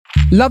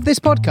Love this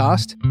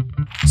podcast?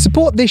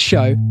 Support this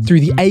show through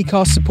the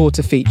Acast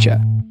supporter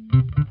feature.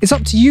 It's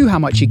up to you how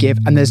much you give,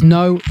 and there's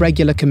no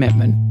regular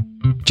commitment.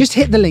 Just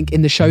hit the link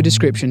in the show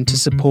description to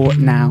support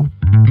now.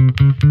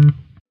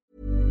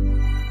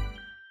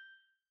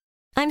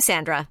 I'm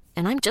Sandra,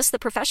 and I'm just the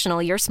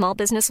professional your small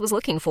business was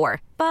looking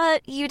for.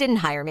 But you didn't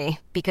hire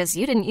me because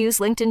you didn't use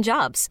LinkedIn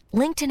Jobs.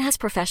 LinkedIn has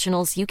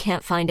professionals you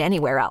can't find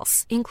anywhere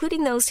else,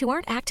 including those who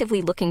aren't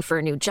actively looking for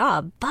a new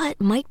job, but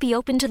might be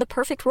open to the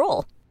perfect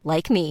role,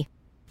 like me.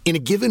 In a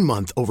given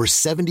month, over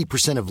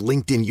 70% of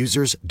LinkedIn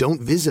users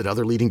don't visit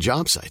other leading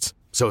job sites.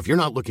 So if you're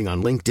not looking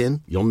on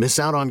LinkedIn, you'll miss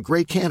out on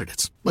great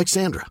candidates like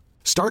Sandra.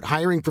 Start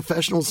hiring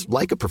professionals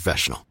like a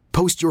professional.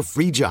 Post your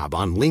free job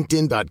on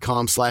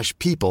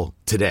linkedin.com/people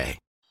today.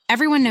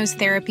 Everyone knows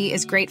therapy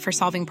is great for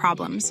solving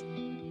problems,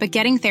 but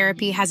getting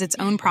therapy has its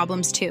own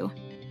problems too,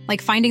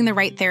 like finding the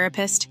right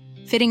therapist,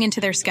 fitting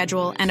into their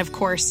schedule, and of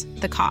course,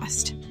 the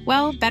cost.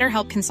 Well,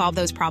 BetterHelp can solve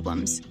those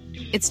problems.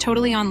 It's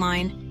totally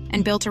online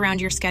and built around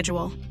your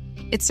schedule.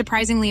 It's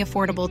surprisingly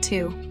affordable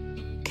too.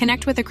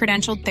 Connect with a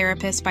credentialed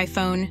therapist by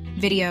phone,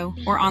 video,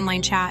 or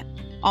online chat,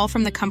 all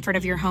from the comfort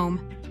of your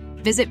home.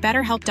 Visit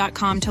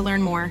BetterHelp.com to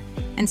learn more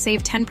and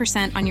save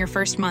 10% on your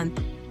first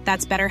month.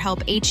 That's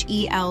BetterHelp,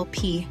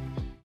 H-E-L-P.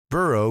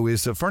 Burrow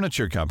is a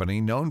furniture company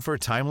known for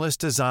timeless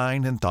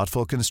design and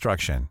thoughtful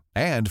construction,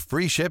 and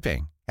free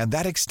shipping, and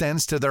that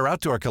extends to their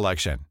outdoor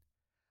collection.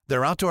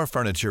 Their outdoor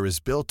furniture is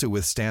built to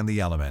withstand the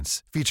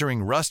elements,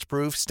 featuring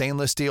rust-proof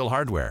stainless steel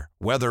hardware,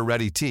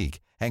 weather-ready teak,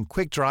 and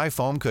quick-dry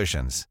foam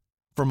cushions.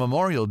 For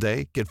Memorial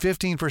Day, get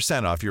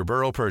 15% off your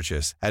Burrow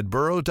purchase at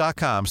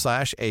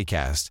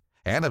burrow.com/ACAST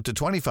and up to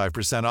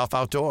 25% off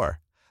outdoor.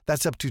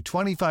 That's up to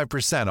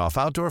 25% off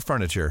outdoor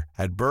furniture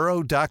at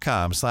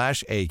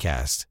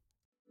burrow.com/ACAST.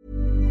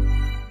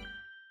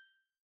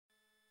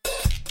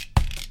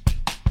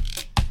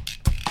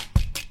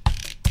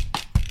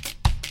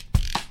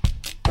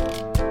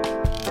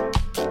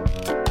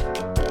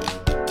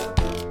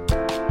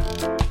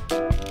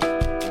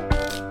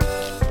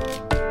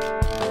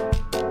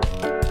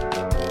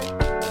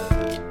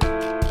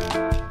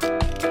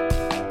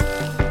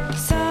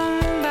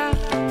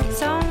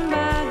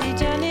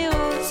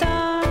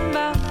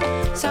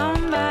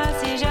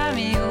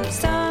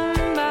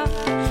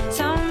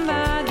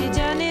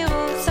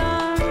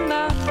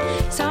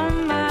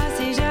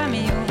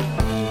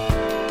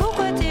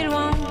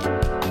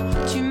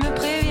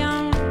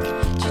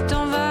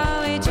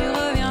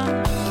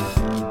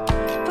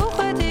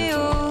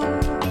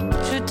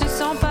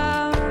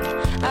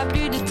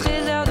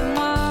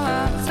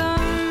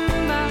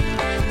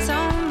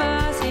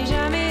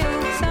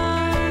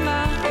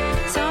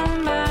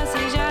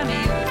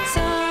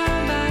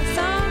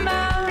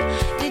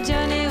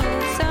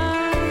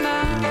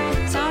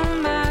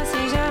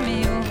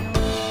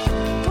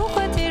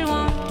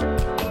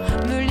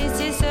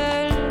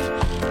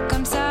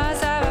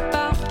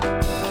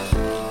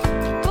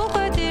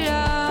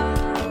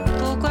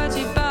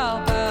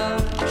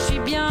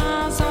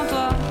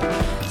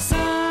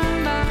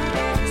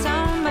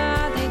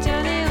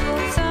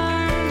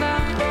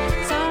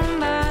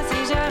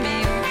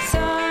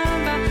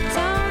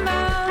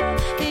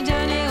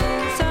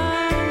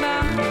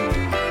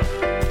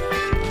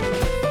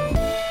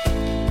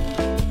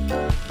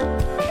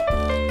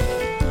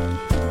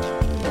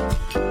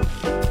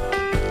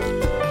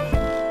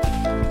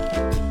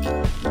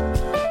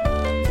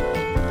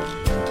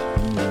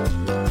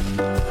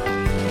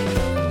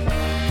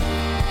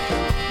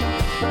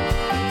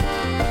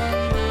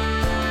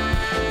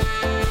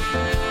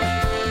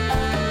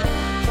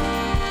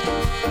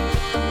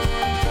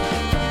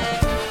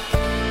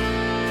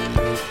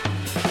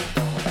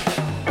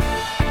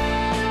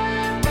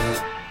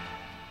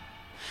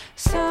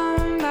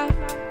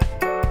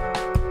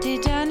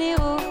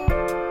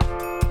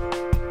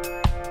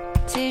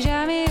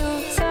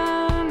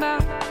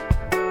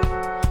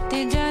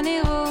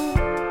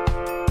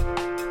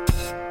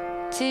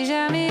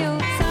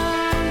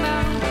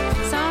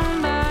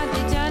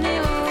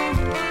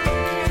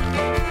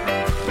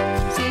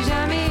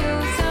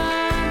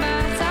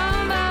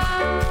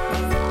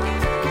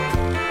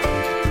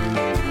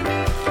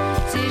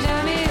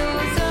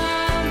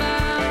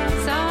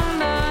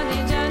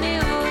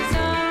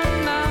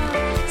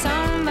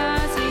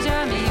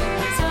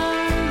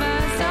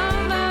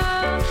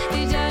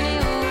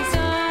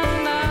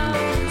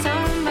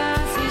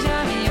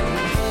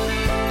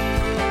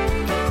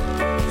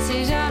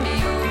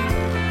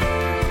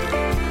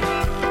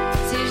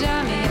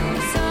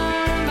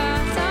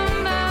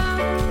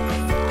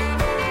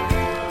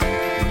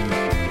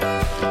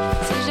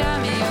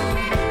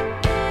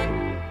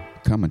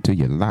 Coming to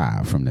you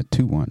live from the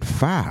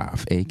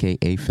 215,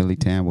 a.k.a. Philly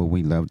Town, where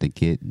we love to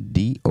get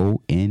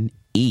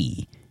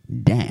D-O-N-E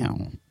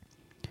down.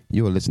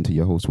 You're listening to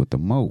your host with the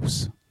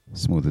most,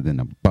 smoother than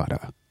the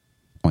butter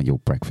on your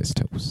breakfast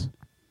toast.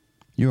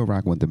 You're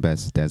rocking with the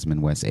best,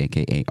 Desmond West,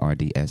 a.k.a.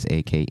 RDS,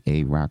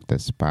 a.k.a. Rock the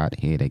Spot,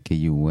 here to give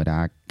you what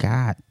I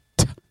got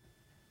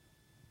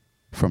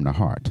from the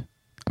heart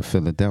of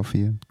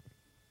Philadelphia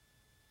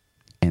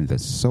and the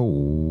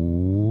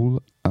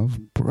soul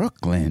of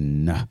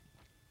Brooklyn.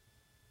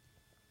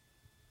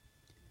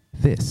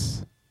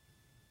 This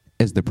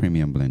is the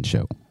Premium Blend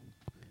Show.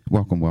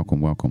 Welcome,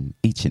 welcome, welcome,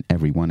 each and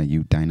every one of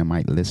you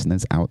dynamite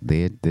listeners out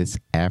there this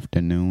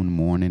afternoon,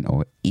 morning,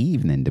 or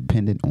evening,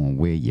 depending on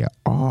where you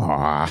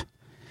are.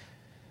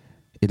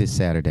 It is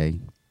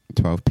Saturday,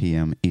 12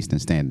 p.m. Eastern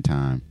Standard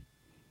Time.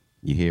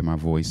 You hear my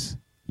voice,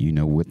 you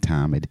know what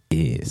time it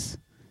is.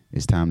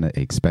 It's time to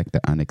expect the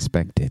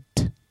unexpected.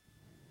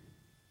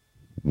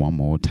 One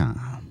more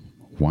time,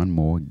 one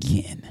more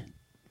again,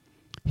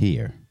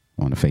 here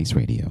on the Face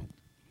Radio.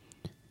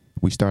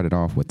 We started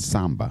off with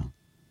Samba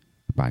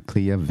by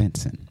Clea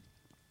Vincent,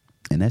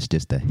 and that's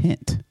just a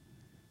hint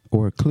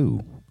or a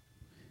clue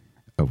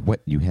of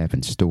what you have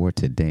in store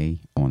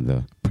today on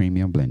the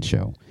Premium Blend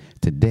Show.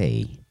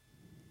 Today,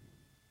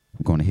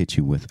 we're going to hit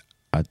you with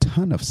a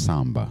ton of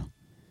Samba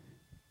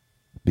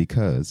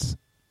because,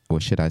 or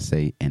should I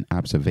say, an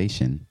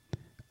observation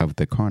of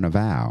the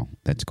carnival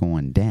that's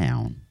going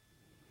down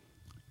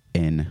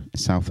in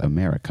South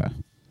America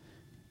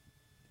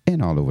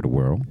and all over the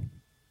world,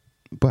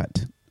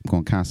 but I'm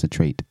going to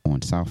concentrate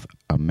on South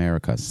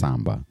America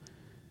Samba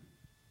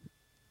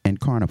and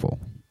Carnival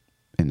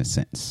in a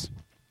sense,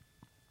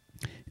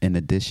 in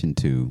addition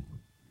to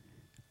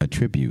a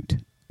tribute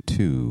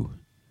to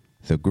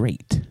the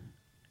great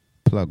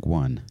Plug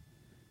One,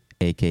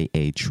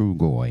 a.k.a. True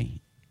Goy,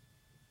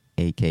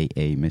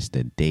 a.k.a.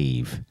 Mr.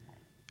 Dave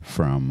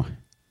from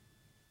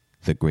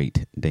the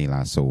great De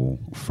La Soul,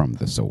 From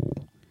the Soul.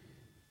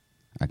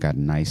 I got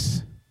a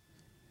nice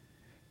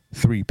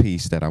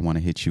three-piece that I want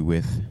to hit you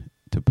with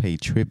to pay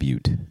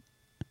tribute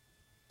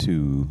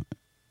to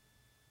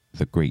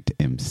the great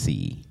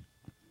MC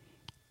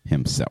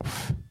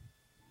himself.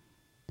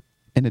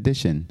 In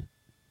addition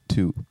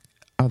to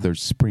other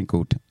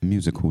sprinkled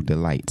musical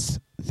delights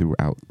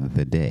throughout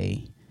the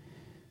day.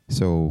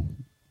 So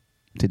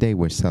today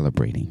we're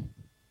celebrating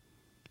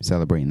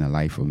the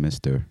life of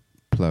Mr.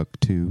 Plug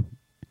 2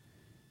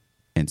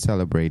 and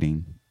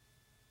celebrating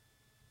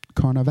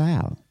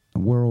Carnival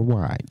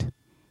worldwide.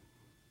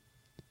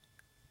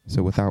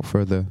 So without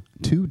further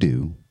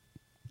ado,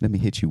 let me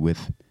hit you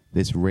with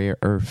this Rare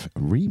Earth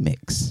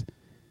remix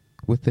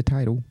with the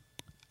title,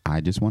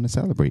 I Just Want to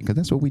Celebrate, because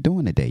that's what we're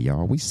doing today,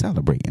 y'all. We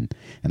celebrating.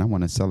 And I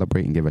want to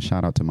celebrate and give a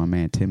shout out to my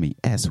man Timmy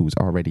S., who's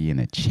already in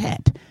the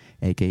chat,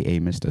 a.k.a.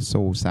 Mr.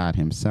 Soulside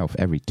himself,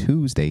 every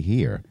Tuesday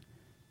here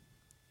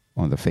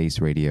on the Face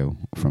Radio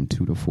from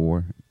 2 to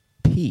 4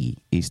 p.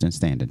 Eastern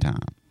Standard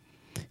Time.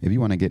 If you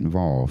want to get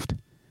involved,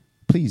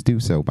 please do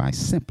so by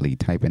simply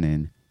typing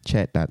in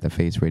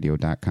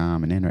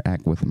chat.thefaceradio.com and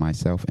interact with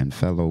myself and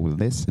fellow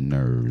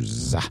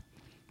listeners,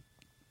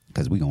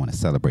 because we're going to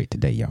celebrate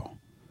today, y'all.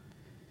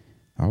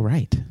 All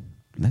right,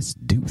 let's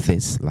do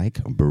this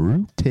like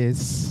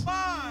Brutus.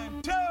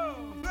 1, 2,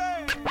 3,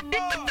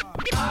 4.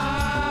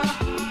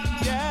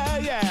 Yeah,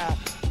 yeah.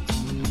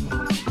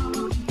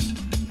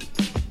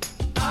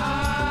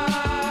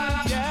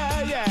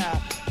 Yeah, yeah.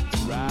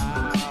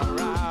 Row,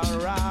 row,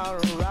 row,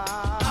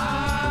 row.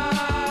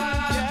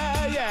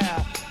 Yeah,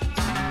 yeah.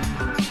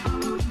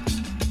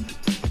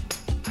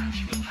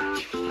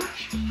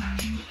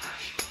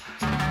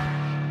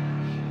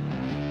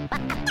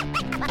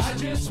 I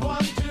just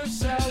want to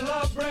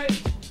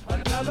celebrate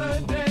another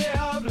day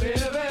of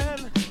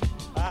living.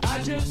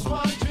 I just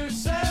want to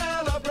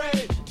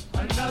celebrate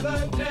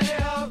another day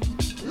of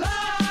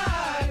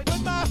life.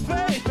 Put my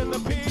faith in the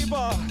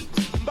people,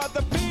 but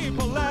the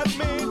people let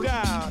me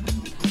down.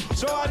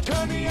 So I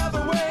turn the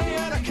other way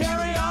and I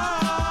carry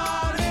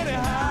on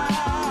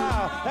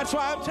anyhow. That's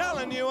why I'm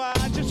telling you, I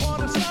just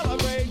want to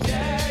celebrate.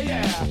 Yeah,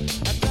 yeah,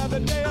 another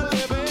day of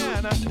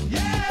living.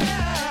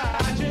 Yeah,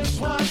 I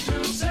just want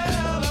to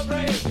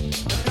celebrate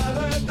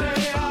another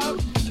day of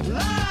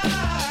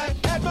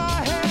life. Had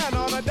my hand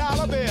on a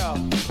dollar bill,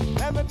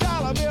 and the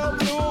dollar bill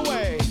flew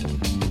away.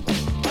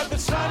 But the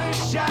sun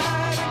is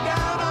shining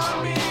down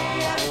on me,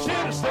 and it's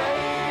here to stay.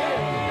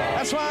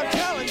 That's why I'm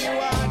telling you,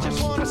 I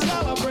just want to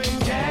celebrate.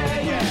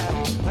 Yeah,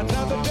 yeah,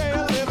 another day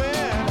of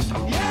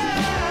living.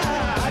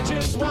 Yeah, I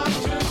just want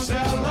to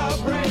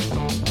celebrate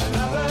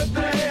another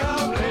day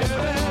of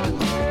living.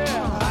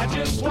 Yeah, I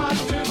just want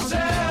to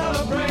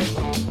celebrate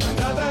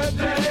another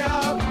day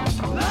of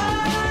life.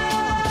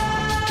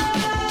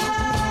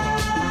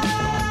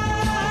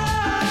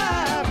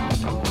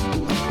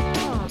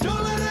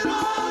 Don't let it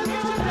all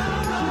get you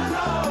down, no,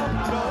 no.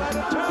 Don't let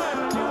it turn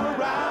you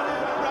around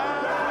and around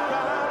and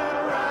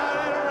around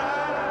and around and around.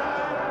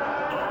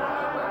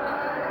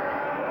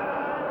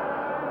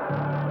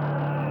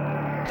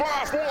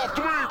 5, 4,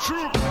 3,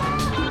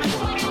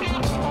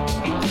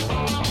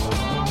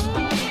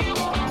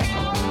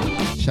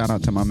 2. Shout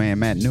out to my man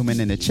Matt Newman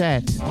in the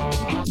chat.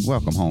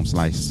 Welcome home,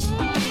 Slice.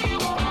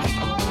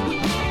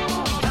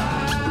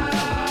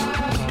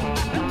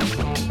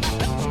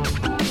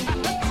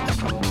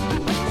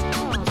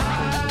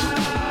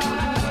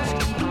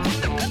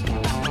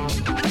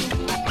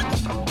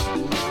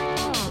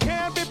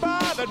 Can't be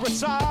bothered with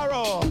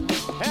sorrow,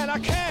 and I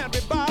can't be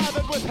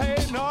bothered with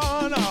hate,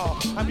 no, no.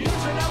 I'm using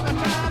up the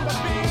time.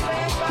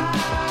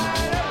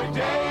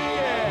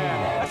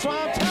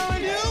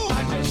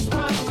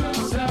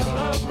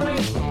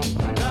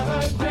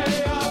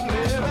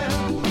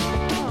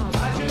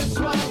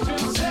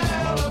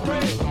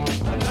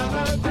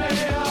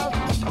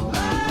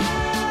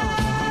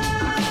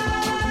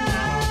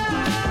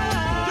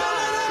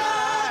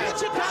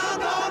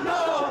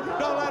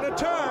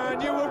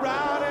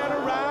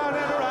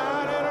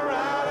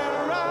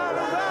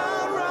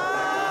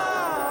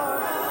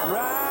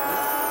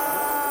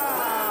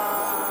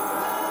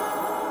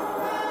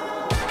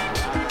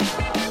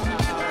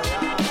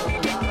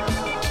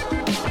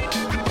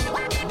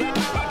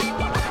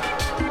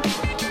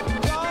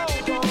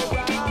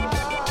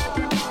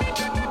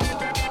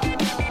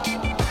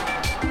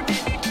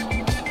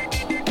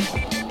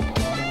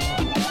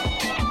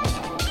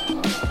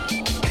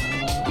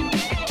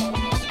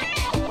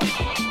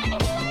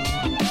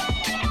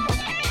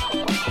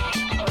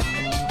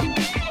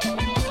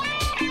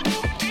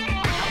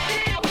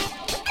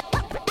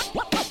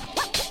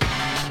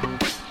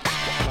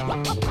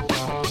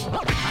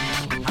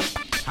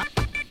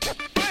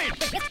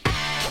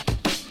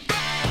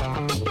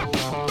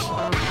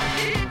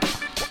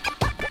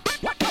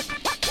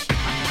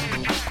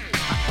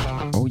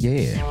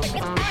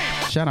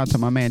 Shout out to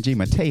my man G.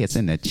 Mateus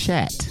in the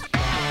chat.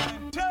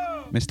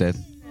 Mr.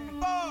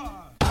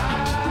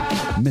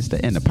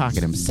 In the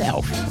pocket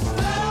himself.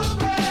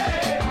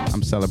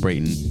 I'm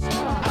celebrating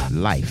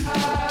life.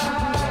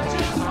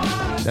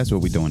 That's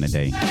what we're doing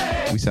today.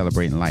 We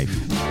celebrating life.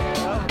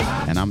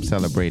 And I'm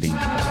celebrating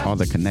all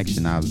the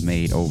connection I've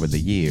made over the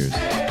years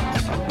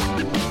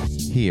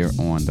here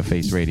on The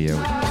Face Radio.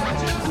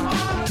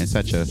 In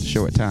such a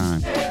short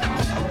time,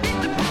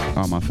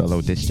 all my fellow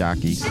disc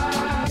jockeys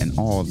and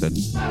all the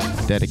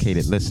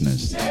dedicated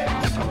listeners,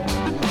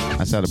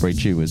 I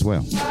celebrate you as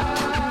well.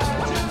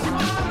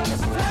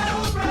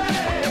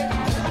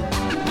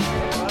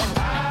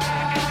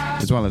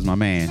 As well as my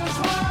man,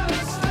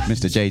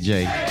 Mr.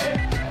 JJ,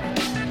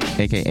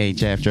 a.k.a.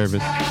 Jaff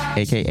Jervis,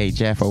 a.k.a.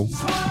 Jaffo,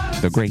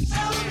 the Great.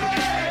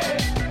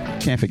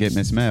 Can't forget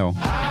Miss Mel,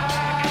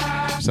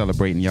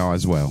 celebrating y'all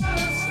as well.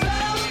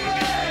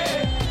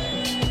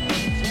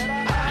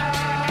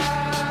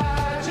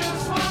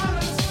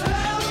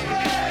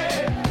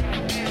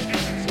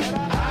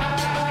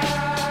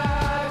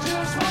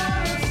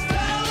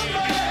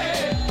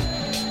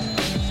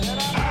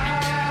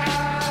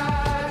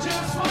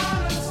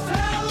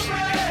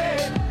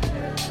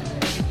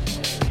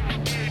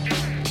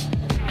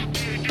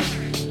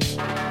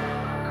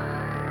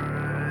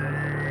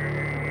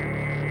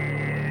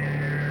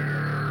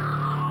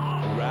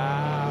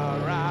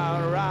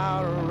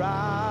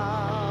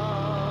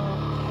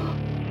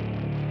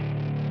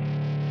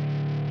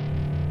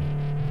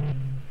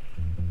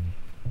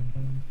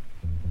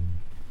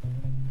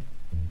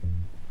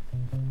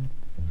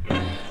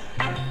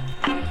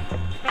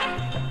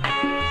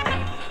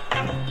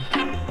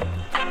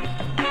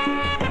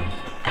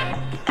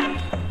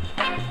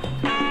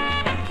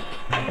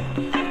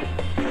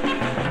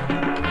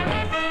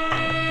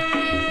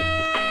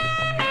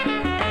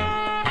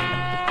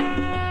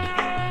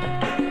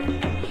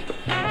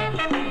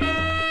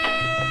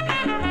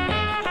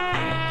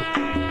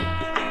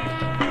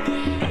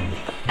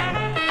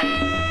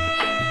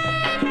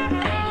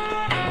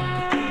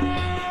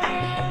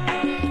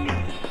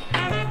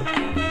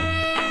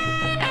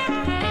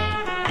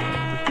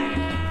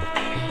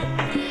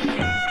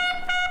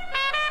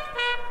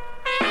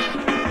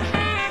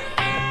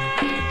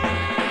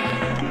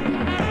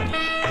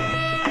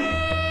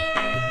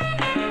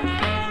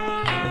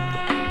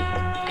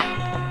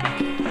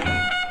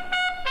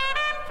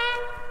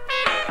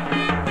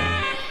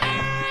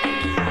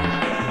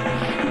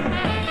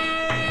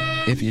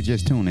 If you're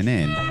just tuning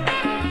in,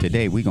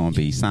 today we're going to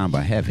be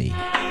samba heavy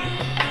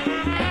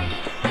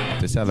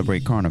to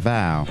celebrate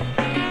Carnival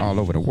all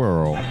over the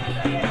world.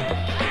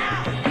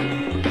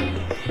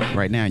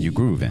 Right now you're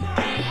grooving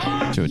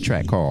to a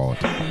track called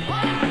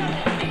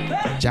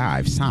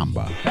Jive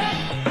Samba.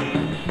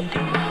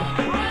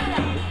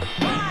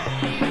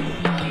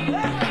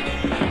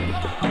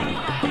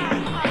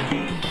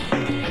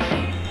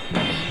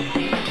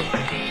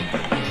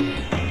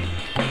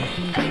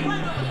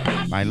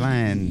 By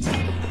Lands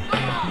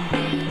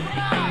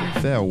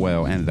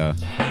Farewell and the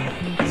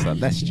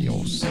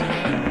Celestials.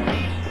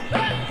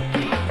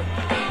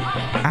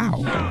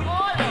 Ow.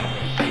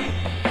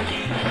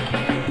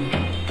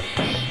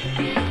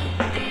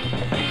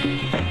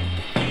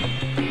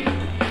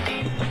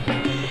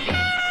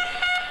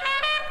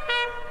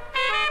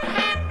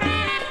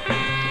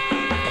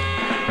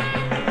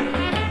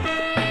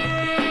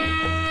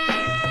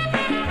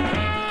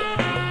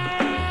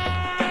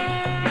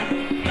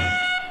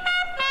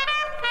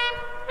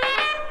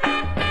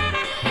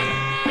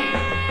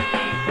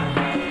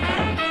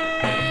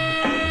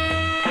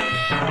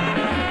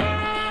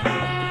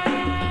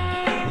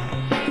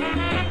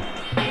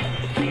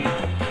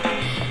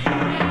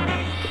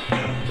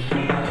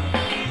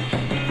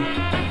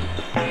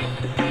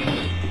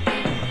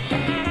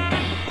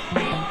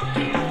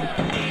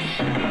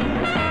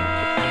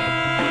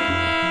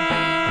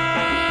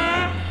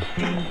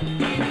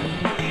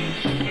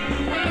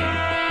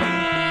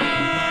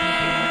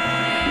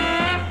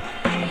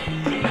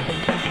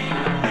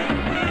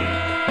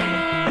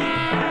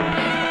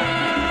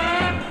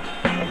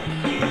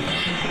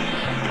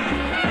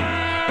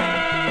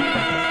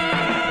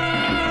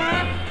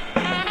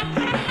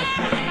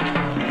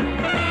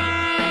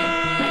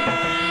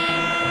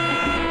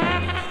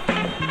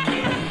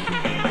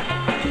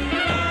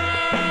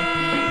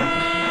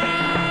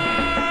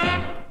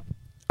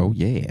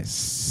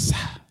 Yes.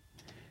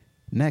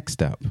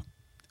 Next up,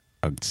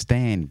 a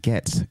Stan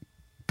Getz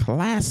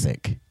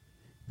classic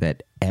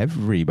that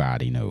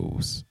everybody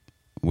knows,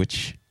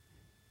 which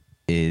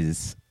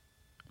is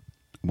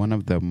one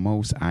of the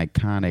most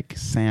iconic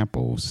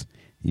samples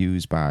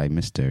used by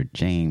Mr.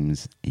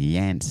 James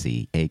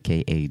Yancey,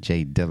 a.k.a.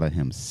 Jay Dilla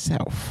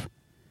himself,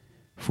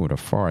 for the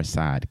Far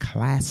Side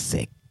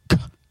classic,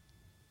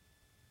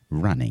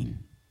 Running.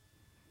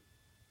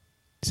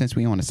 Since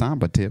we on a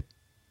samba tip,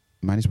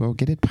 might as well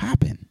get it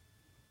popping.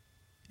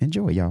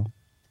 Enjoy, y'all.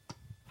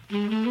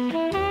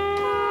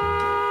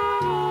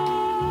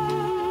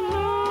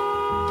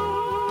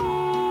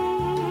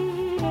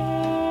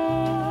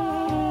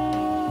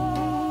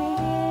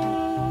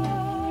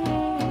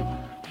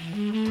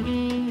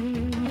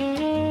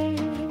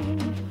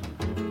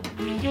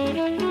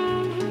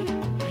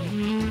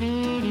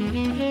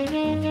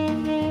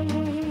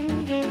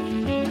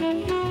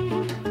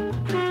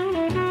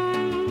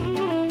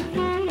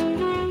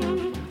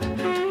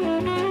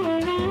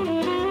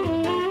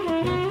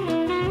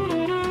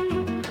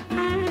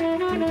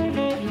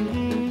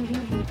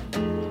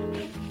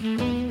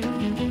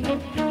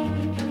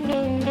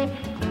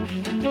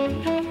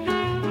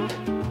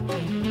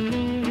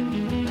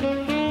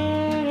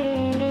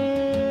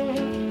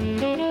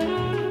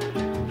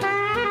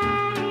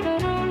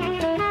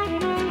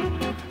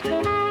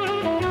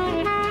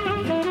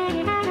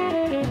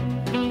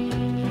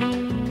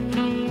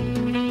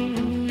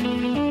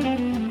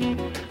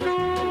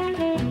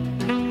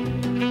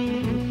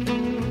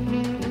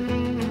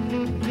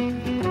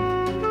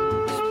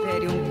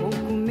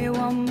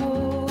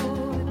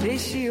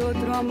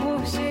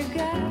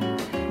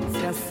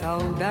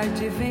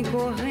 Saudade vem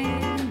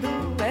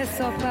correndo, é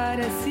só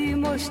para se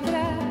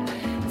mostrar.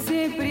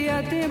 Sempre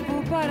há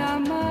tempo para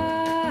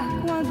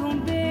amar, quando um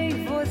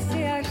bem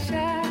você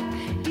achar.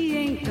 E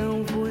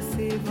então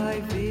você vai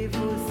ver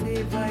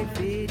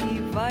e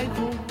vai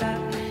voltar.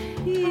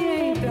 E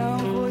então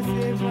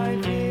você vai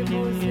ver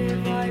e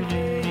vai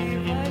voltar.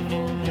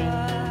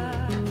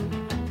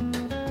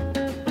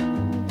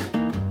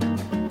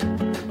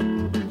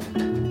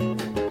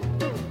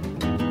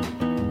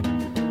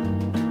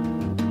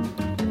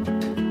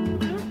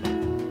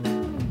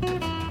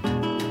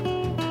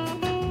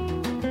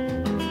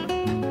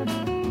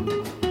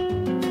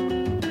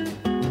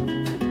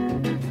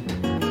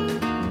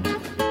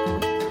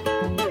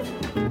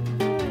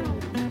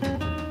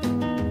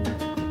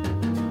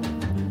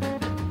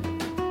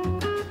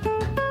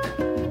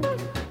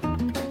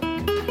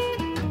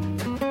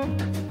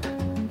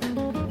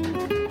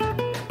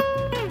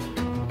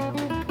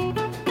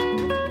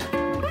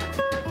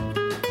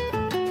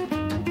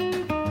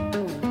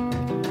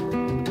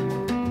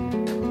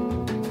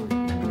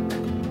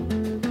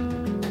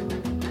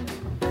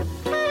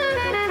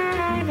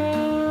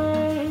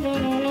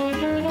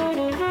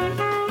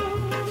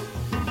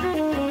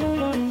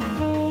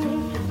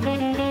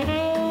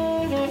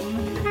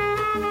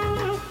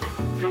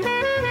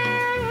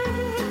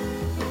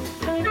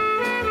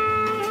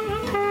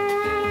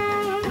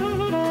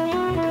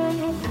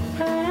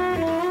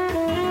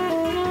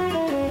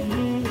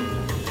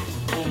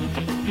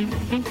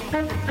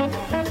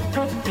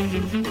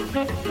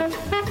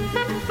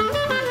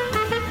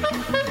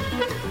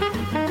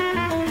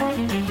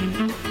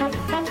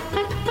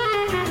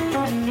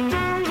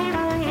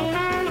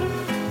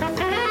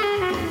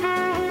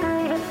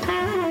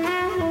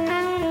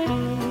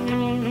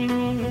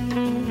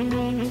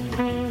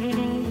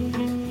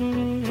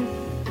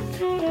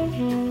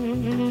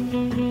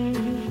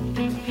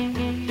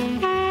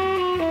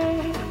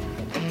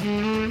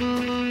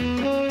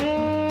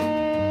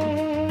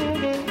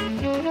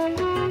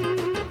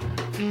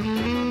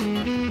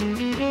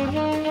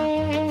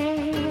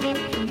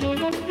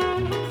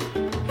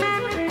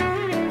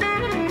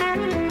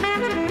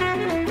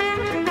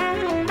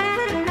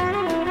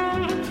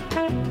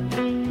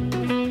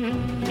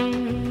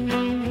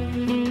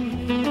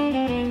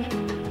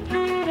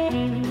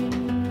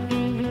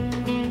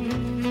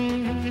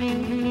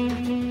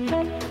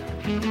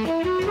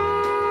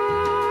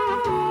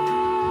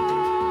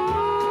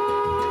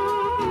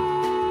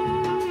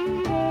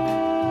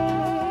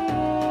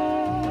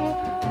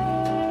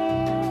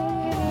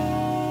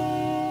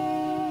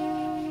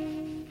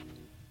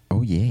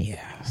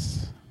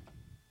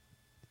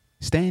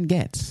 Stan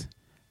Getz,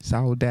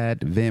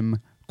 Saudade Vim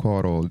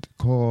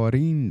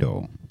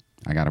Corriendo.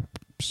 I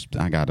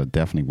gotta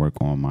definitely work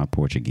on my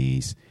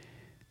Portuguese.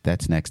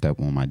 That's next up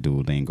on my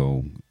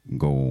Duolingo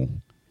goal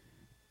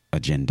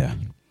agenda.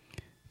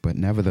 But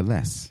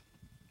nevertheless,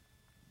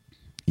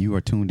 you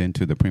are tuned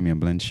into the Premium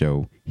Blend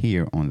Show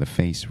here on The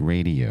Face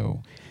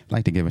Radio. I'd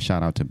like to give a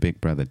shout out to Big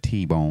Brother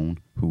T-Bone,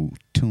 who's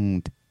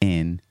tuned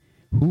in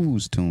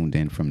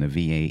from the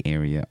VA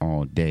area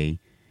all day.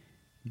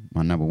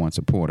 My number one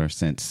supporter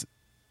since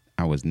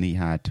I was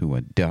knee-high to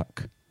a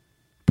duck.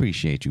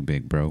 Appreciate you,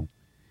 big bro.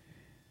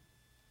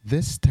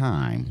 This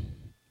time,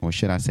 or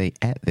should I say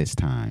at this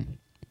time,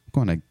 I'm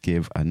going to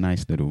give a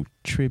nice little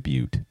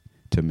tribute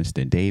to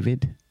Mr.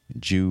 David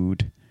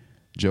Jude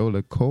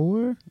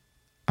Jolicoeur.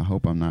 I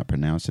hope I'm not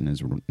pronouncing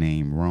his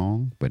name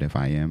wrong, but if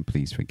I am,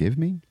 please forgive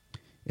me.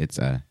 It's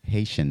a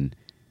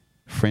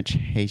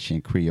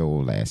French-Haitian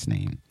Creole last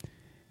name.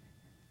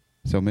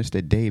 So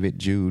Mr. David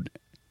Jude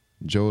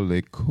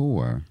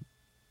Jolicoeur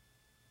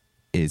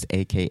is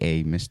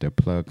a.k.a. Mr.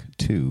 Plug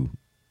 2,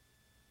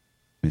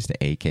 Mr.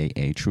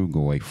 a.k.a. True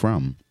Goy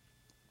from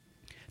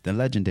the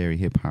legendary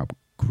hip-hop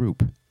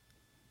group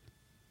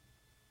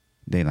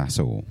De La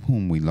Soul,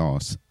 whom we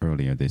lost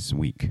earlier this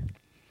week.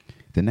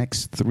 The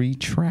next 3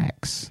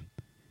 tracks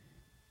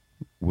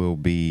will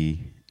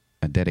be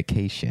a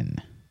dedication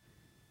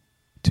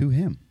to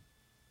him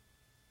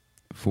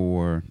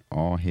for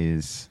all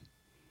his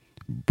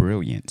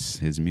brilliance,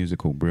 his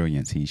musical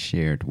brilliance he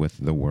shared with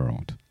the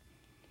world.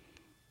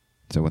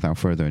 So without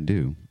further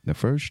ado, the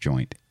first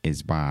joint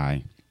is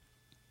by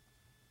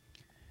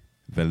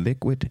the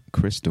Liquid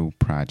Crystal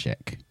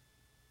Project,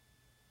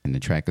 and the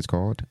track is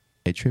called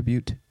A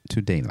Tribute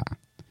to De La.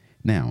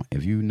 Now,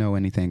 if you know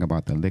anything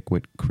about the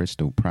Liquid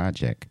Crystal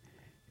Project,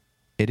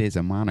 it is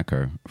a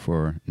moniker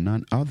for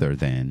none other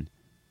than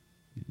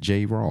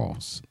Jay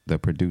Rawls, the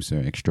producer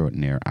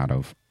extraordinaire out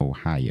of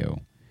Ohio.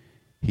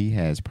 He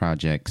has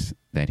projects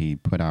that he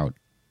put out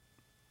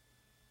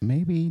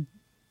maybe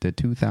the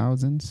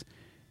 2000s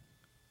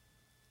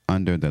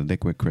under the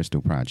Liquid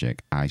Crystal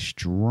Project. I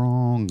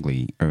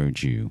strongly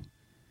urge you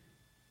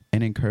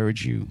and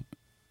encourage you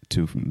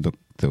to look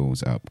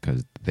those up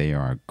because they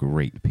are a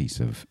great piece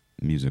of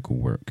musical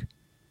work.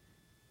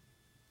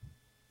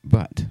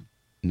 But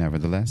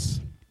nevertheless,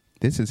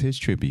 this is his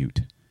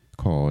tribute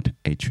called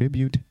A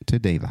Tribute to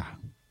De La.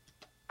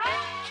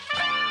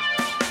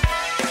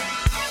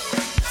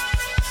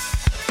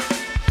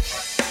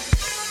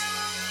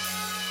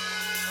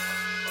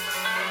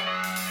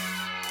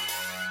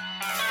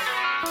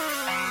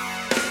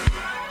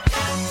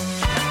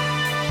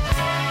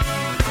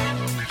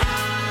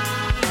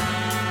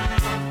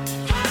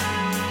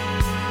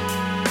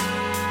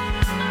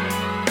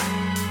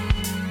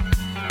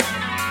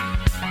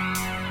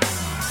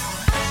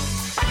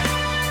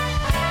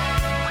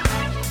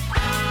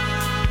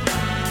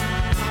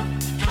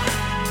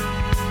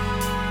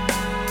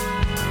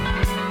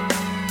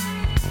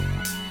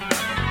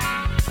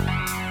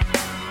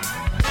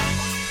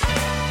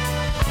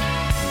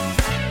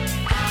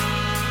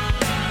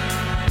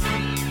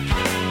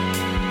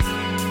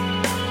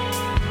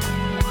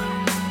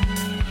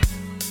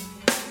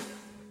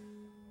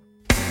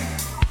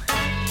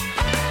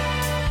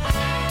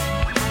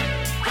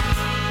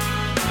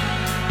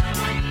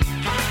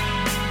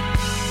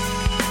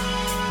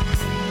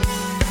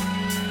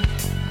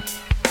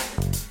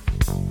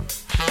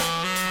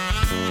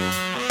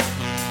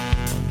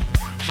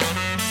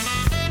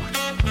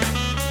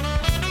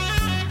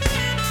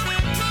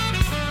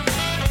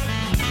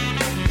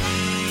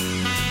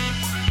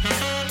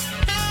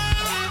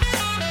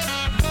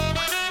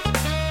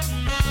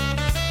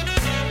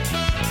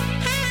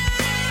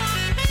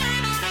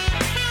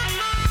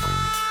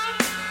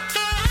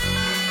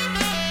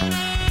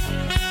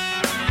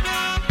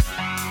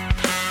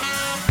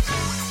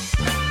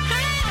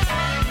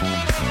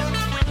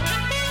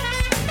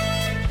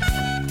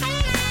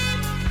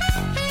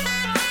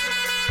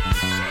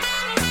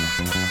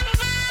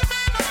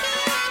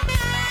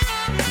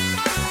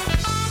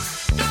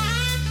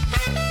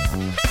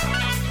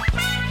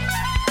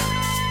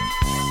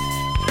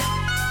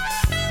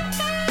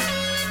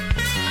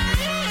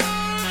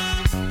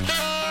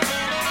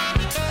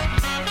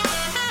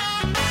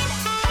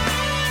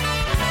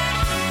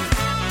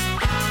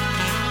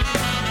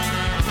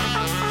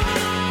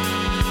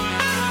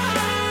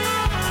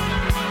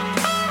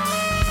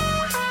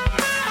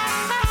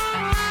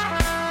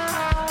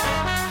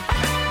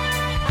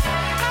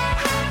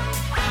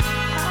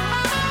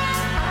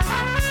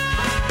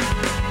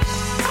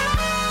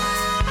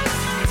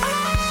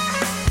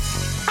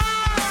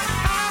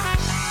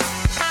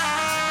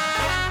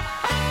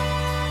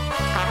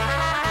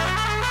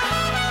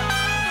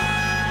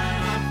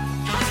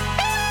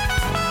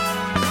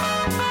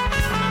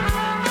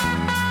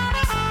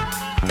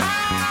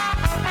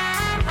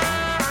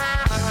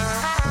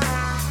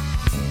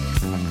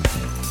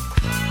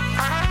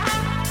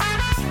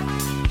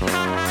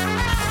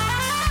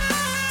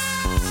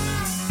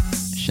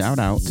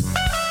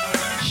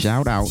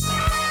 Shout out.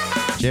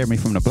 Jeremy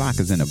from the block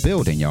is in the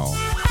building, y'all.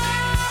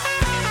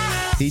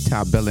 He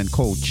top billing,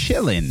 cold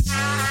chillin'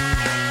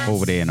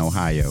 over there in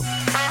Ohio.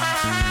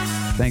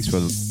 Thanks for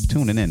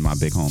tuning in, my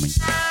big homie.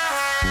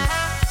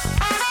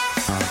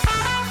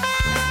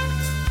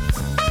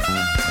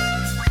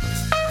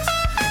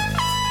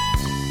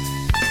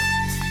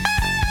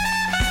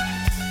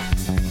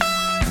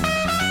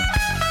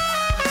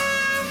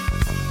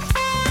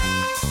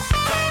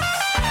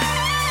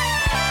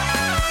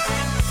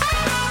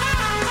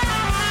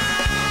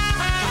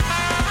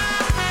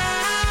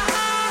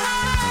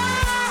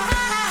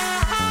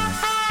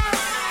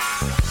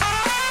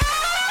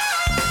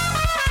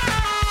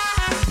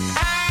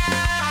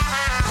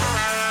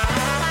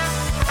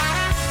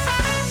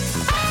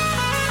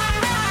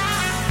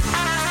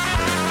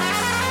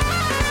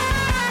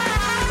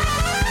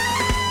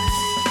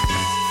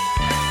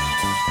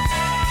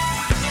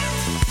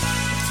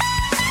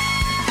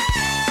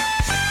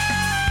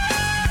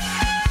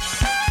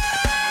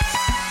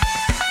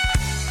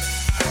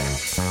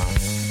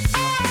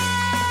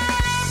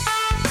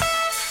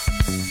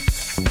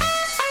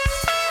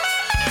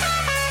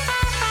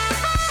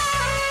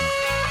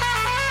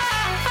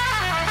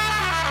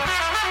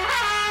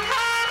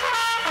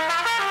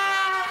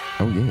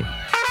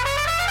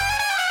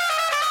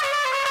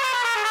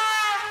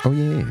 Oh,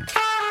 yeah.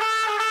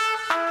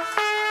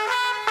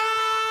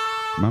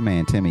 My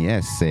man Timmy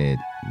S. said,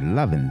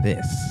 loving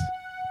this.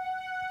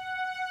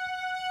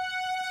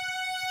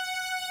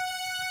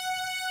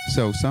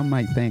 So some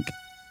might think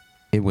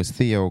it was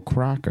Theo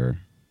Crocker,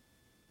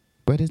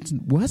 but it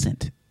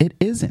wasn't. It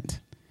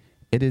isn't.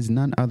 It is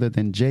none other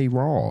than Jay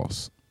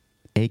Rawls,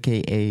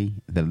 a.k.a.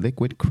 the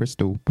Liquid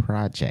Crystal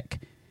Project,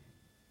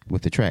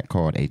 with a track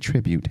called A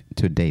Tribute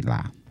to De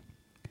La.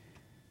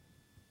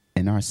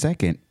 And our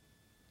second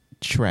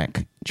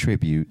track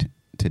tribute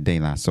to De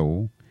La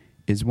Soul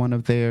is one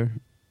of their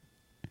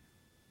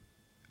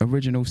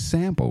original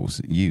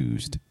samples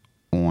used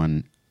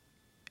on,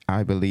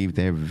 I believe,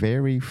 their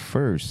very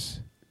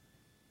first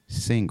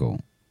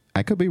single.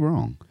 I could be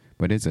wrong,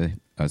 but it's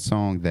a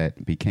song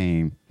that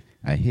became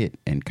a hit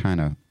and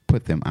kind of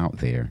put them out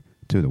there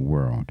to the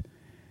world.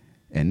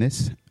 And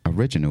this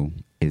original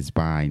is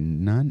by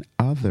none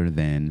other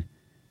than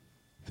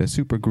the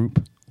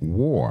supergroup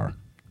War.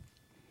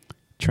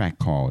 Track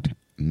called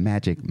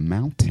Magic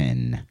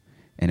Mountain,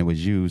 and it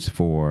was used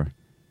for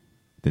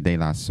the De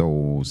La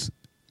Soul's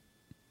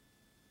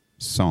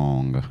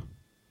song.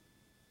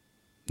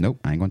 Nope,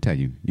 I ain't gonna tell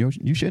you.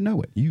 You should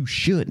know it. You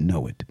should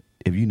know it.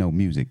 If you know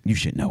music, you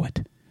should know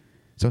it.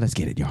 So let's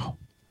get it, y'all.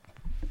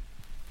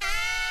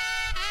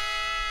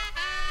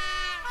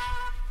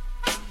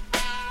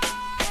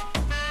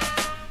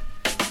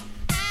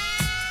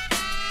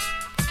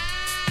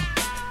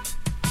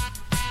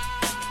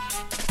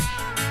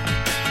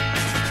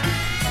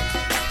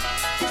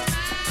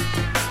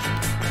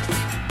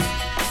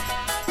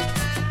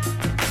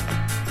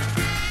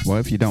 Well,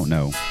 if you don't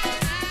know,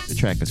 the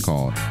track is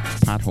called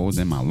Potholes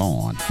in My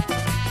Lawn.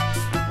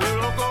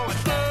 We're going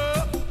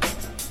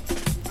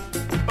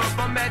up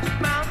a magic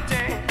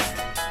mountain.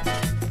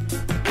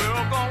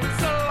 We're going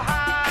so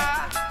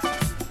high,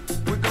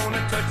 we're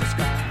gonna touch the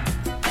sky.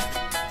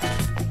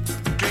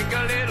 Drink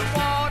a little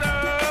water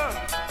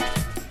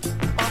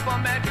up a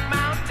magic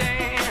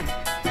mountain.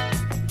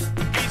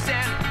 Peace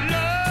and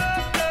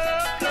love,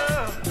 love,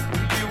 love,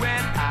 you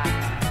and I.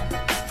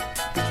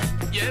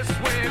 Yes,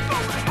 we're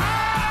going high.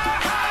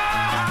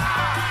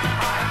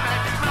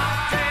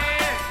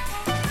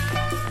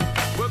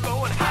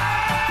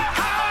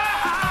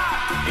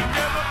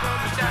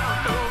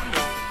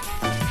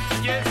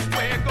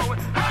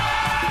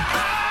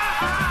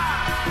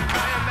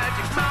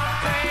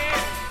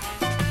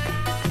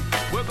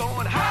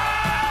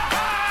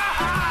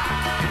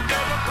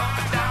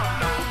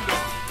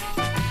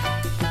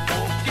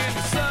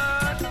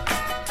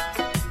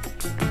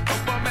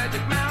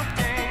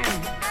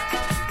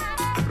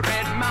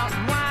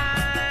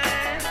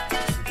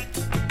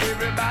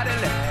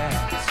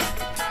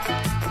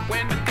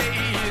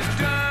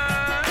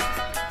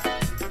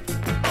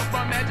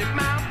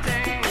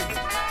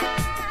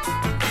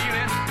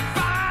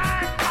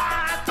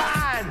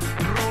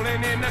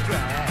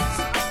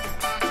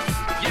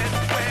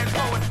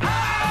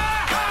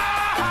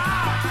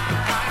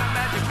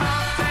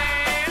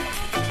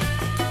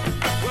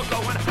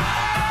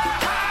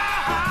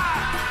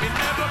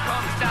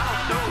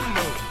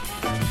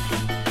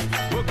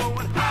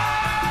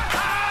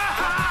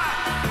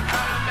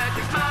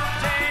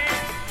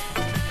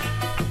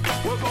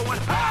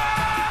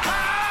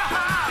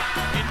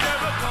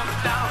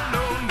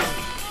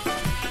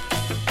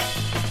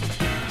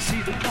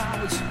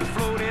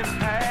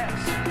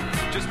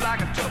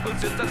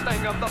 It's a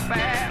thing of the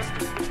past.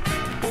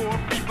 Poor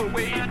people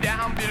way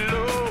down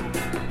below.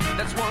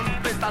 That's one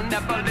place I'll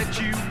never let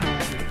you go.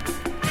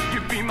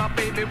 You be my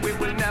baby, we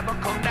will never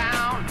come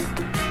down.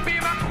 Be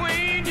my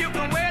queen, you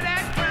can wear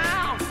that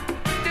crown.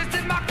 This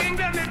is my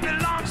kingdom, it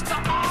belongs to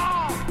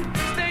all.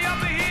 Stay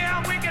over here,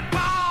 we can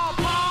ball,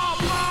 ball,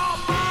 ball,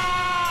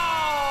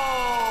 ball.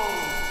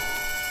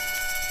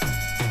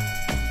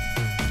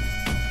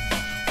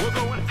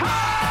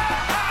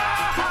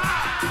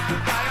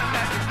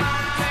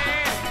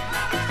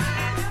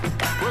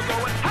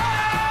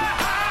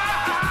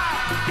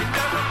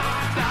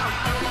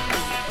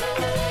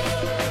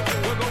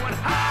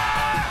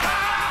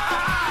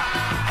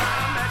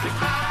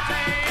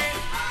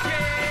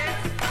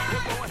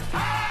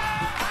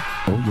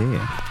 Oh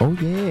yeah. Oh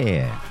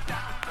yeah.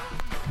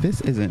 This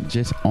isn't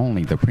just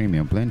only the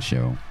Premium Blend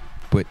Show,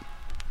 but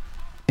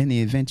in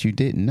the event you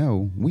didn't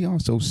know, we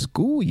also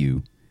school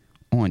you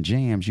on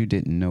jams you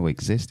didn't know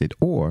existed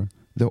or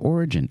the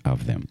origin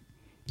of them.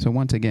 So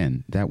once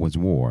again, that was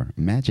War,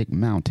 Magic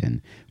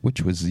Mountain,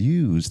 which was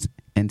used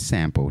and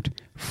sampled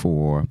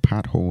for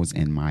Potholes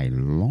in My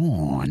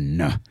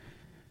Lawn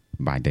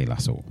by De La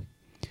Soul.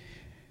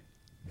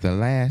 The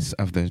last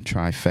of the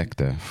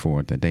trifecta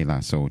for the De La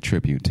Soul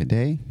tribute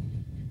today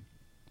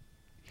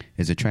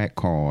is a track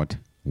called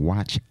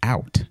Watch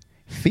Out,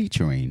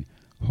 featuring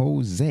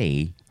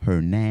Jose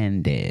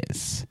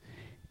Hernandez.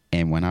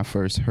 And when I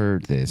first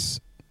heard this,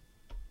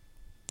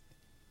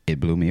 it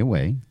blew me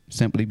away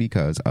simply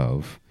because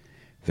of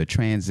the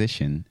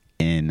transition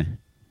in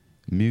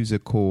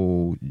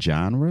musical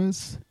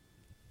genres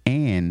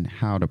and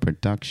how the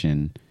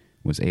production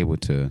was able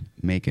to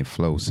make it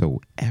flow so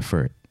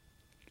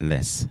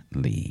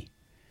effortlessly.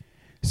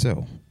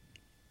 So,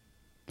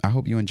 I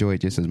hope you enjoy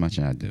it just as much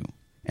as I do.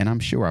 And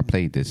I'm sure I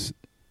played this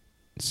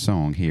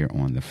song here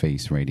on the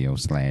Face Radio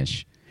 /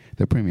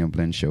 the Premium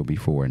Blend Show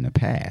before in the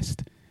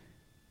past.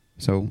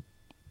 So,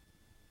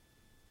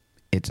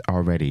 it's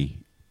already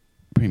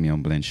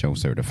Premium Blend Show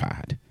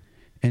certified.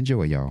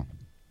 Enjoy, y'all.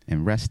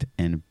 And rest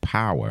in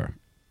power,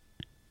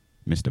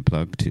 Mr.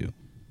 Plug 2.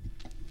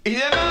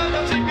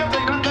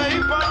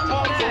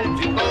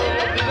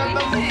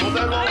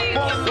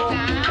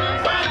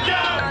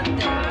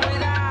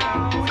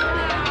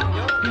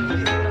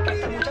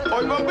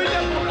 Hoy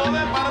bombilla punto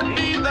de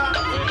partida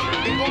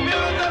y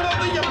conmigo de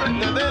rodillas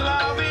frente de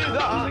la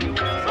vida.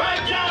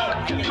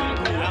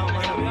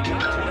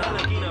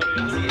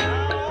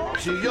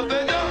 Si yo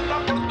tenía la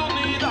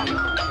oportunidad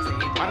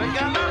para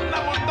ganar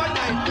la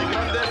montaña y te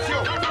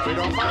engrandeció,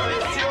 pero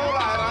apareció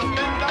la gran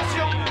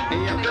tentación.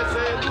 Ella te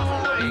sedujo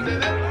y te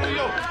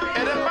destruyó.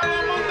 Eres para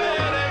monte,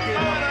 eres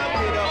para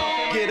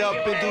Get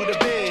up and do the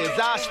biz.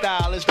 Our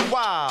style is the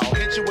wild.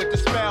 Hit you with the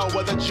spell,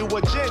 whether Jew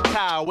or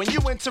Gentile. When you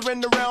enter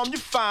in the realm, you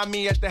find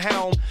me at the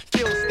helm.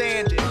 Still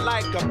standing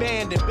like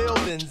abandoned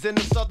buildings in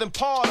the southern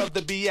part of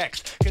the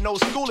BX. Can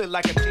old school it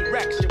like a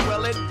T-Rex. You're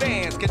well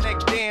advanced.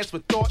 Connect dance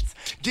with thoughts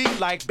deep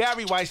like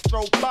Barry White's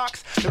throat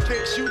box. The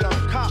big shoot up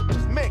cops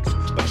mix.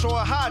 Patrol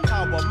a high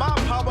tower. My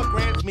power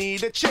grants me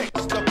the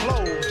chicks, the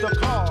clothes, the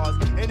cars,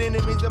 and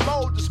enemies that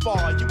mold the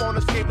spar. You won't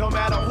escape no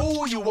matter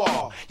who you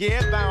are.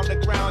 Yeah, bound the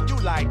ground, you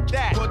like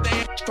that. Put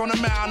they on the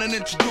mound and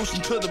introduce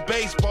them to the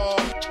baseball.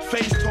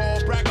 Face tall,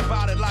 brag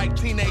about it like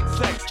teenage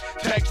sex.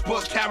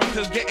 Textbook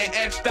characters getting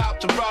etched out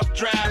the rough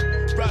draft.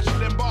 Rush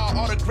Limbaugh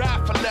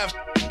autograph for left.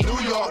 New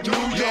York,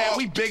 yeah,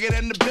 we bigger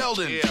than the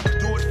building. Yeah.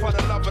 Do it for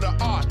the love of the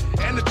art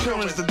and the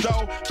children's the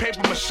dough.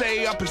 Paper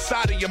mache up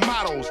inside of your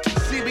models.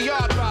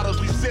 CBR bottles,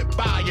 we sit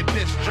by your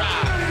disc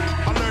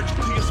drive. Allergic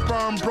to your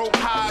sperm, broke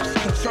hives.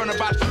 Concerned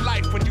about your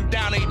life when you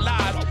down 8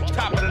 lives.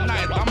 Top of the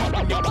night, I'm up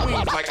in your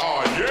queens like,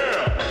 oh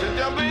yeah. Se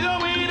te olvidó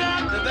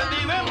mirar desde el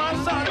nivel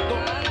más alto.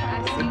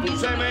 Tu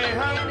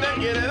semejante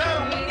quiere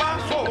dar un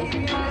paso.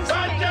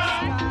 ¡Vaya!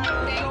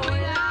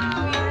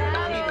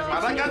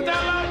 Para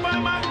cantar la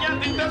fama que a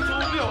ti te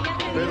subió.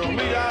 Pero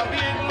mira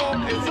bien lo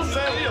que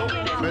sucedió.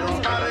 Pero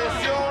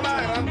apareció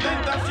la gran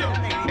tentación.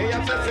 Ella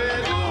se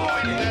sedujo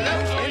y te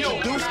destruyó.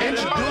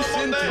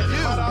 Introducing to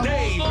you,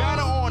 Dave. Got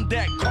her on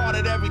deck, caught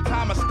it every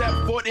time I step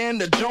foot in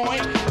the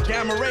joint.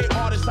 Gamma Ray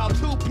artist, I'll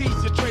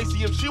two-piece your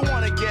Tracy if she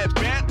wanna get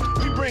bent.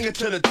 We bring it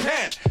to the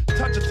tent.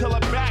 Touch it till her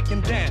back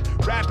and then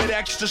rapid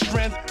extra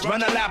strength.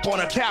 Run a lap on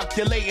her,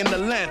 calculating the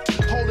length.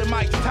 Holding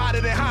mics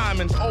tighter than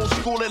Hyman's. Old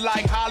school it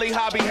like Holly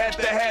Hobby, head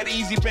to head,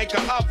 easy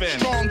baker oven.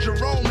 Strong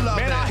Jerome love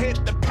man, I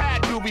hit the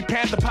pad, Doobie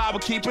Panther Power,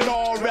 keep it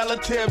all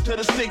relative to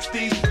the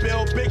 60s.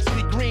 Bill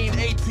Bixby Green,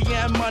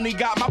 ATM money,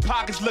 got my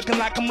pockets looking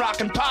like I'm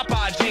rocking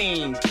Popeye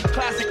jeans.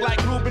 Classic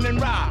like Ruben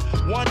and Rye.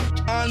 One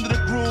under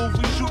the groove,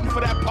 we shooting for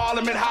that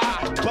Parliament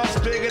high. Bus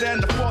bigger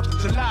than the 4th of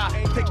July.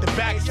 Take the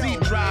back seat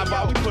drive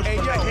while we push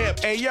from the hip.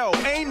 Hey yo,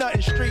 ain't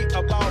nothing street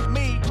about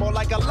me, more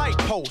like a light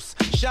post.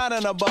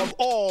 Shining above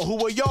all, who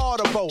are y'all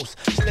to boast?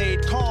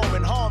 Stayed calm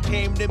when harm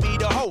came to me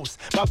the host.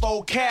 My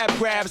vocab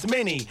grabs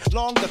many.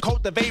 Long to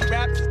cultivate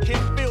raps is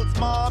Ken Fields'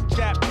 mom,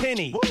 Jack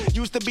Penny.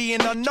 Used to be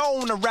an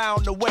unknown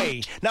around the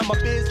way. Now my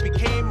biz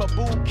became a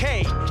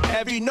bouquet.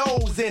 Every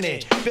nose in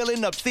it.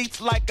 Filling up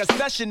seats like a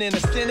session in the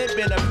Senate.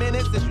 Been a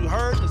minute since you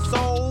heard the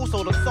soul,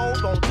 so the soul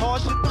don't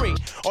toss you 3.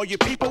 All you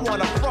people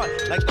wanna front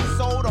like the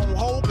soul don't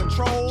hold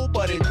control,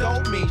 but it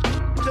don't mean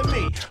to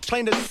me.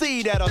 Plain to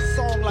see that a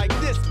song like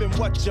this been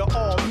what you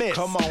all miss.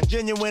 Come on,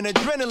 genuine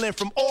adrenaline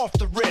from off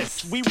the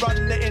wrist. We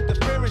run the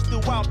interference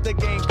throughout the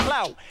game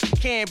clout.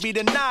 Can't be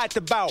denied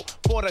the bout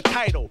for the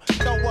title.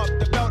 Throw up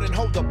the belt and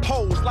hold the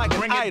pose like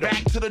bring an it idol.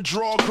 back to the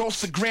draw,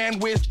 gross the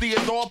grand, where's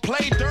Theodore?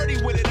 Play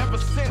dirty with it ever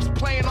since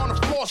playing on the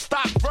floor.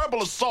 Stop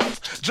verbal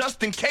assaults,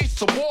 just in case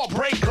the war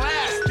break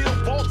glass.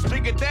 Steel bolts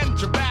bigger than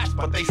giraffes,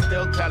 but they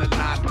still telling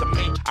lies to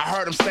me. I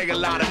heard them say a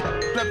lot of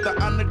flip the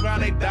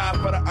underground, they die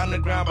for the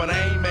underground, but they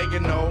ain't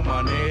making no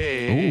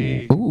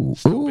money.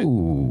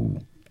 Ooh.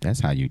 That's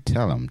how you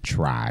tell them,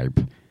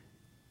 tribe.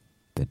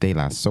 the De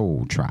La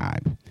Soul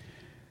Tribe.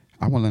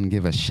 I want to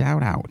give a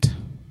shout out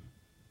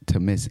to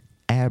Miss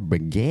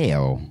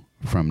Abigail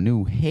from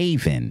New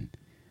Haven,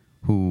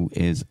 who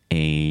is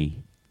a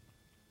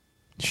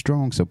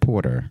strong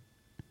supporter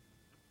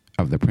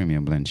of the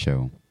Premium Blend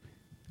Show.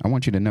 I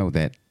want you to know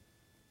that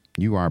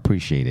you are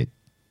appreciated,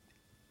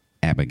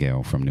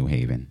 Abigail from New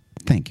Haven.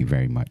 Thank you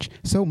very much.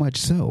 So much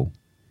so,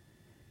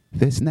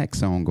 this next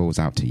song goes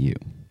out to you.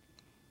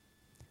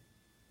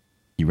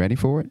 You ready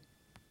for it?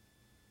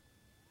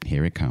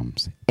 Here it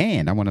comes.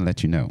 And I want to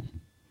let you know,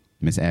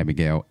 Miss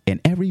Abigail and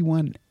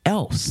everyone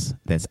else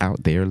that's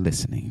out there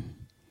listening,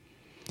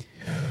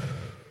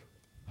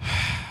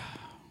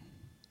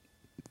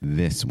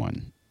 this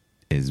one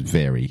is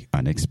very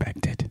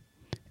unexpected.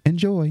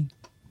 Enjoy.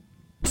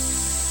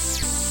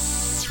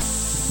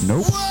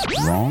 Nope,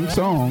 wrong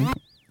song.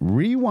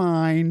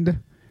 Rewind.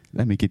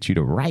 Let me get you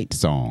the right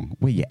song.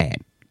 Where you at?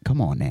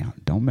 Come on now.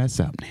 Don't mess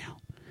up now.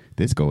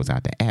 This goes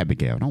out to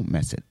Abigail. Don't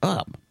mess it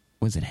up.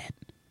 Where's it at?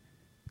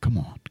 Come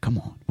on. Come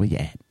on. Where you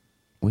at?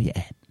 Where you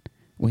at?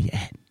 Where you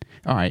at?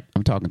 All right,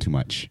 I'm talking too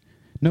much.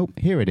 Nope,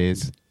 here it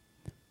is.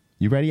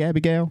 You ready,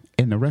 Abigail?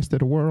 And the rest of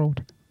the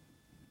world?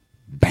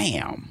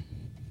 Bam!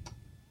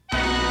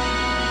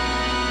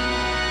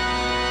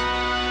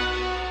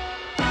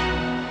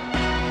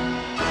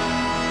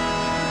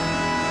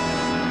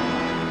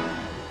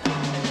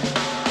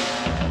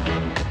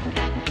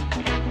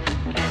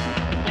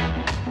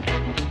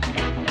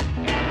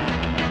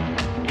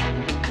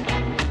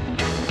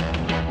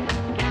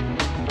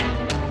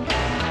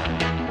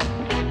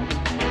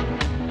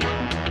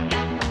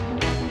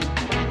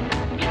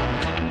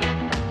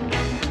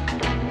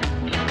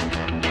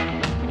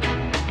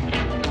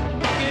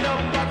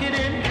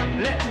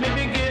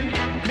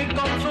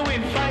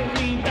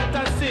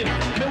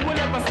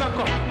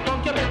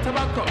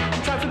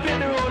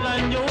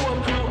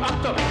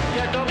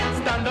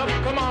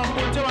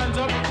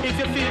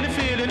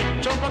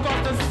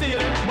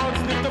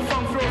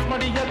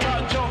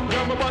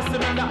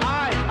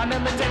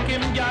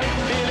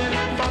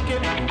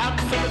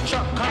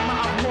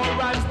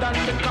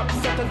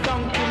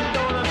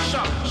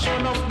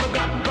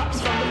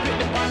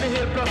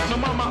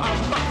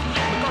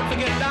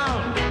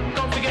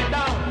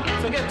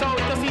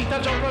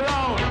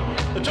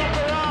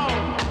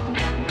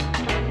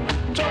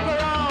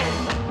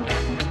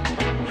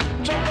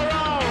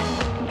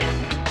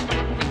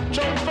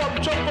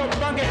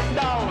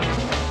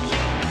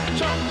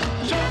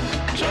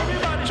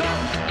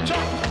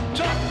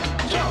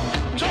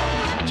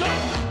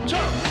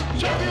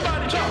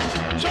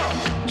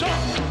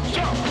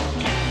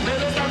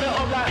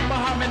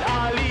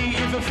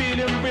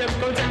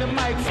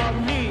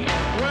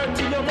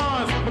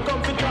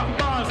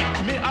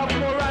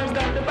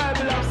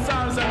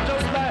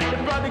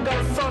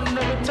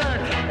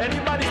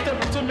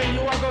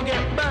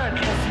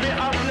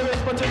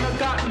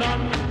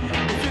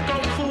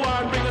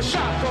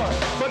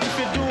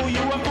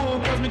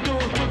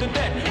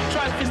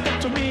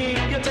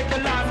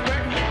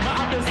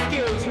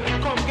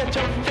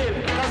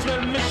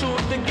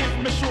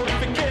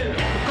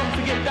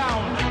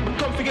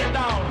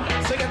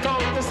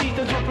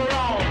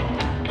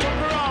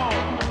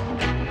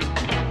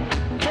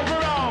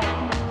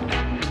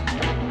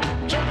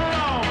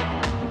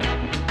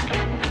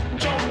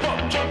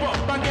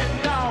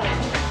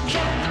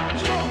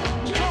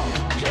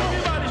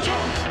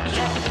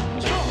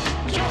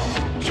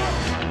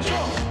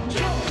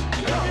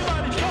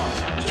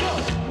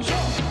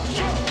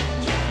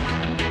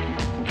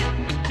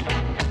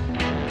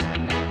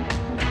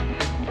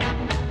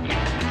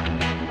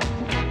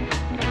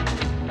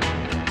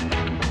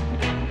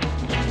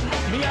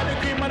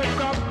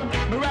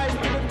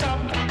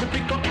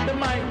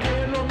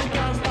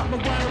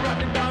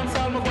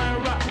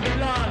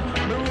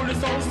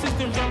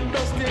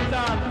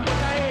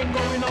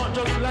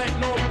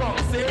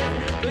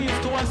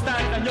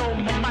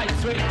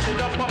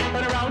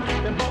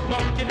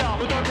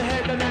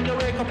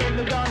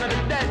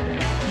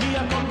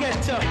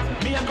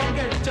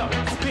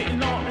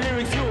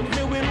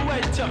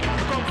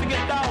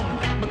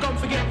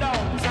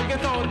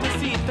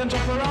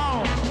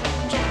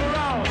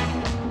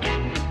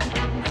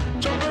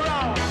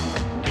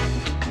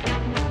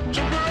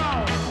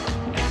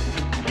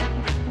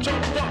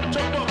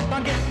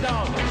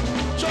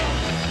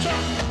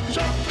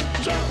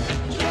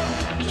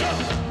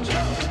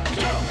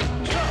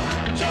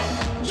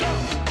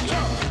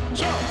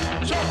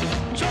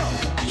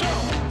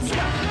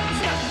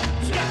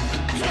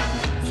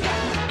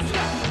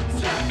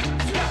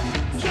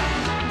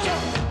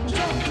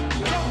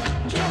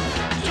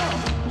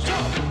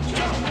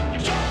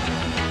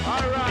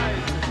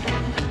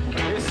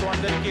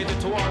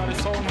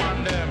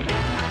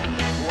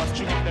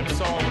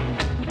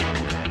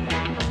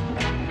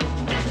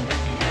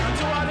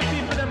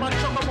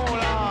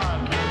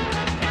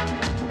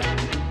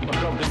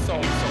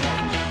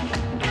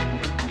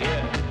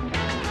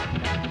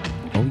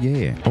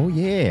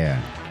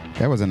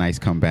 That was a nice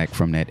comeback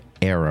from that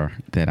era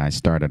that I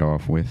started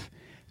off with.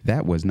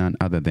 That was none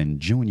other than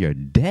Junior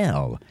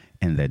Dell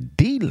and the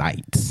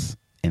Delights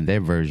in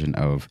their version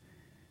of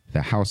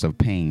the House of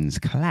Pain's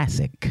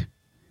classic,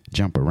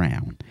 Jump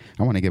Around.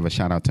 I want to give a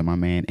shout out to my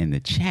man in the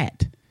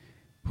chat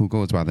who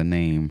goes by the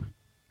name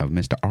of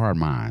Mr.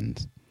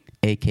 Armand,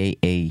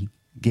 a.k.a.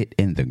 Get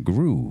in the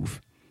Groove,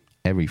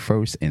 every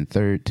first and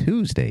third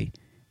Tuesday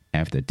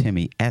after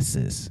Timmy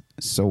S's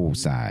Soul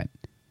Side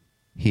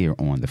here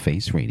on The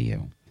Face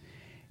Radio.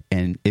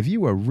 And if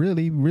you were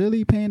really,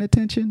 really paying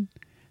attention,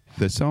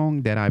 the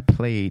song that I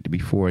played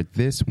before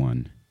this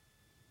one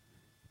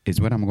is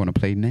what I'm going to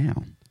play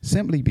now,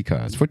 simply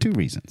because, for two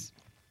reasons.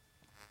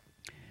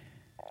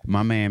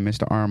 My man,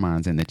 Mr.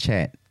 Armand's in the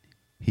chat,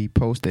 he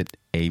posted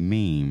a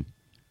meme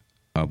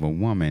of a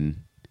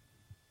woman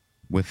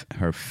with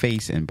her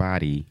face and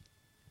body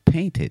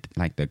painted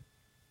like the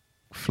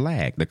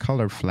flag, the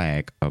color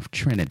flag of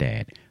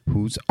Trinidad,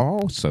 who's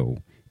also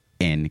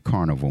in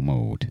carnival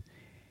mode.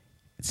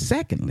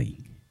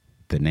 Secondly,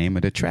 the name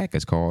of the track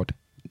is called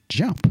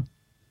Jump.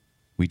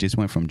 We just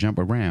went from Jump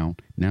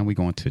Around. Now we're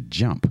going to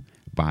Jump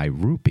by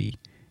Rupee.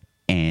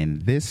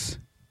 And this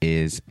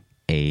is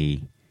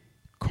a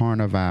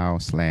Carnival /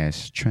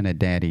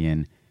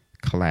 Trinidadian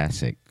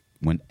classic.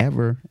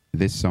 Whenever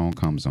this song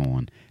comes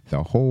on,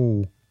 the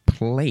whole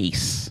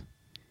place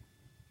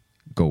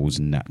goes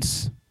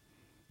nuts.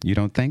 You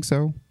don't think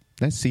so?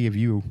 Let's see if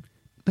you're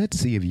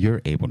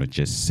able to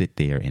just sit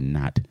there and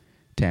not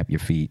tap your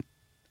feet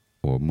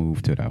or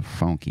move to the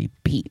funky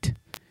beat.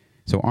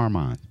 So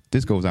Armand,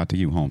 this goes out to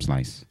you, Home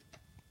Slice.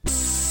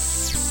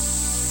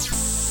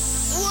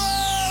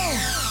 Whoa!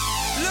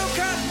 Look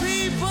at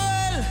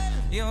people,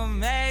 you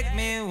make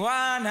me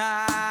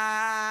wanna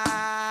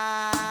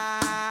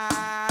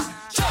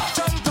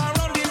jump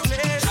around the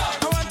place. I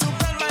want to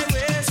bend my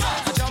waist,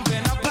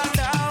 jumping up and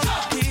down,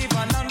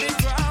 even on the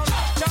ground,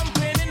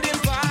 jumping in the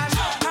van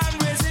and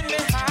raising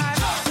my hand.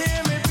 Hear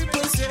me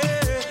people say,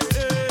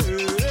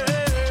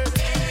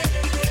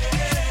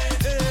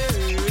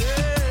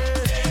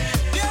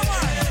 yeah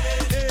man,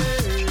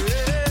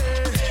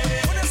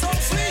 when it's so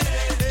sweet,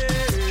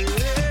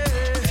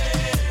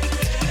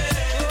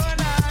 oh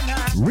na na.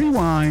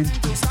 Rewind.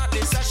 To start the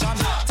session,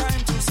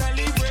 time to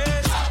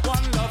celebrate.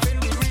 One love in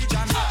the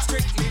region,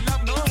 strictly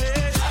love, no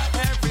hate.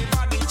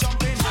 Everybody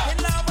jumping in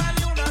love and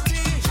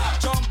unity.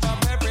 Jump up,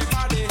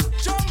 everybody,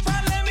 jump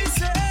and let me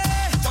say.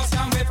 Just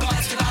can't wait for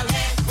festival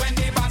when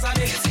the bands are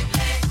there.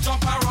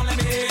 Jump around, let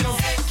me hear you.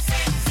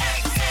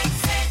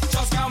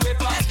 Just can't wait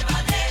for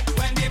festival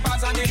when the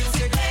bands are there.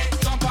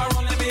 Jump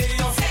around, let me hear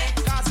you.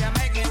 'Cause you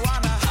make me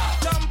wanna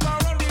jump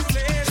around the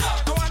place.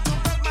 I want to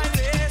bend my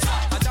legs,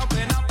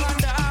 jumping up and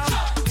down,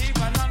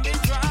 even on the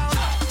ground,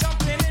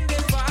 jumping in the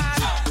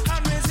van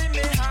and raising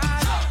my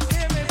hand.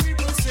 Hear me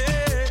people say,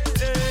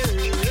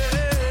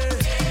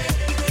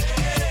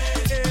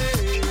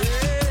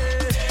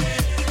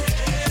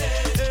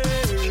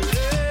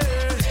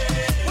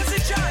 what's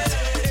it, John?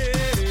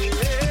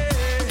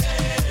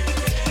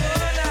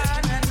 Oh, na,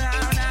 na, na,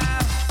 na.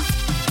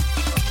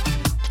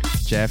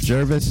 Jeff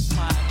Jervis,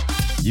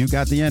 you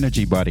got the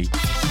energy, buddy.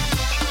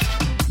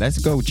 Let's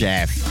go,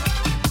 Jeff.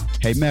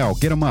 Hey, Mel,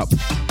 get him up.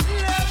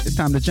 It's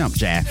time to jump,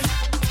 Jeff.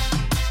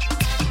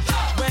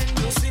 When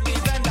you see the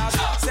vendors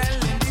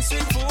selling the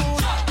sweet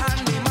food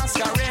and the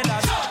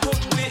masqueraders, put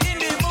me in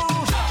the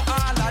mood.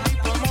 All of the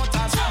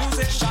promoters,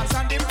 musicians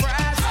and the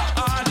press,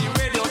 all the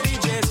radio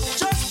DJs,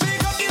 just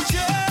pick up the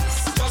chairs.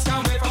 Just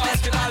can't wait for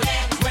festival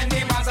when the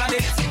bands are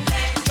there.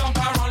 Jump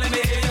around, let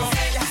me hear you.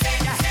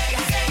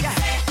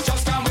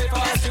 Just can't wait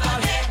for festival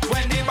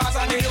when the bands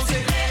are there.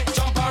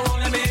 Jump around,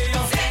 let me hear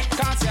you.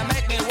 Can't you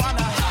make me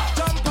wanna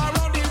jump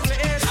around the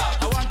place?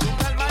 I want to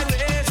bend my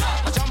waist,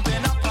 jumping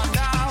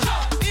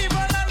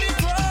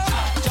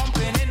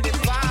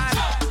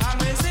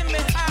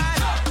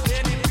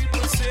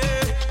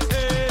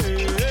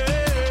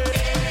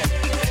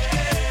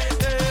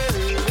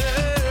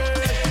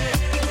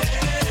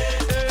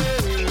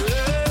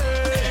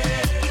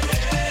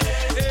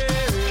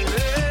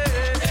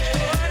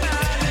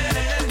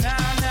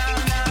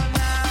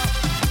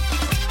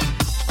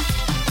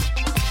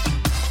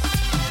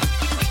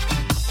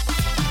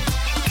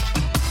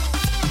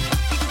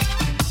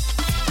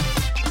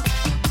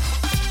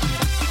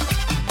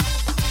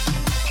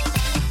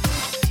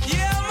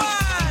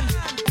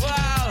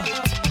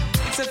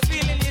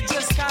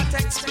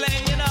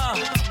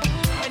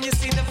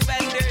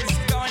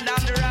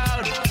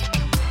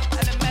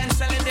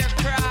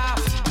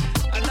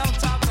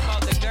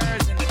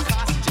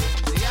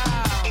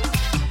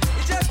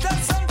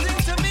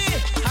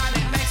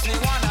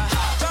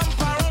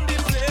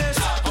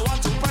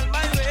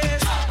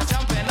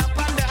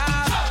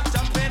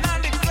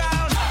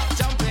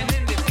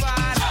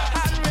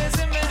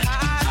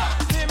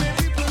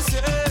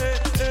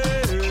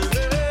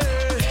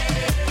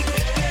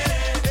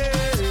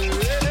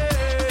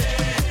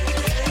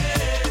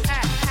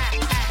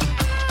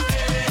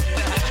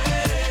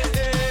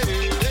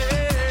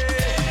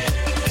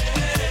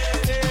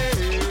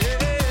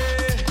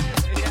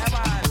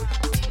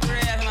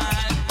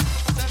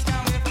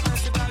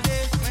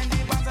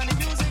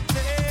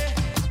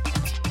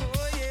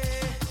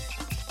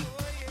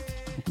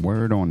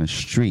word on the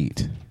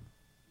street,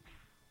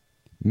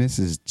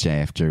 Mrs.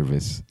 Jaff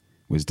Jervis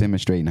was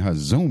demonstrating her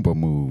Zumba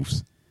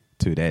moves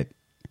to that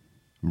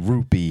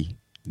rupee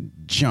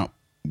jump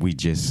we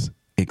just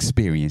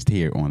experienced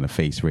here on the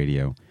Face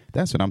Radio.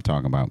 That's what I'm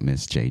talking about,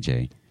 Miss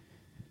JJ.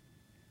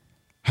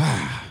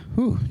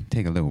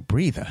 Take a little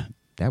breather.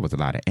 That was a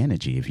lot of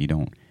energy. If you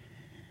don't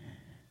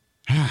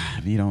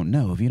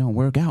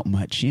work out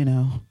much, you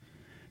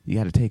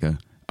got to take a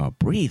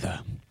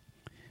breather.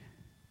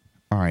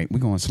 All right, we're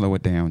going to slow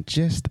it down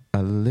just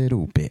a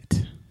little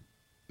bit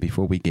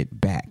before we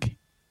get back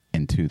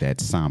into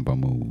that samba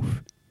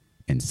move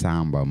and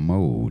samba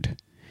mode.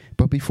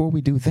 But before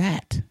we do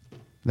that,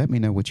 let me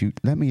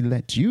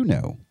let you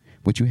know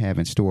what you have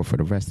in store for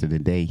the rest of the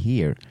day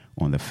here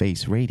on the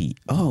Face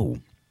Radio.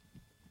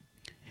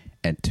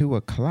 At 2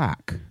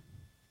 o'clock,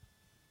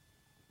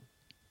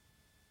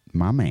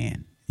 my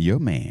man, your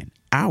man,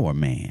 our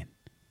man,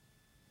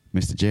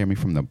 Mr. Jeremy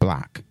from the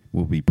block,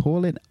 will be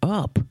pulling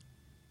up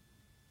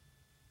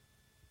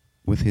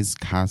with his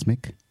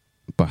Cosmic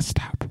Bus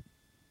Stop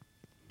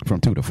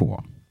from 2 to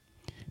 4.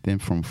 Then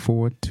from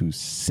 4 to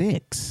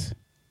 6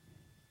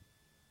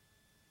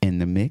 in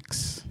the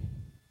mix,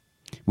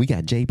 we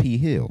got JP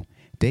Hill,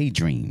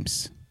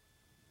 Daydreams.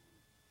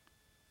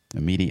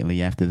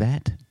 Immediately after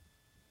that,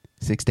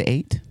 6 to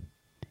 8,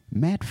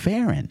 Matt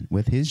Farron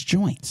with his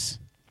joints.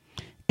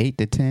 8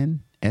 to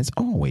 10, as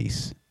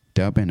always,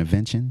 Dub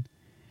Intervention.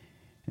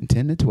 And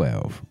 10 to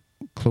 12,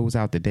 close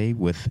out the day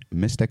with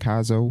Mr.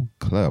 Kazo,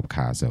 Club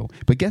Kazo.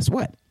 But guess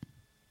what?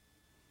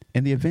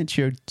 In the event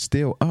you're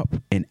still up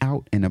and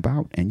out and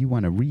about and you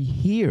want to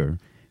rehear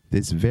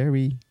this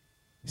very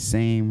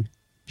same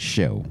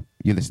show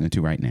you're listening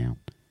to right now,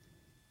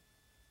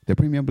 the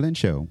Premium Blend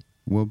Show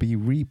will be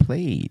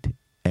replayed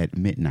at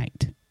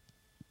midnight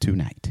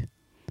tonight.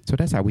 So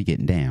that's how we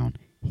getting down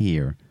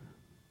here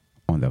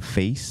on the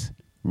Face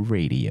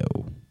Radio.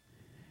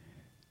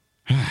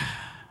 I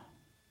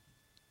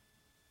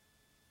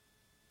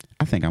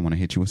think I want to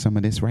hit you with some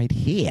of this right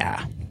here,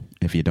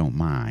 if you don't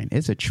mind.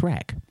 It's a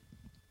track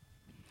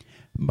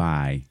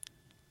by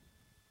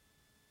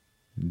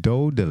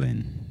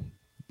Dodelin,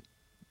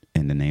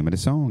 and the name of the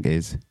song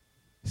is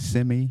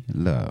Semi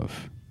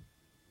Love.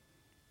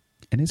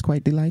 And it's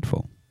quite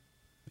delightful.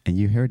 And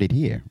you heard it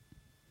here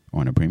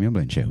on a Premium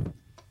Blend Show.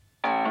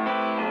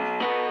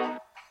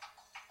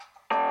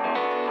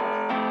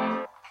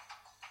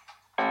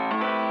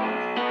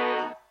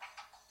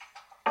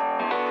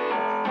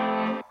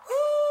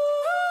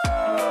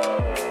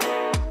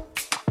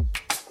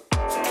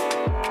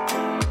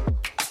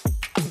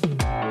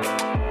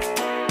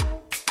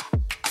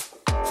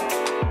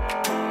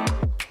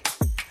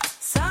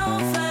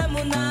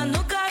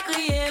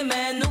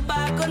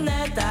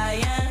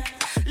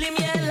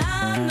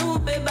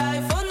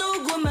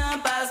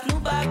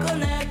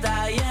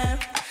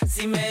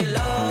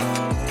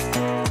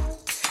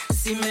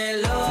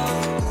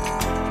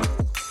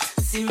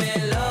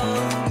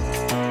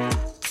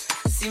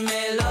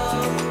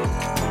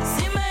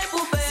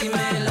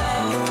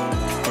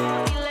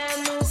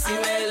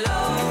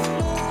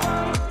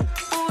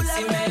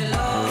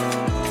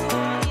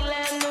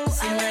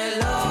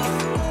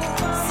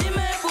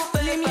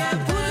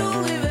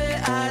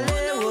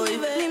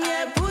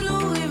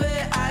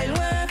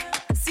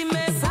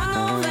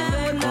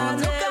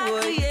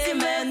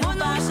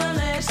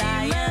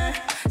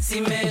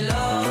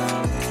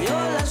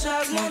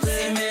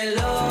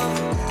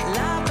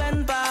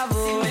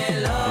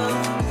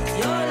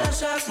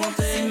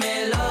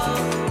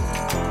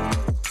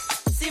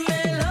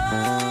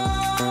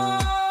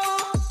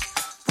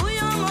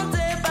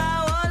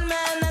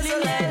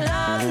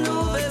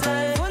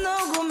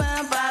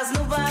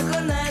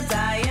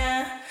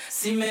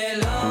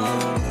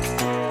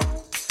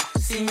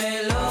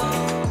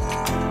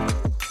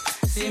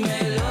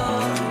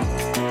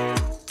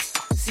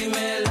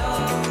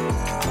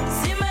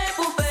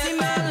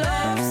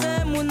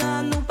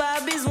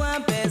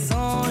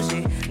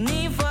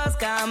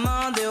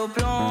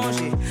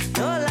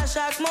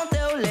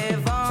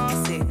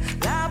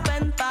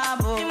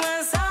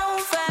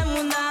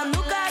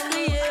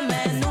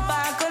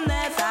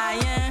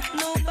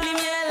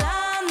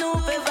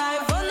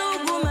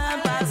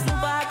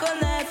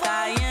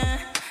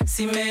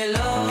 Si me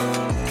lo,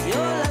 yo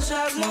la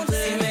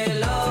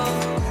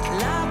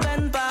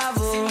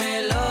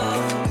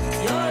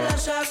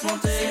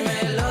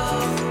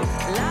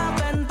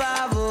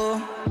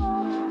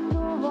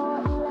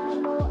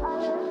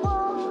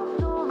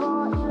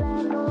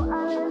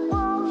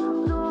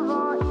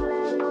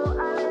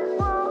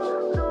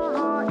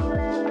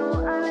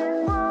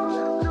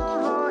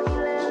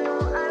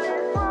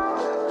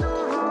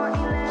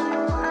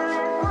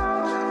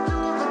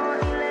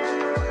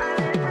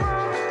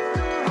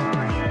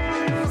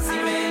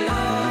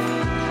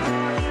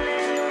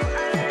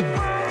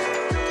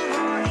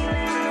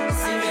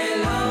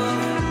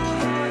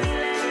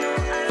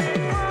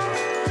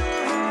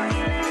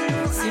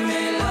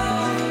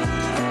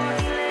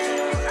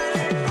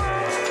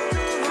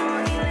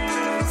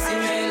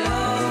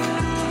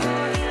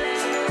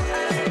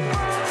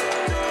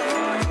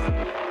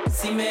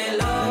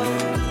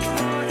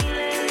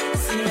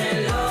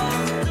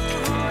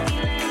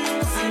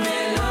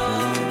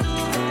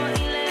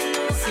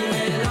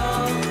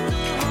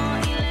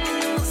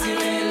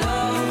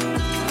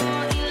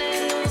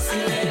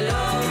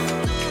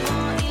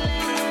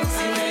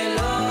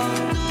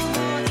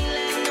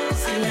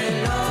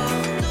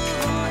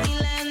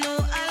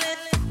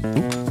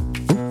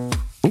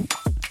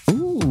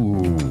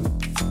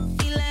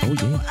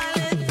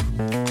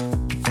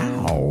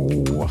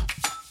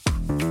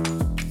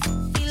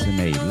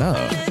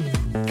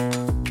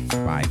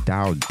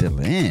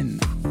Dylan.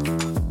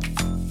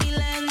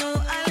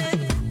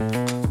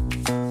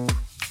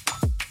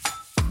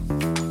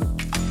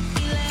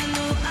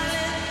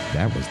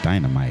 That was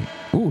dynamite.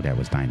 Ooh, that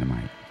was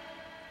dynamite.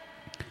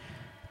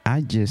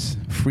 I just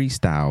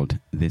freestyled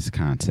this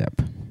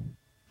concept.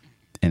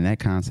 And that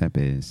concept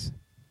is,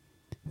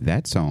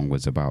 that song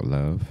was about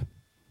love.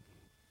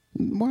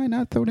 Why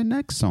not throw the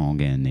next song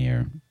in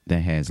there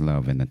that has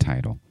love in the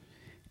title?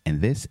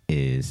 And this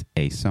is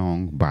a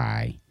song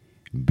by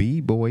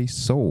B-Boy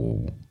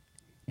Soul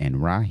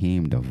and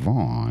Raheem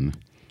Devon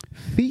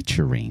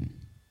featuring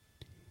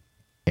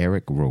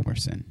Eric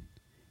Roberson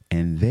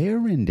and their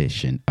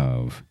rendition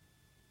of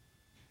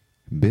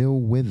Bill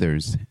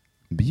Withers'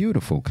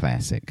 beautiful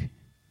classic,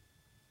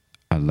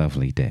 A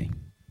Lovely Day.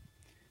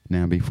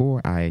 Now,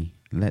 before I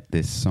let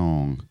this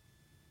song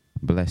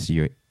bless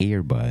your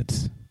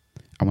earbuds,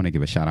 I want to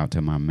give a shout out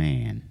to my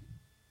man,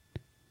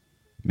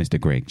 Mr.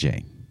 Greg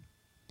J,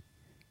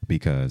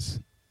 because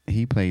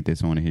he played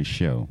this on his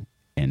show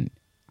and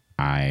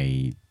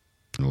I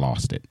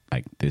lost it.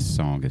 Like, this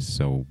song is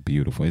so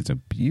beautiful. It's a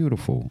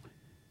beautiful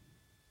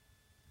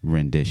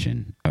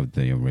rendition of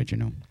the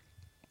original.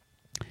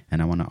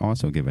 And I want to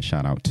also give a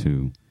shout out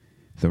to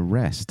the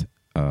rest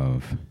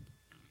of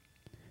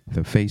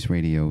the Face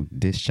Radio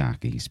disc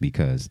jockeys,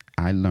 because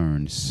I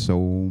learned so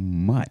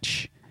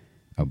much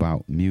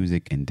about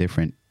music and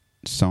different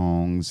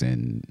songs,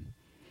 and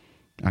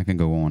I can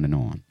go on and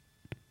on,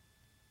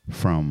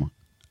 from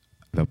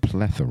the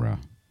plethora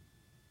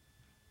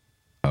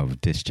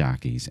of disc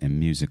jockeys and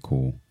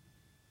musical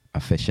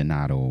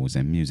aficionados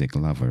and music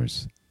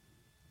lovers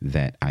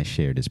that I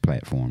share this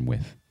platform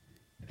with.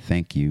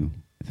 Thank you,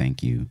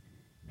 thank you,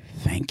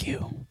 thank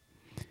you.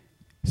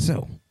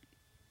 So,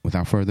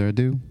 without further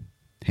ado,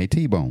 hey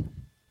T-Bone,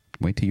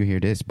 wait till you hear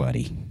this,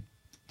 buddy.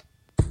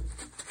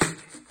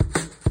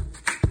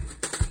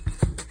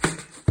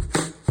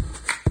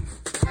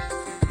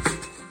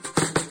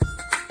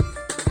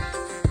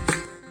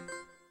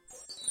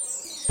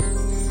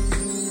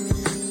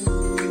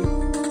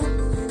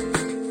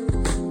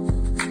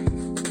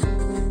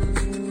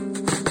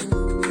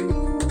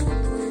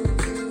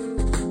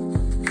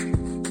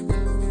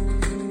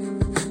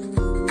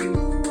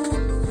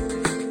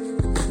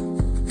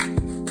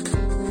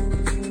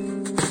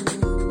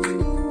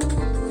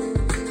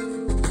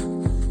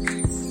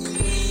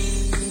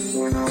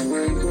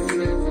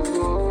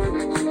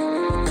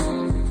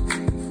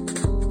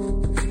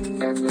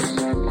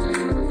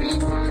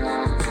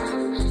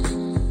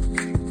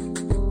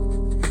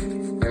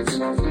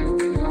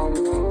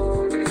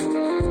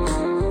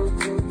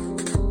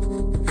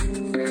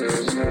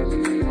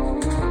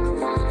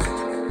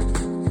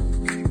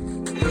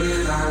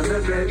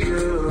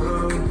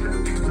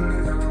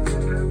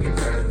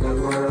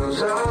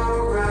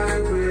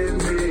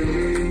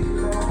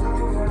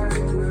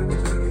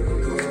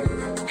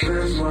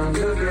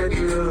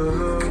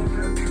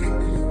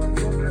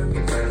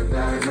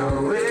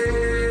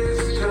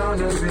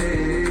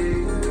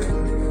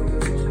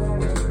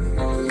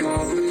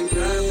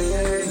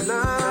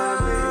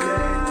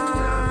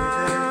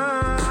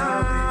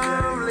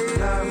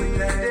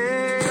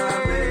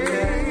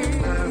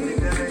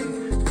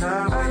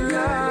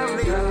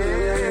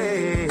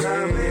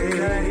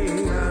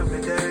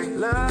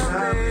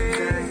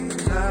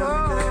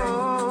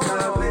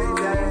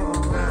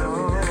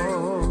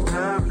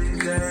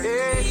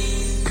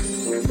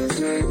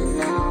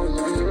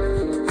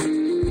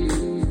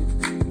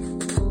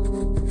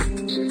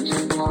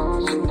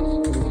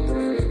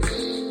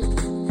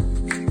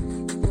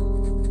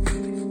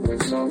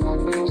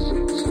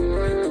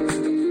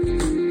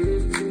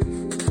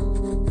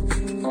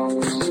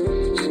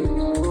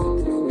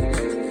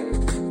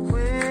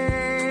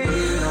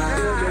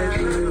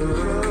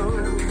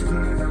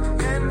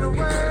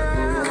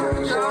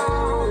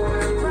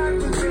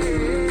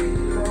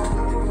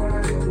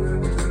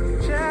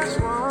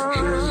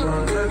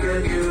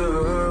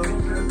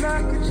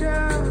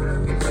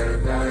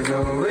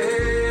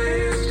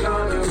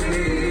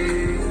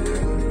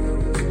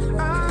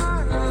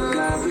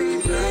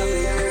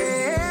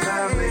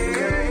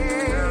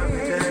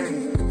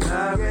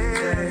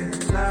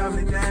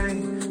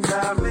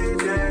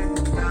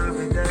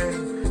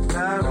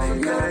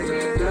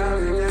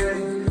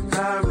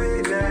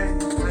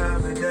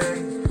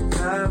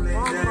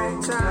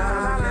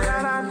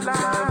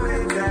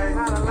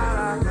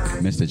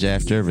 Mr.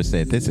 Jeff Jervis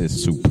said, "This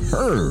is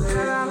superb."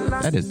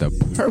 That is the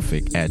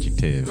perfect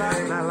adjective.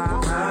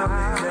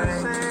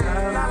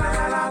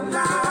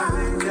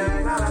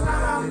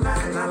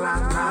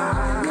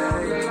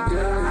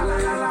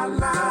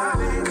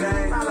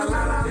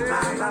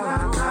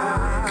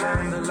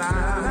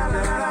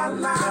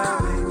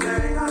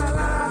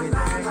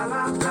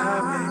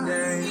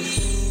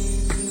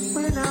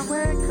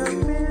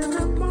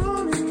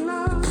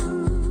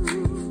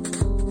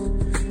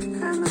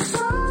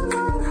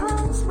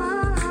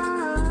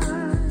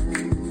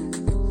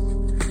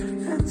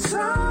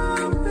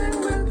 Something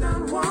with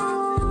that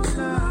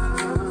water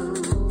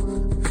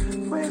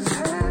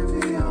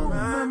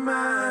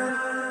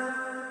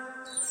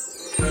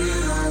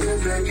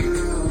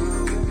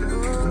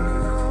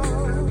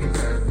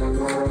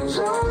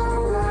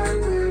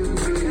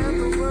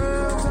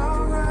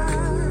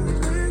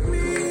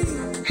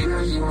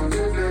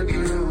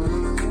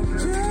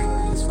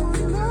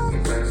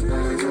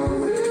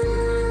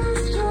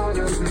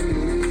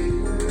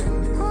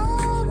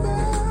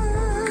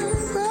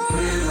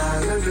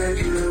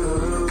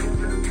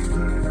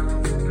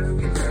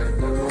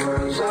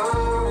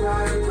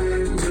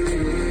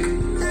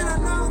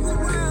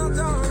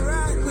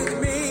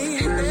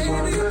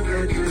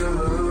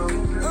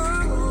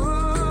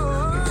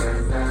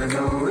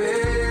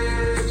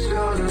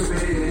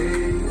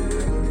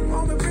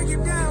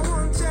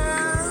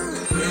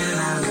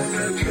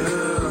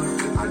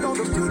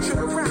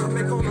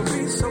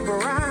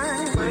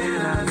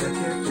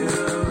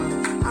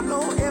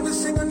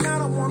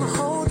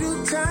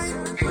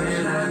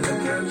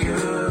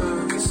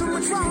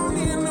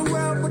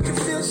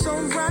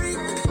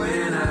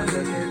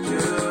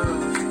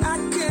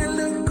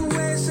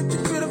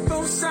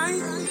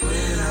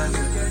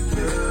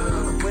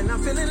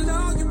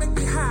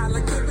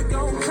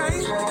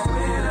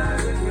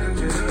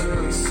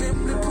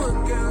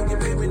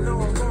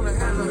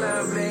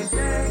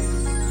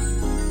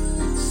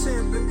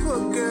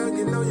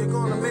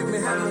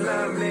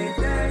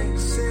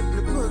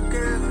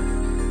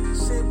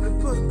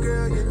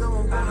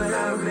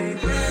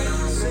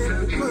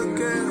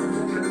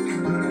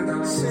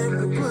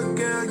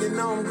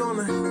know I'm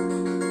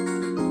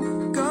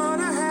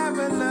gonna have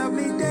a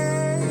lovely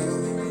day.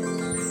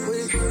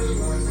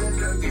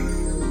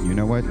 You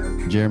know what,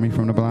 Jeremy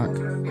from the block?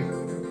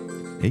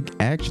 It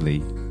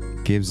actually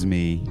gives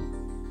me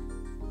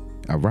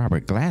a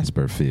Robert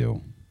Glasper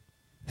feel.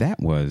 That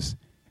was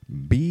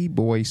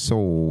B-Boy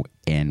Soul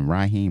and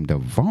Raheem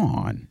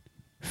DeVaughn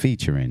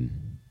featuring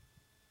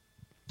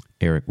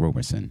Eric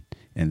Roberson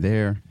and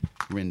their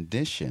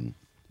rendition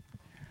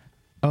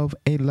of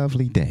A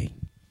Lovely Day.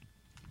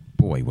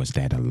 Boy, was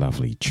that a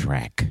lovely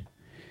track.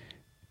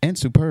 And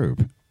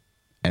superb,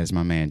 as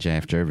my man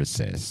Jaff Jervis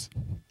says.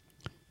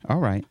 All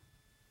right.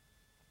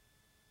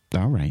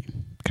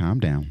 Calm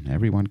down.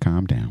 Everyone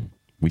calm down.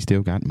 We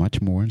still got much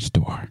more in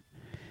store.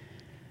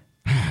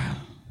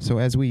 So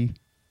as we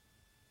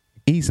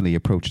easily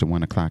approach the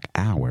 1 o'clock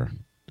hour,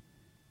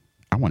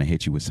 I want to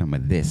hit you with some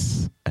of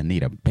this.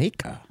 Anita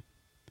Baker,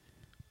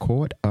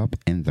 Caught Up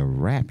in the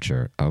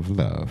Rapture of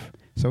Love.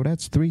 So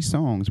that's 3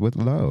 songs with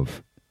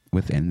love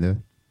within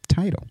the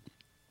title.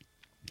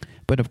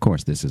 But of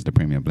course, this is the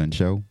Premium Blend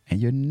Show, and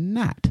you're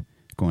not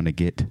going to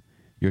get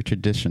your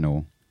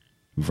traditional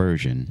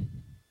version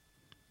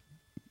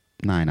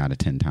 9 out of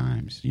 10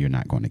 times. You're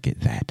not going to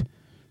get that.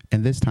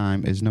 And this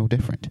time is no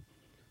different.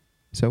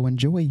 So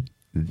enjoy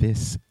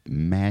this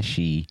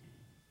mashy,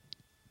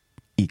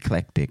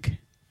 eclectic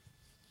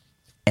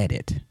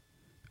edit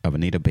of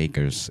Anita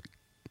Baker's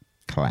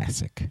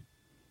classic.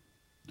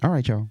 All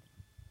right, y'all.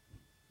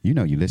 You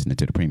know you're listening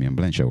to the Premium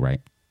Blend Show,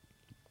 right?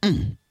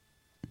 To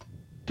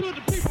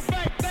the people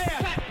back there,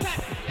 clap,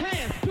 clap,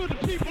 hands to the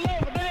people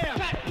over there,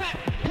 clap, clap,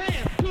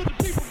 hands to the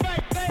people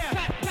back there,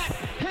 clap, clap,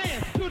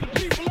 hands to the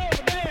people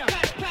over there,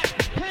 clap, clap,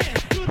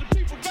 hands to the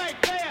people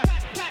back there,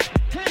 clap, clap,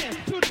 hands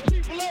to the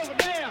people over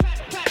there,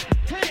 clap, clap,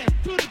 hands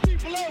to the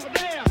people over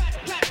there,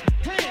 clap,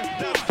 clap, hands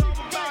to the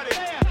people back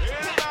there,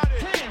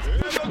 everybody, hands to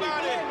the people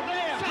over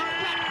there.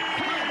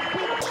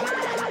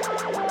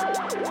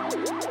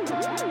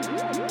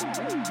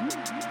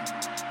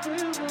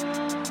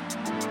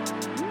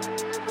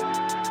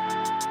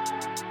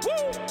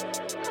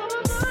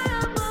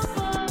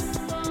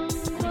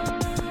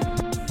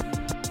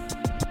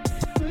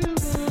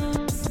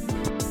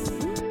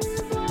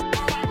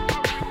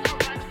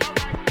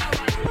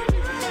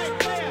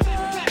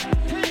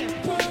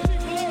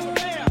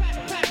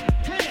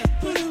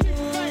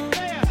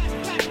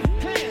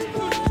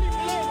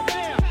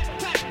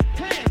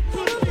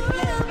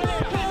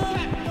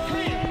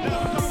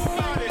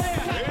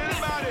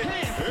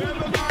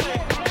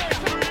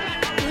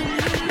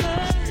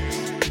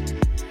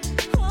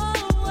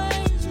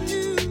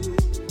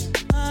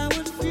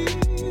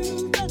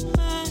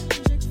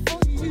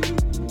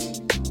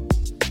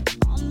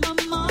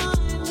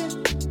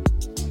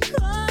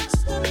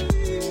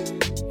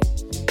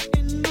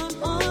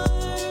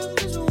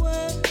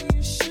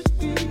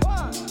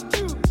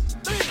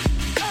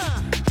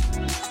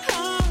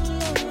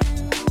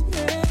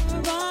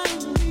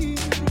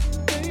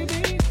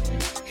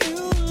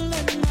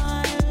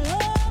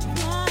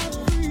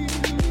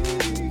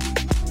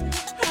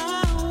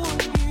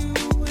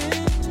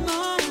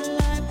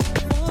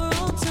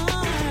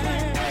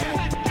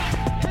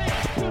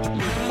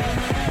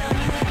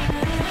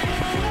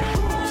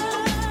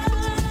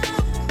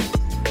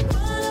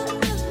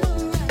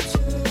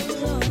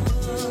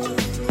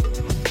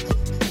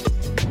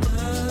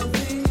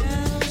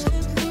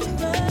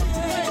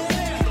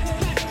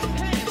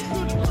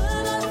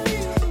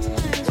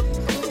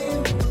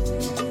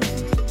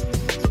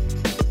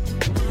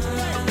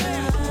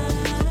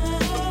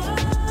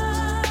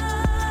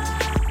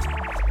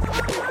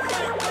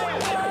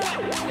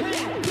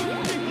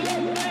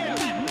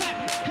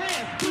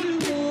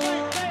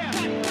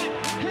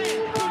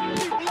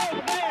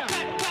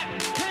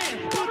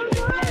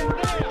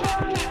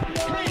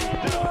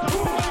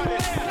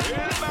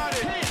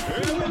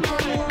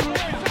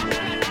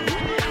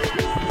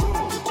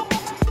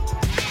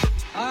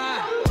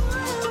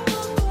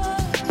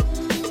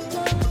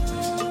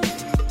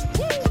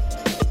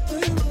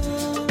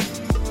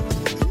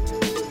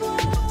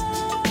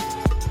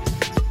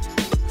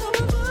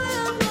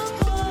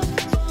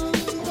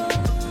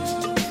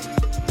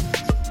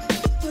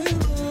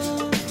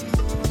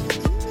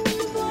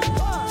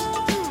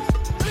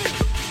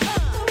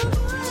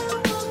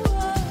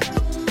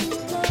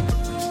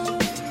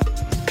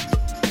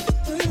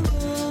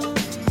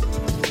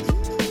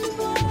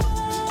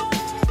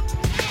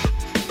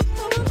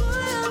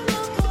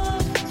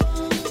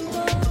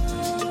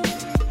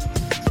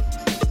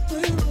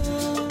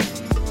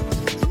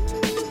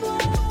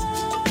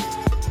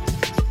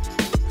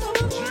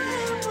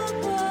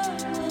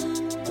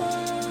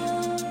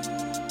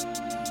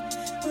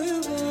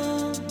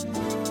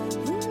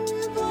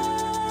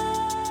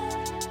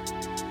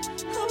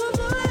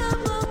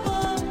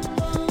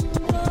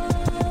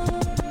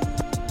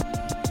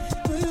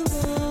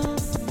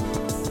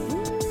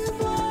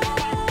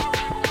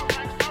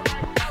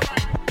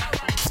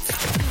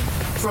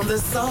 From the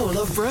soul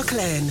of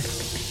Brooklyn,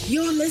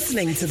 you're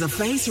listening to The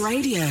Face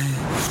Radio.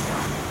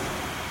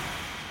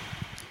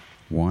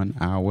 1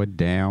 hour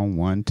down,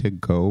 1 to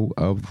go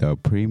of the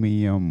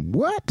premium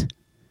what?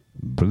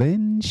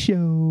 Blend Show.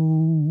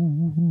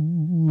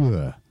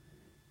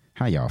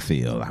 How y'all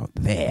feel out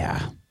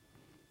there?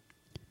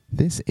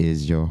 This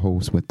is your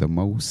host with the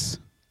most,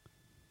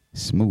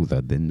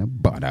 smoother than the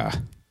butter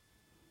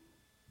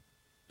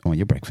on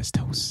your breakfast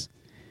toast.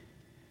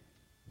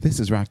 This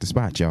is Rock the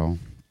Spot, y'all.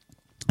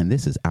 And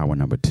this is hour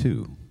number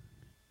 2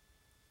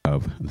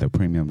 of the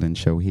Premium Blend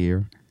Show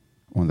here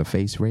on the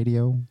Face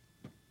Radio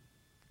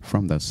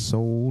from the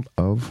soul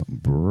of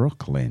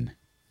Brooklyn.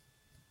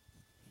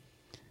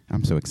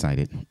 I'm so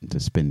excited to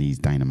spin these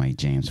dynamite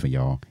jams for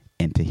y'all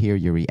and to hear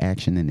your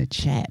reaction in the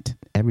chat.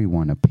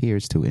 Everyone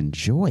appears to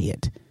enjoy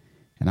it,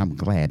 and I'm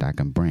glad I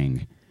can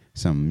bring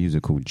some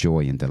musical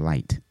joy and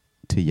delight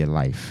to your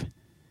life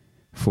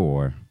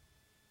for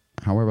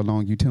however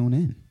long you tune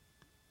in,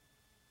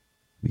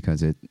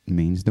 because it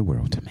means the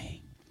world to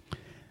me.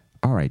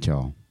 All right,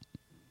 y'all.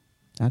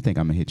 I think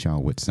I'm going to hit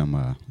y'all with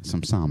some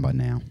samba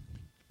now.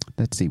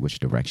 Let's see which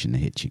direction to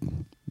hit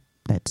you.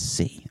 Let's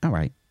see. All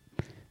right.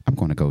 I'm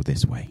going to go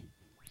this way.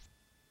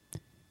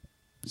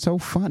 So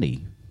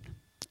funny.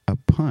 A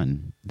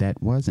pun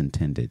that was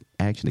intended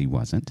actually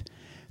wasn't.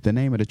 The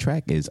name of the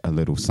track is A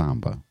Little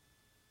Samba.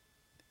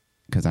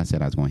 Because I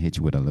said I was going to hit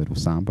you with a little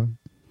samba.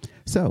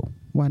 So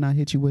why not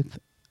hit you with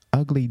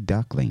Ugly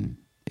Duckling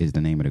is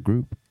the name of the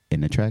group.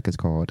 And the track is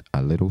called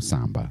A Little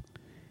Samba.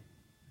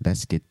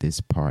 Let's get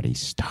this party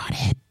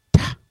started.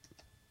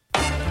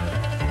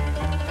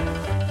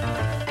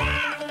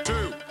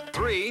 2,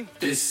 3.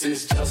 This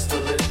is just a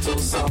little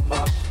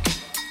samba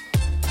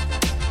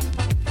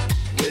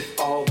with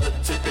all the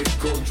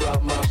typical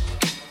drama.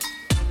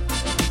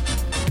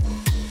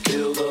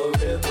 Feel the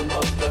rhythm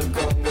of the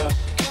conga.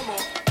 Come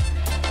on.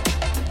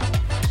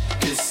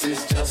 This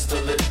is just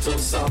a little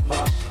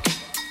samba.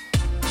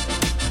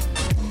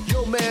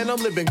 Man, I'm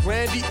living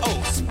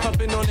grandiose,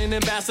 pumping on an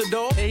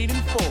ambassador, paid in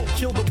full,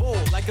 kill the bull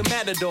like a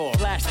matador,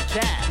 flash the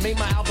cat, make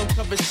my album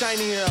cover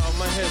shinier,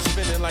 my head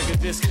spinning like a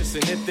discus,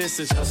 and if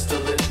this is just a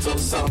little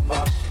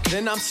samba,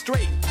 then I'm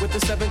straight, with a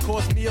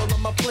 7-course meal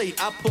on my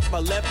plate, I put my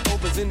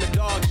leftovers in the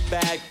doggy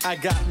bag, I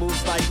got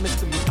moves like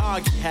Mr.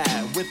 Miyagi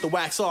had, with the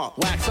wax off,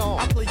 wax on,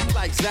 I play you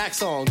like Zach's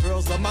song,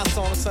 girls love my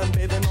song,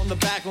 sunbathing on the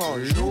back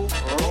lawn, you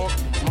rock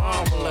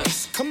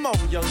marvelous, come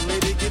on young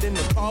lady, get in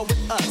the car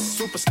with us,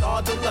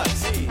 superstar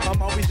deluxe, hey,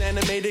 I'm always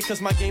animated cause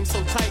my game's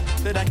so tight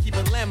that I keep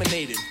it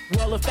laminated.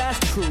 Well, if that's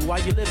true, why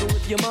you living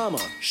with your mama?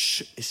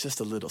 Shh, it's just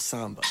a little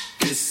samba.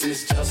 This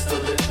is just a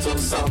little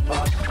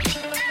samba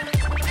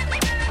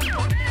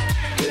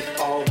with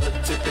all the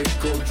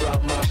typical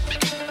drama.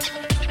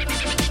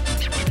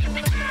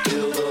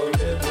 Feel the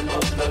rhythm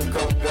of the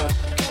conga.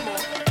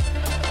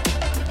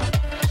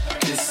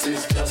 This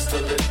is just a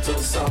little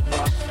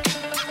samba.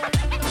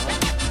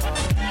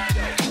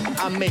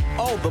 I make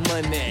all the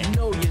money.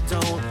 No, you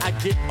don't. I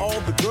get all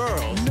the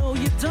girls. No,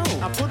 you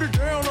don't. I put it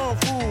down on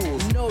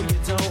fools. No, you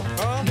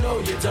don't. No,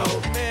 you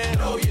don't. Man,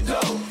 no, you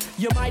don't.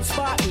 You might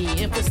spot me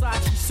in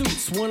Versace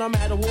suits when I'm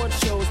at award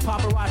shows,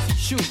 paparazzi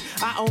shoot.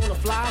 I own a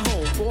fly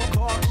home,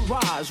 4-car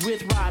garage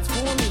with rides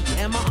for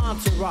me and my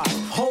entourage.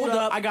 Hold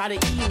up, I got an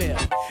email.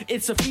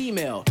 It's a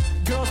female.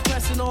 Girls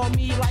pressing on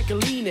me like a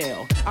lean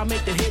nail. I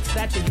make the hits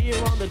that you hear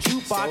on the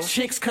jukebox. So?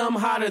 Chicks come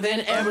hotter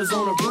than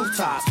Arizona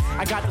rooftops.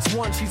 I got this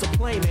one, she's a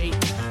playmate.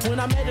 When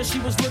I met her, she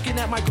was looking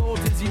at my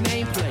gold Disney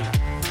nameplate.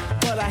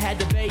 But I had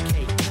to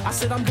vacate. I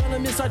said I'm gonna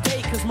miss our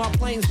date cause my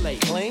plane's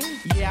late. Plane?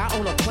 Yeah, I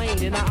own a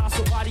plane and I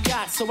also bought a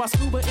yacht. So I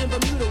scuba in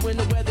Bermuda when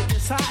the weather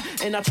gets hot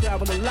and I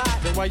travel a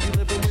lot. Then why you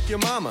living with your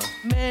mama?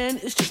 Man,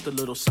 it's just a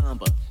little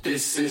samba.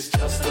 This is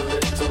just a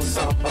little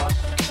samba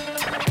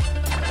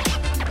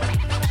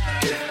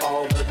with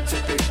all the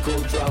typical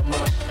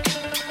drama.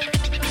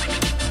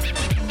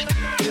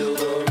 Feel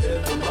the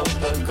rhythm of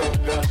the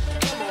conga.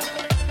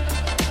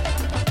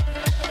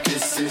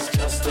 This is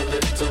just a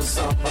little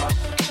samba.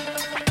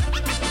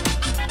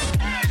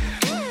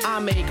 I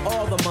make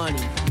all the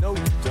money. No,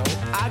 you don't.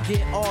 I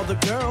get all the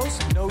girls.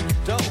 No, you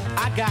don't.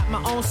 I got my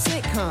own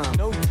sitcom.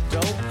 No, you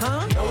don't.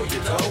 Huh? No,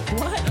 you don't.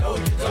 What? No,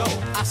 you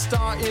don't. I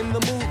star in the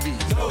movies.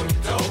 No, you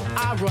don't.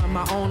 I run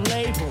my own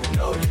label.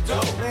 No, you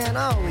don't. Man,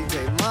 I only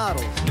date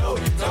models. No,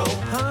 you don't.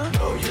 Huh?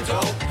 No, you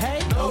don't.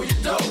 Hey? No, you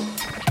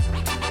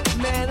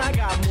don't. Man, I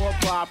got more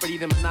property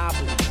than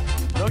Monopoly.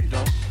 No, you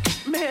don't.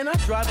 Man, I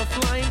drive a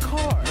flying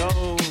car.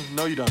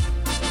 No, you don't.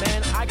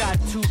 Man, I got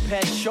 2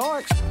 pet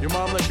sharks. Your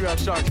mom let you have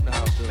sharks in the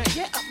house, too. Man,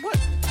 yeah, what?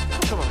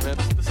 Come on, man.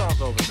 This song's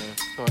over, man.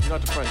 Come on, you're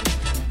not the president.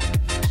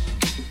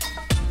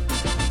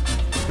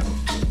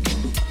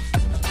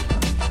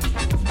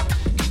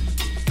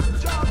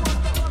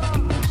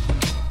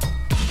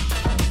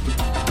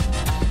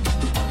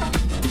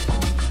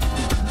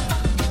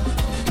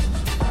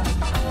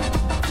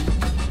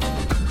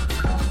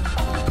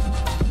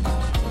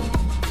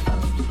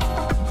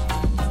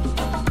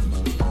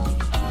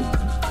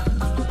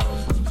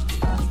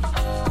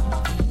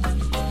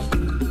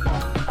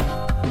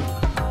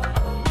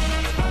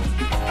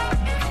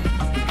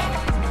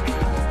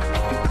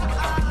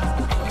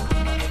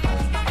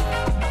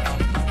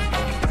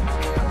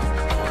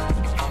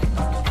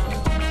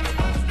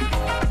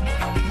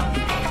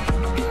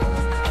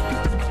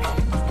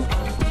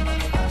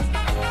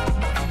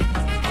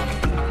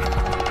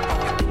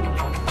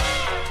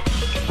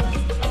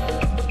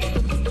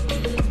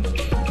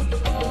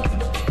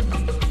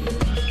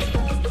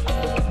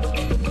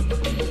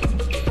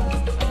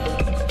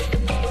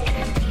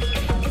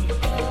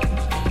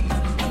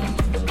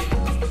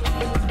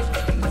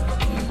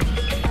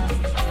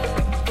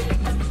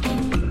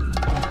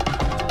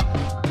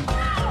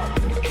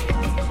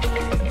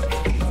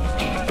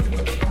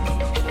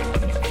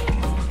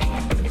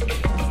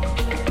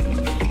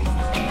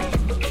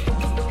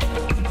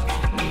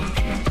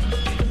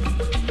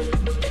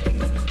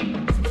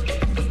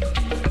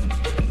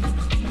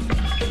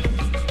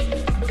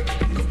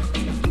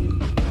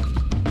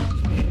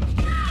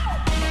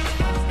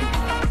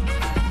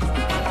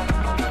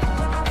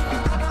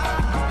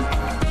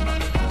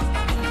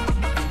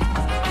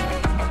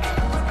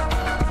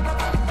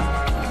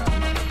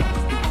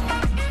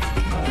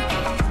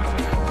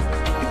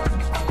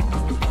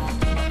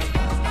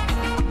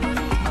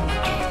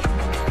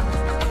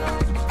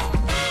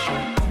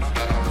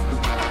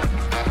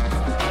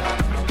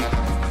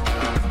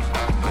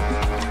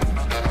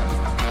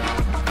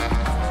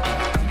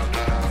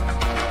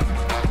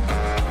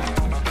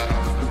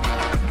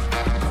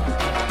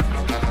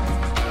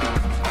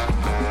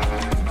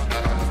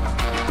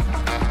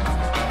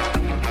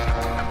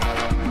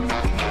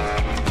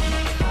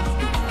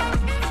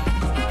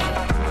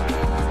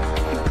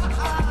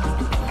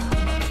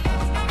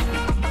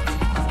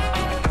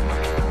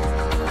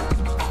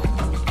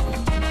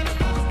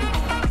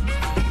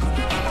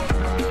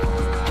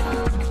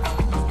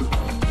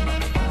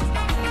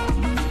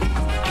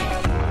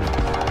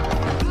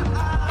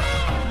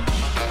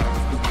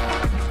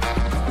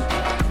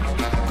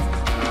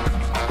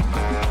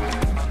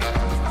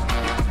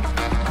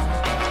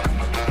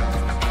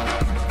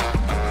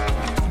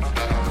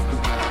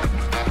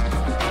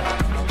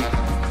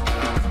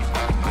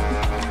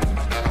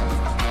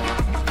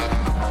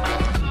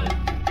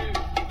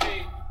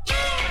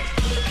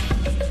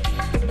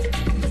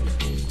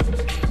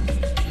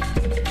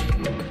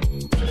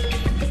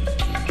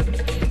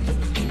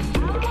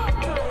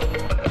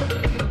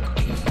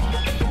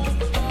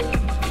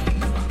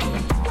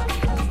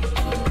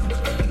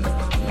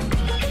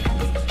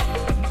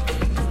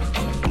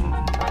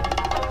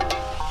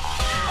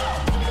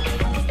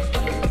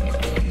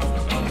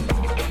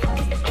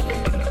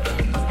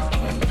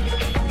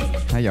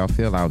 y'all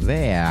feel out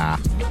there?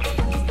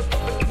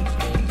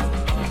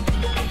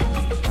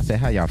 I said,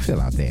 how y'all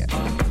feel out there?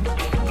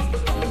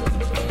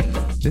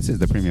 This is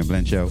the Premium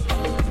Blend Show.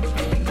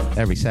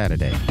 Every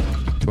Saturday,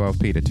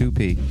 12p to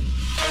 2p.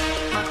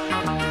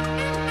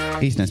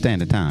 Eastern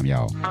Standard Time,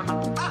 y'all.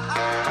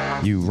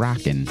 You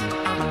rockin'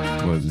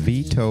 with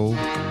Vito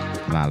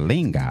La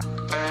Linga.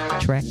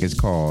 Track is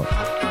called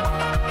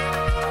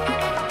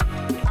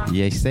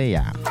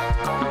Yesaya.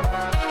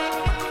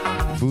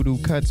 Voodoo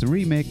Cuts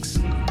Remix.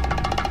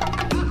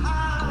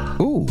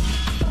 Ooh.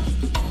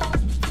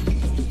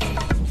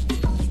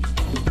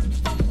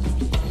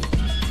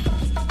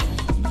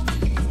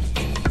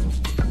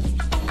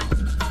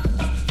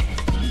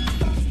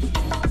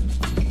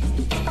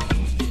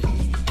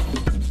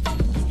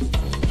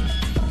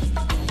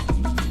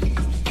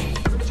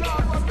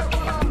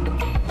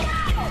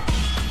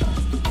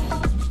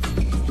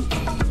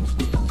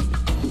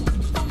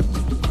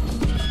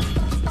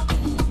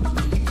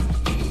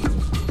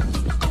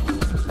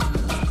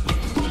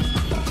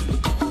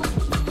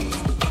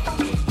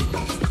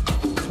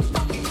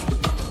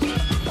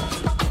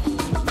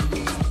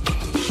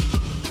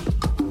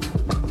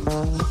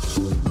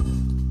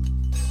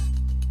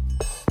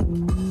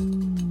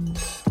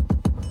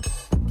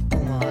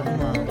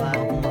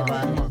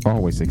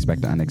 Always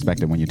expect the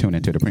unexpected when you tune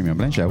into the Premium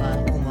Blend Show.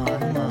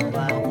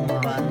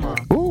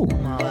 Ooh.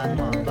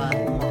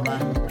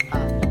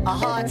 A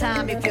hard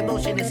time if your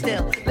motion is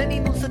still. Let me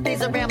move some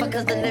things around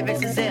because the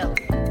lyrics is ill.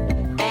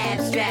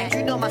 Abstract,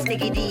 you know my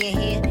sticky D in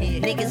here.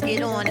 Niggas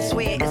get on and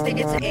swear it's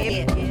sticking to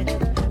air.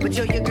 But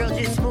yo, your girl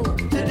just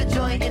moved to the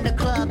joint in the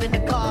club in the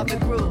car with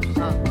grooves.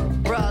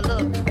 Bruh,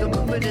 look, the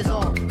movement is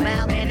on.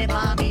 Mountain and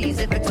mommies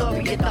and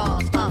Victoria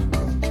dolls.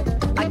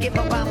 I give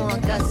a rhyme on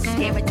dust,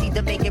 guaranteed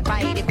to make it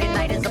right if your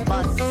night is a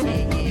bust.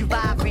 You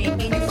vibrate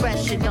and you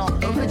fresh and all.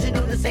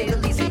 Original to say the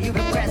least, and you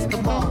impress,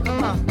 come on.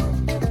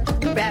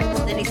 Rappers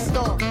in they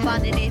store,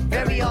 finding it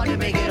very hard to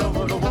make it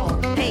over the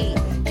wall. Hey,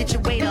 get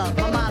your weight up,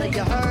 I'm out of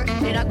your hurt.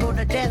 Then I go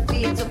to death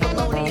ear to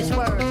felonious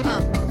words.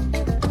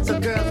 So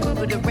girls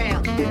move it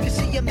around. If you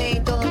see your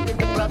main dog, give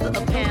your brother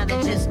a pound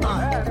and just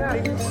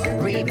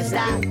breathe and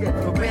stop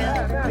for real,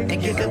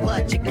 and give it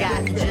what you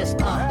got. Just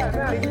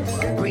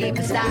breathe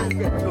and stop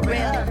for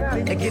real,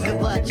 and give it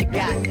what you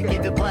got.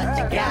 Give it what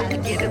you got,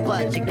 and give it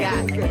what you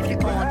got. If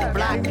you're on the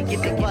block, and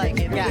give it what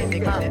you got. What you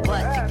got,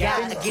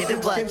 and give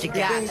it what you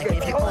got.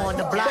 If you're on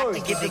the block,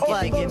 and give it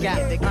what you got.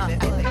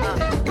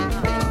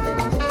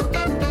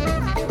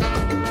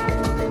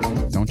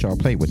 Don't y'all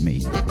play with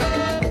me.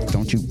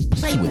 Don't you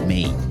play with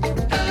me.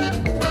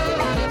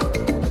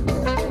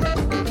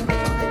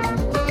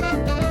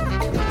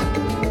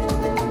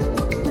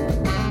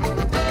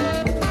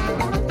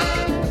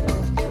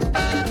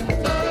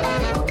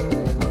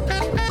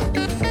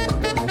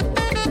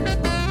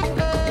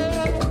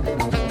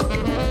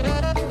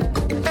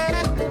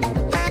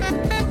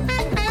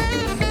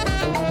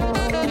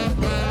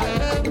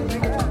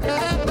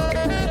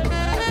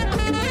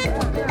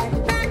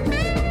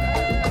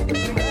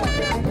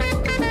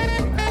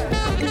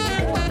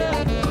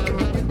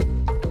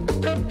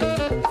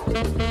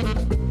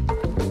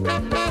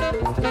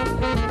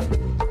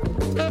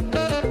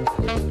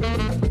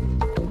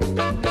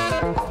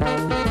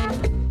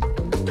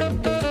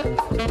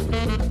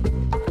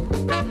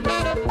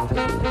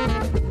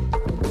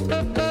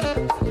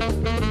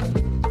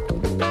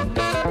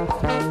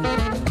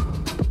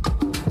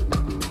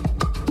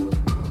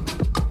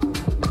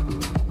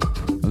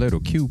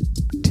 Little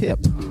Q-tip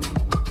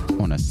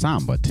on a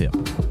samba tip.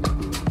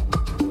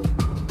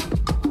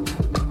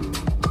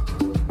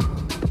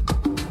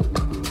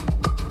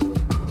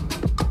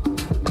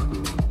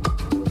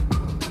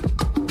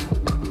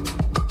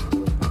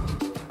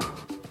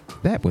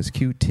 That was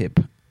Q-tip.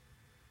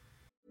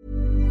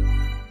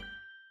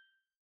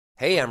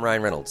 Hey, I'm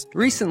Ryan Reynolds.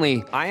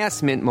 Recently, I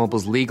asked Mint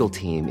Mobile's legal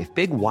team if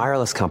big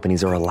wireless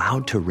companies are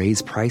allowed to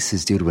raise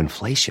prices due to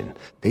inflation.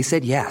 They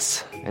said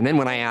yes. And then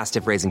when I asked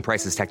if raising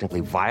prices technically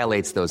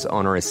violates those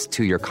onerous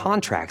 2-year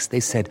contracts, they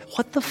said,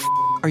 "What the f***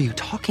 are you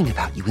talking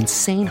about, you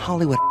insane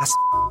Hollywood ass?"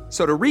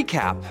 So to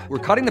recap, we're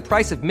cutting the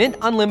price of Mint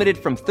Unlimited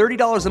from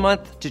 $30 a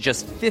month to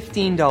just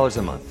 $15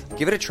 a month.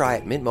 Give it a try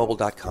at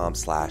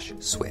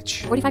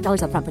mintmobile.com/switch.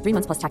 $45 up front for 3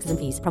 months plus taxes and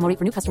fees. Promo rate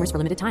for new customers for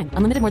limited time.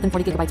 Unlimited more than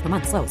 40 gigabytes per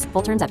month. Slows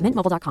full terms at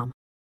mintmobile.com.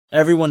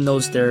 Everyone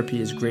knows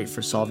therapy is great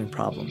for solving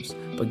problems,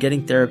 but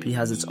getting therapy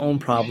has its own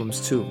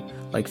problems too,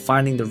 like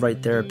finding the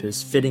right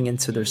therapist, fitting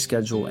into their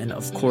schedule, and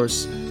of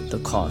course,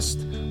 the cost.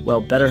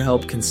 Well,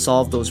 BetterHelp can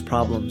solve those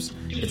problems.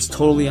 It's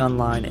totally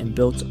online and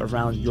built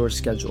around your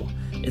schedule.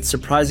 It's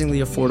surprisingly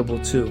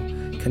affordable too.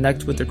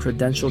 Connect with a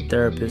credentialed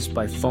therapist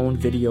by phone,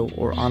 video,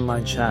 or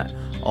online chat,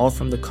 all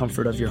from the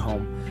comfort of your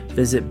home.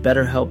 Visit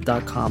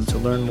BetterHelp.com to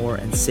learn more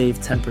and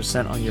save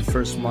 10% on your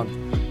first month.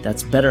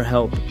 That's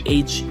BetterHelp,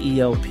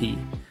 H-E-L-P.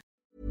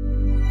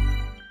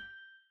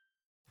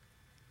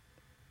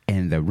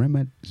 And the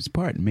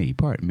pardon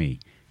me,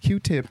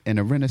 Q-Tip and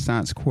the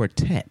Renaissance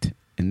Quartet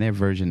in their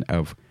version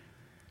of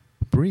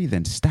Breathe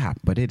and Stop,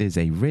 but it is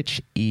a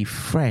rich,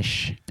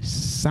 fresh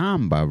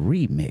samba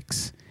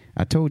remix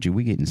I told you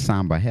we getting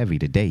samba heavy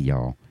today,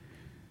 y'all.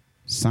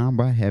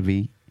 Samba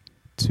heavy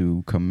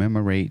to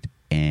commemorate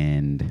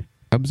and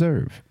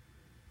observe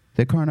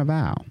the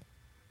Carnival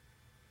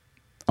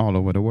all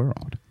over the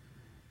world.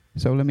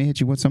 So let me hit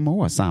you with some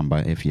more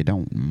samba if you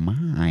don't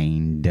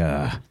mind.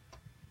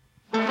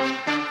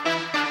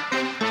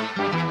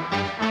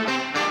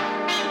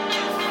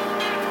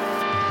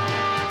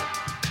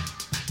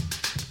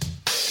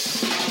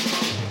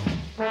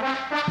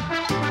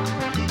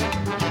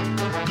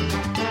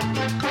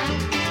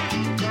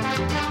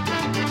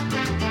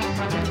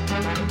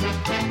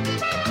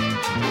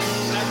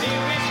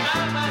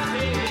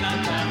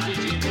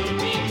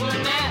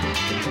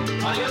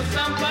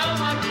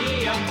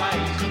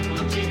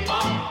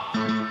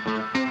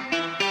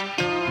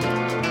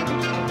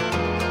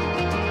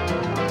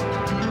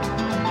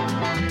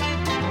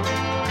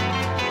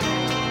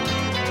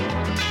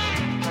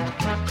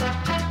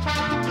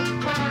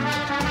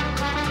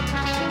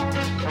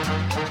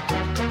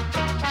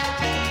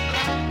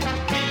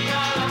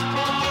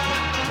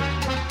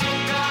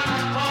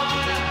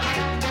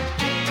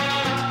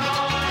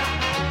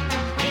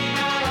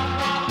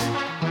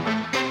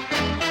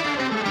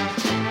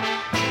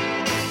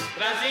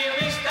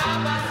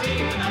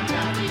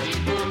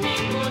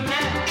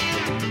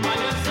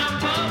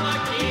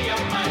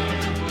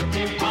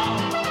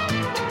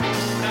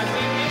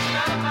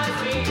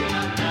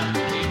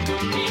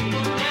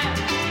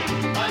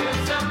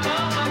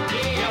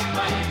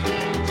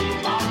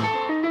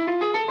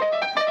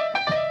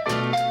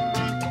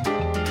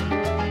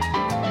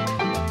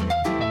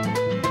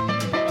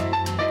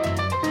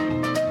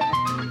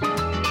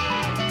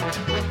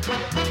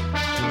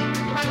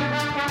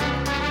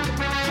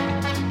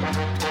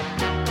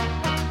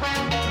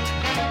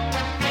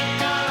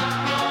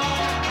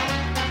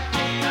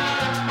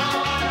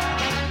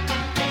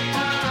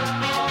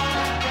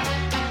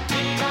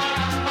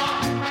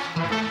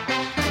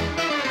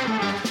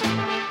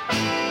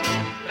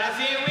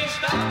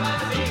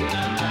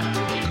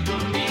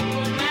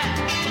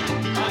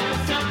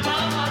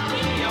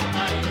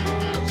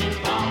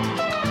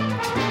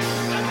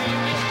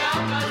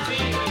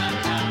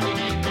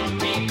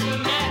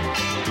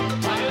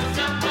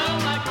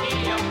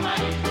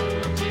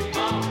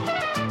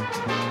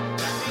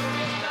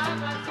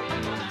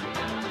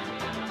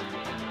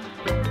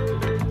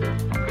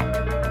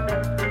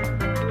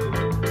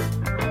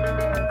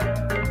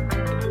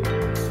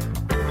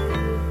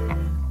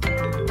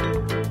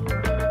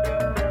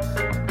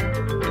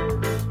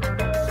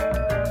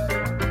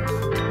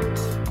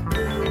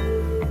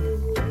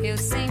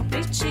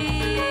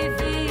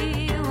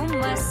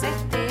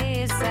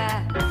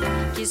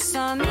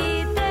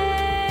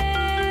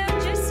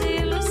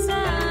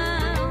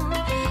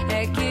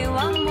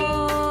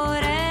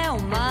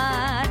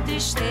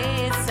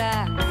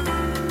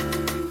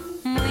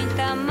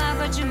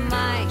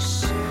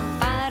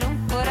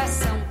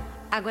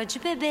 Água de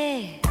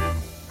beber,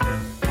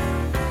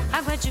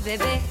 água de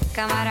beber,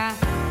 camará.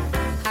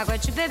 Água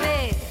de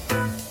beber,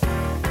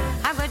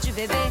 água de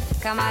beber,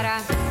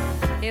 camará.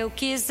 Eu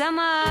quis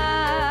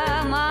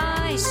amar,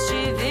 mas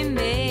tive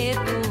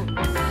medo.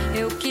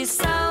 Eu quis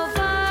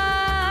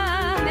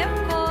salvar meu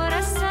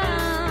coração.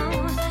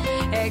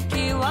 É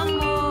que o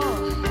amor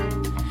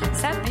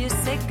sabe o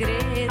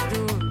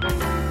segredo.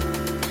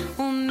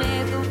 O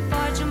medo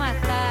pode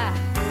matar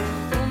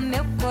o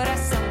meu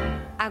coração.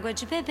 Água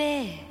de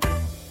beber,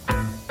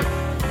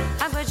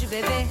 água de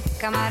beber,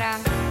 camará.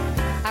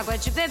 Água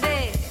de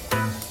beber,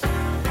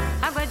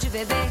 água de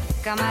beber,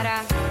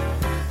 camará.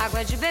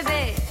 Água de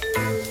beber,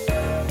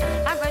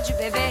 água de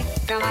beber,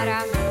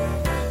 camará.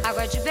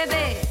 Água de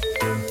beber,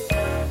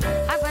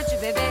 água de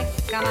beber,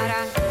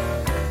 camará.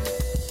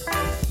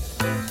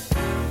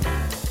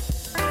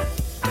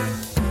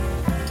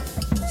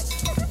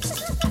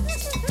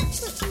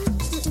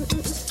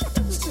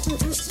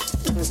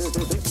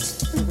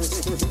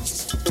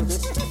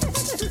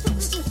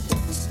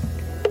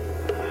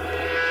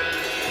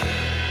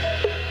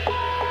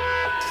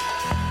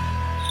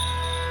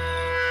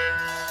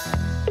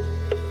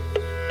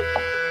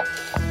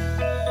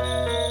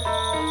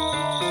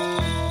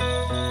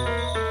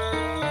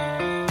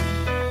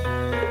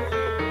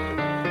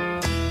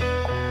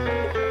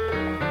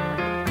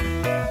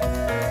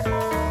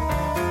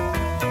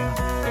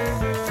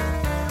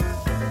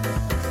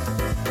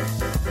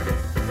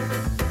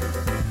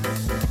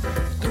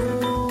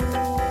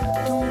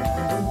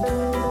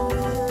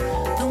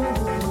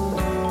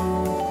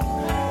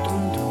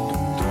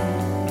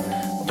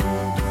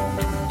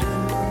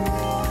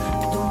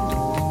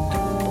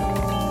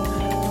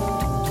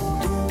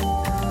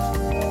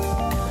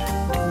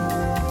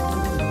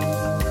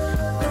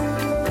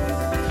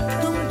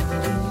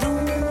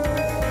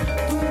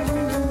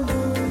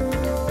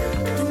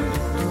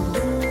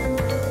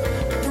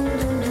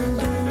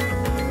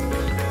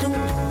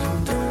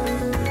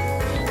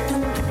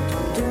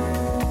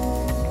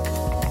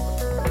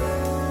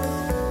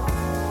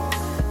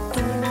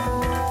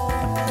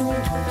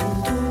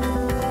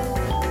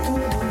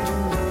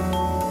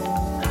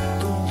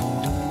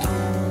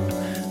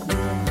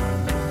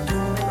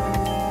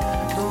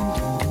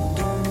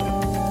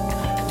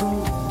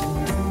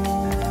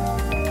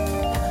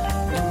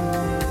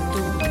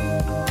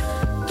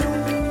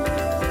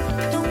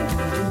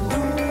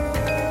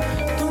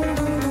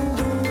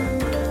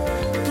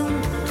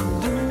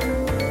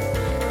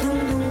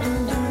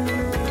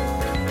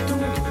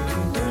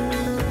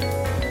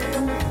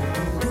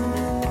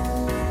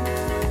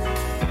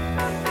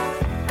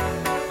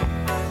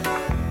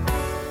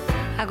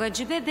 Água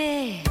de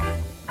beber,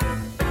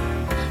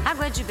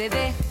 água de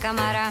beber,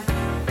 camará.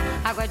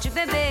 Água de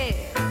beber,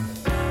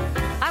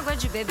 água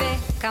de beber,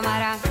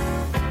 camará.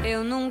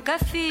 Eu nunca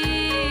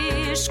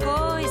fiz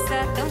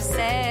coisa tão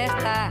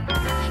certa.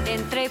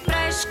 Entrei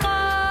pra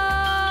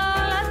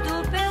escola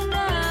do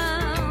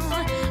perdão.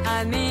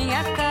 A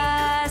minha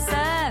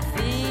casa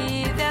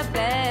vive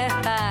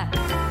aberta.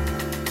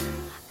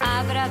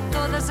 Abra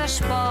todas as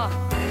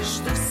portas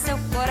do seu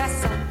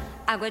coração.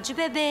 Água de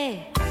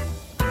beber,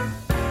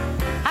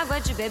 água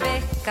de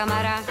beber,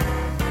 camará.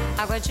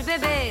 Água de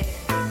beber,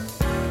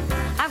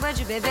 água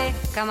de beber,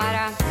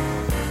 camará.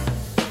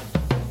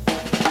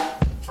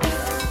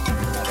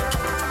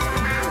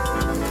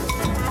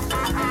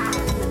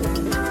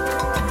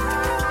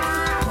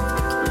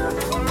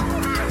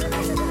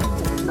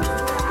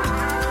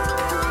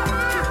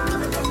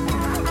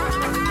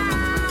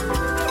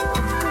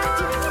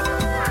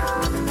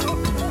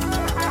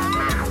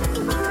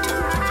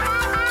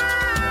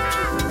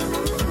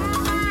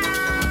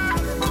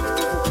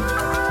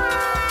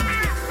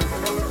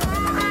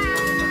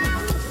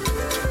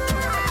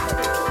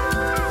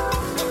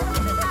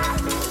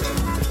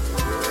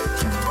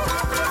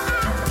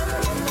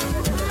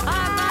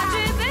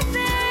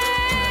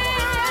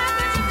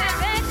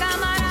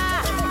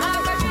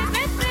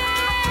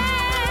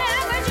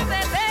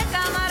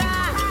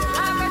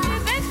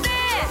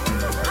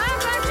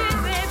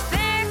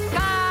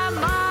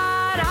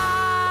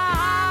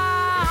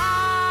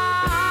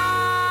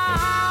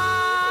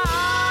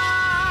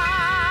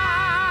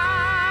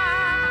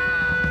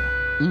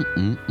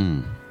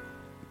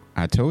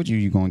 I told you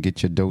you're going to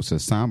get your dose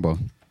of samba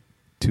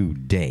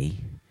today.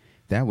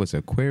 That was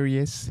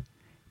Aquarius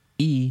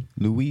E.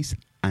 Luis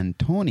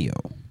Antonio.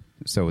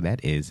 So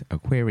that is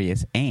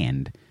Aquarius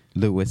and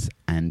Luis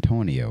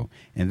Antonio.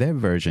 And their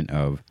version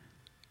of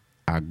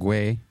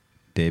Agua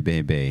de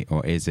Bebe,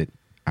 or is it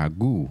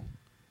Agu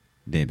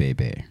de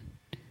Bebe?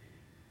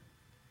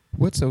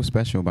 What's so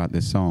special about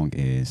this song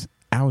is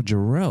Al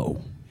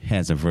Jarreau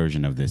has a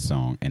version of this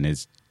song, and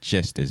it's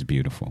just as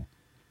beautiful.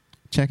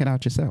 Check it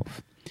out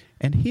yourself.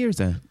 And here's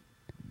a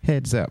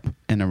heads up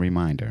and a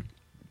reminder.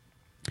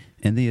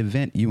 In the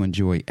event you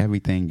enjoy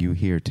everything you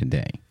hear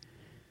today,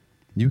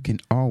 you can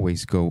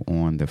always go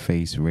on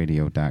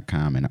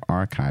thefaceradio.com in the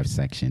archive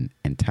section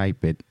and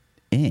type it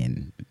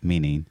in,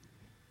 meaning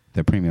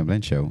the Premium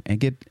Blend Show, and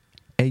get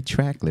a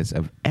track list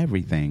of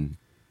everything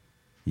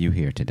you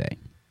hear today,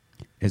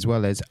 as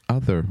well as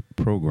other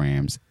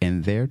programs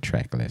in their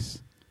track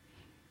list.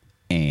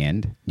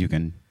 And you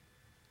can,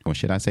 or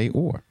should I say,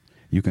 or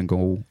you can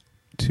go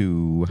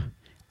to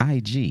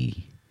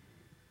IG,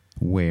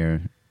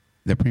 where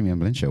the Premium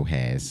Blend Show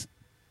has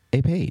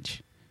a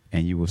page,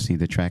 and you will see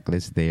the track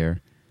list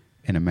there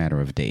in a matter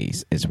of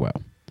days as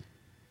well.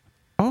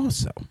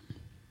 Also,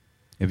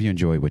 if you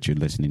enjoy what you're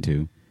listening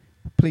to,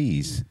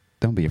 please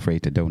don't be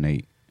afraid to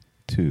donate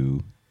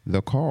to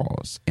the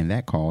cause. And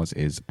that cause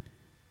is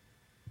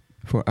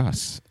for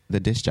us,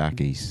 the disc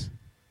jockeys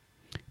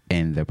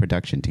and the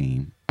production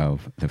team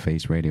of The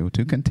Face Radio,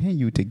 to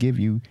continue to give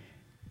you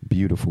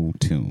beautiful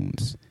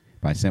tunes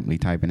by simply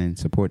typing in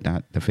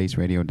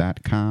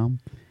support.thefaceradio.com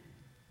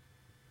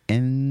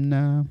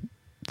and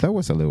throw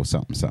us a little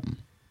something.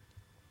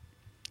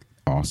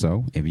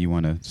 Also, if you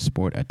want to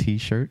sport a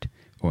t-shirt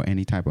or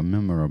any type of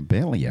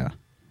memorabilia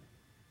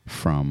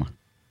from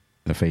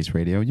The Face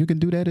Radio, you can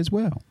do that as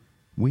well.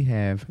 We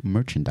have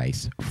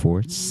merchandise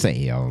for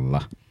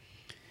sale.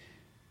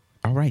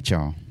 All right,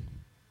 y'all.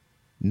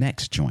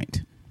 Next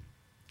joint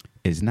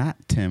is not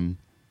Tim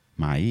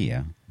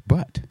Maia,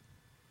 but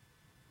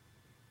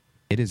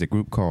it is a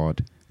group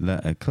called Le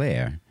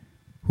Eclair,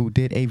 who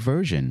did a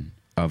version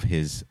of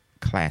his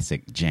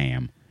classic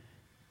jam.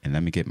 And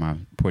let me get my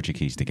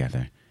Portuguese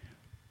together.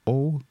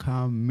 O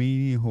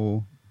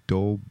Caminho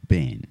do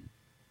Bem.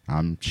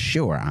 I'm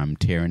sure I'm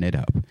tearing it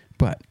up.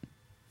 But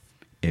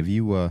if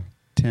you a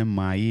Tim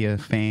Maia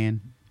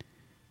fan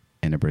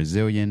and a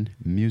Brazilian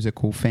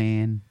musical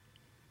fan,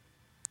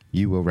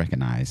 you will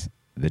recognize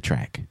the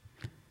track.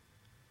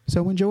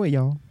 So enjoy,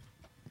 y'all.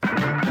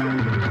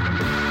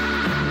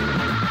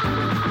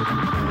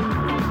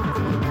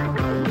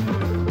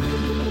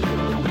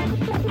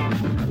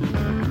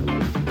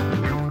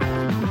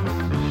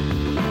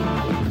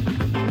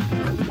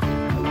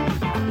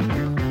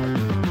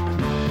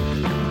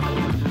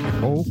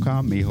 O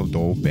Caminho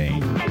do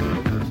Bem.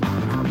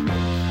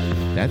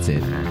 That's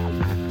it.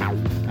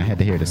 I had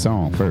to hear the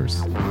song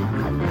first.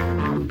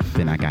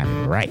 Then I got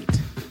it right.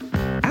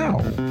 Ow!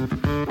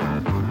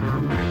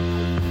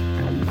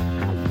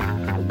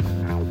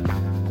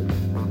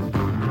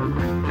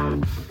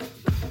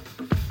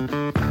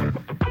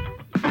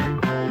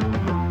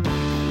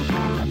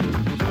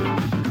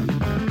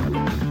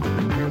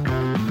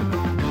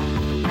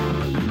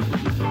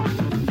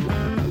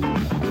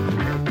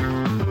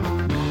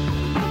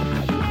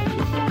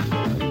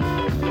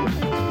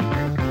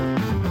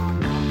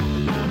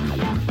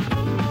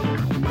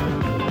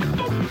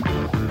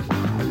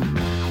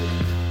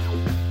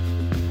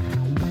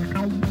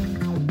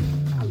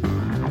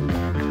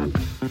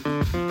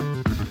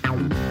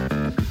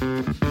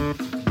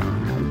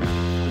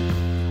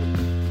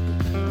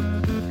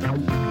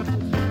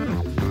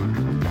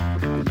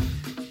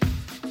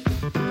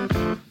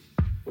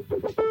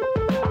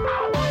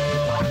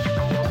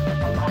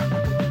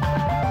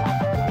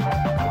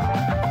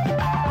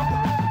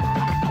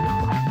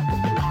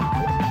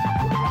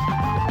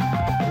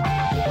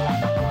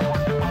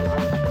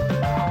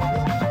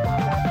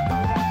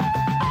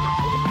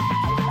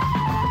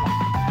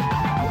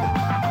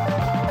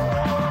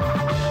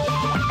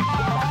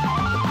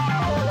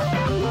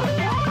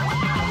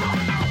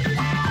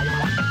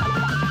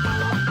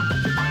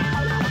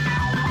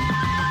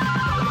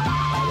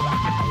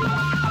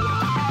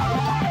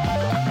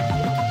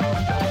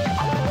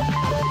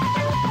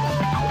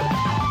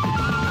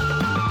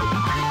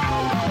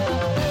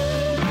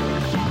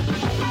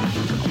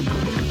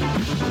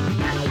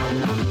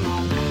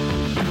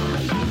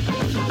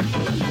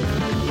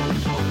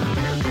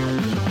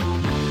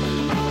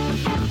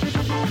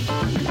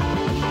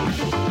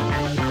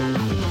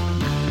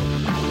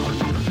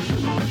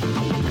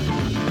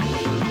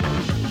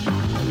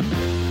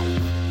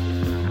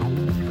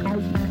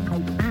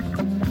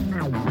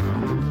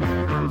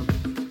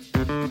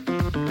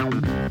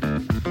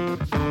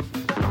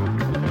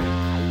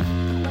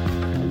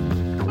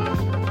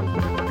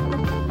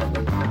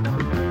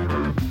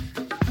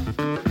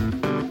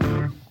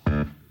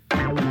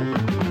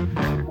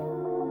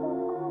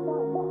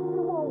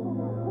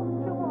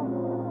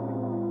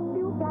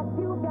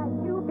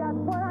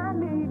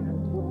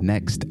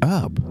 Next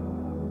up,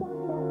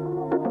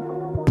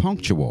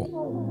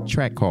 Punctual,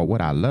 track called What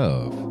I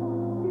Love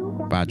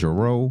by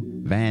Jero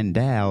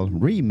Vandal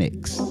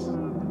Remix.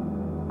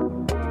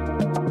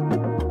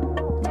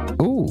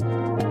 Ooh,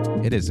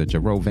 it is a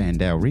Jero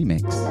Vandal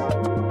remix.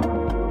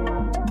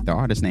 The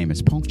artist name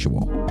is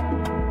Punctual.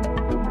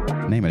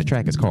 The name of the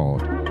track is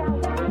called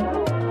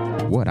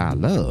What I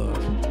Love.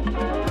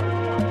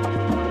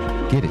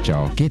 Get it,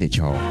 y'all. Get it,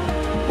 y'all.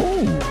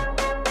 Ooh.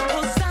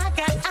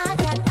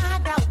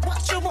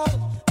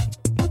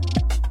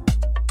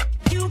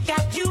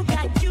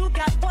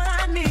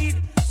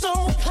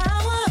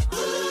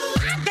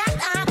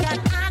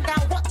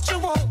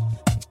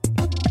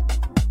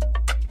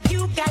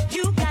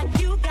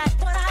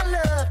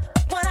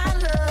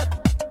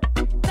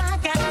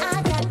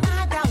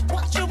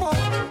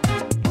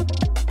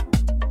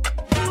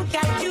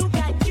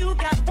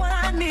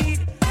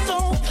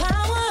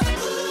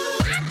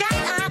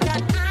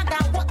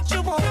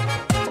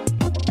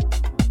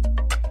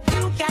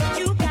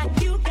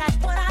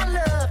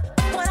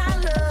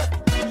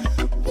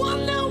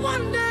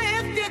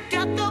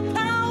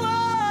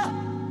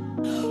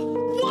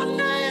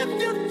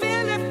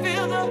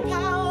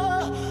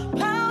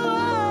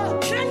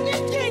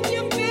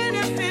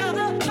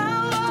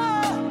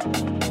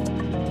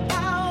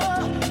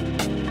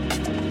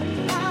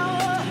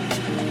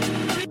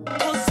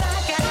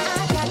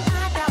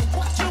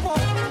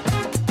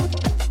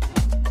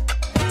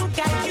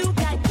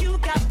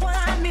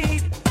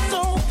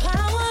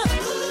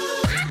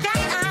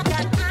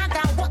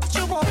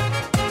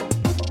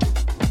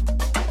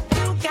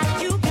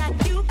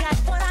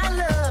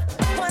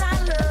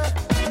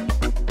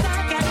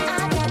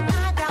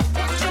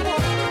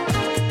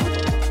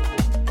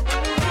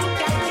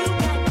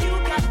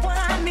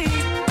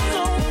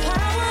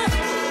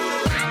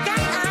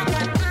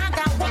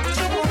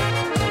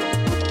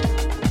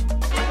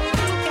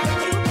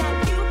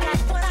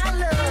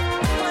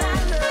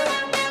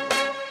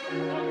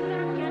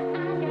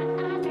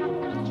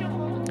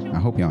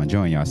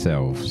 Enjoying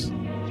yourselves,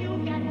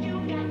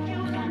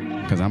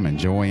 because I'm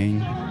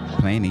enjoying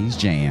playing these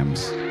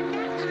jams.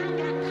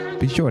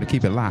 Be sure to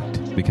keep it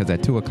locked, because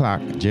at 2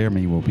 o'clock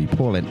Jeremy will be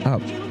pulling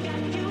up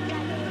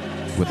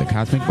with the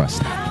Cosmic Bus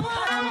Stop.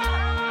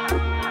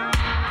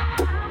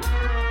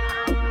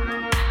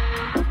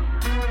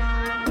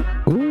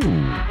 Ooh,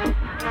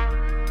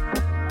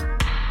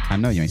 I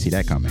know you ain't see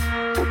that coming.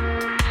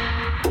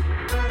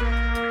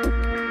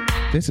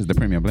 This is the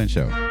Premium Blend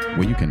Show,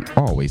 where you can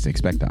always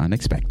expect the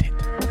unexpected.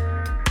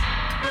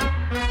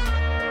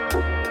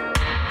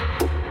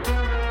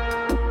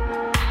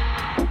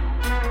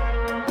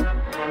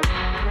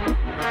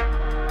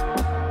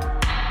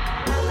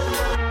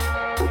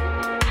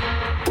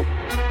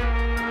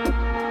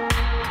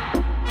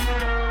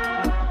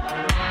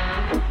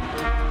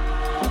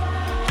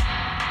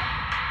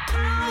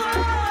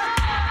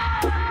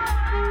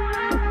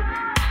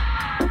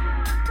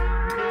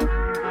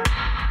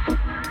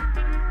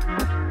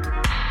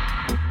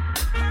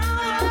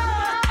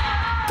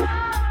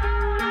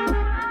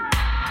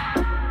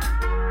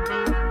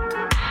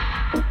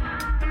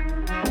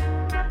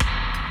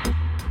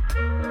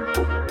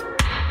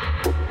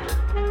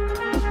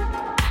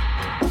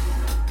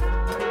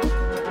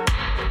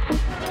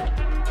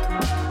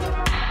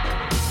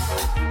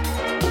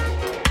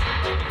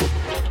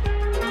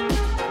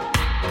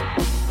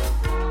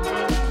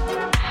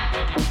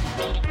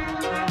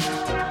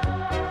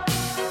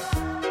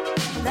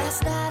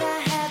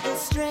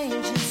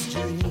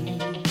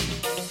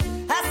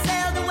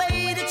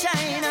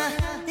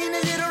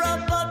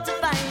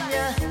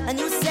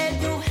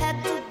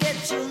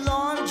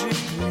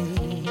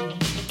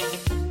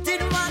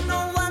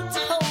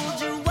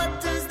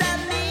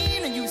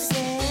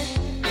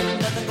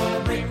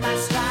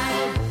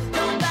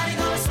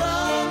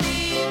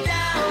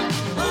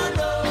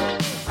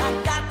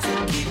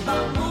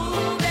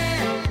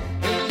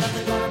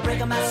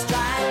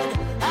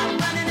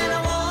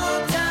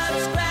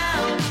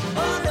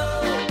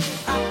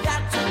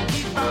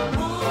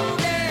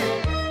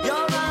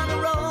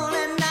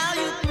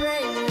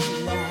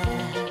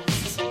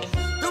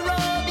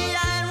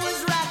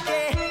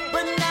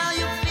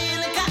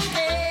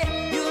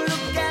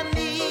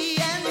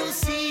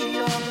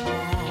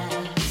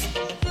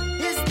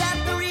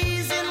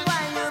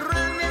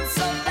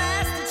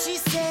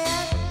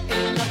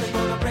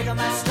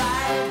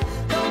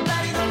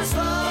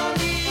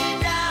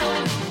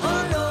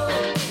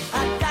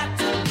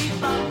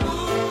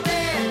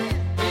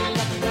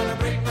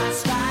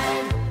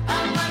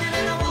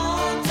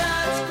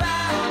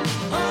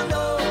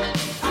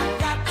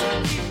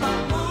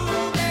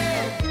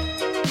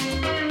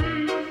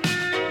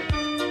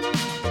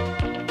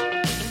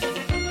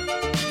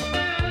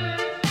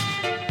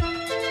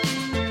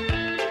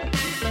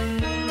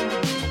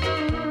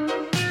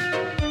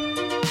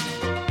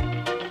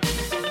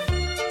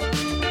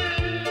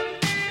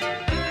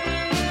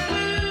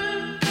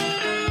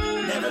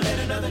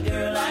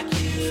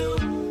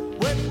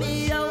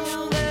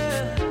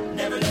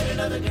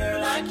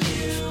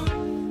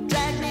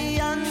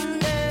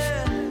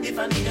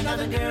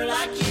 another girl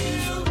like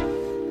you.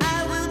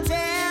 I will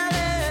tell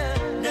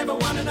her, never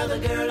want another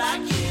girl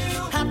like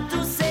you. Have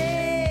to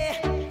say,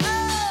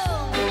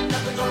 oh, ain't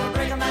nothing gonna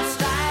break my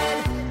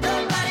stride.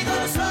 Nobody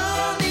gonna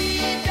slow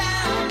me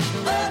down.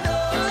 Oh no,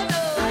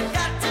 no, I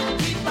got to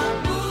keep on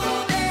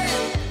moving.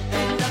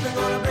 Ain't nothing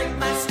gonna break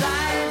my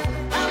stride.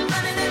 I'm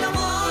running and I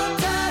won't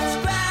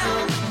touch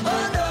ground.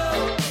 Oh no,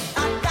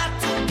 I got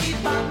to keep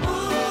on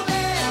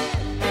moving.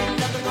 Ain't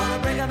nothing gonna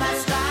break my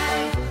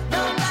stride.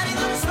 Nobody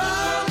gonna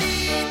slow me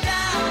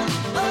down.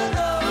 Oh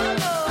no,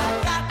 no, I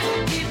got to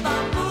keep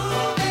on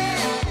moving.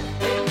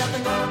 Ain't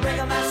nothing gonna break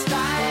my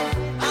stride.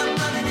 I'm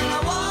running and I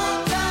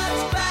won't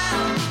touch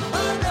ground.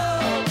 Oh no,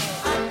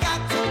 I got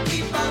to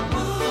keep on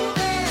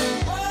moving.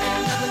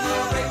 Ain't nothing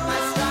gonna break my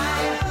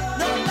stride.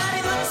 Nobody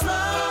gonna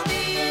slow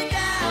me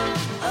down.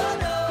 Oh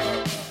no,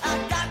 I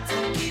got to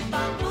keep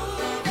on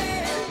moving.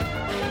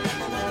 Ain't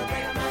nothing gonna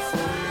break my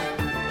stride.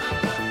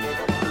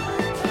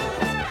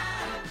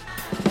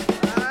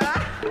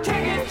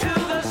 Take it to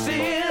the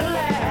ceiling.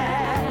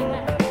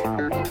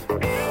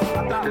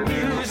 The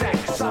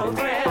music's so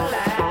thrilling.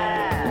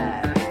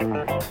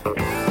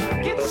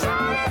 Get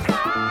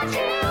satisfied,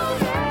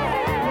 children.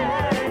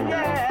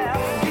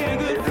 Yeah, get a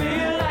good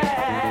feeling.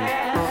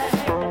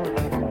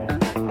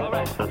 All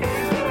right, get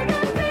a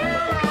good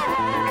feeling.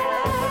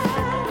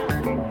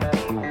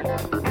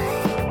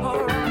 All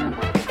right,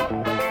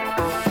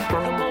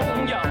 come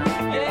on, y'all.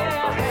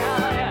 Yeah,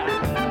 yeah.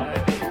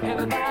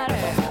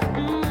 Everybody.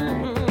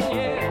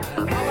 Yeah,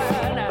 all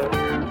right now.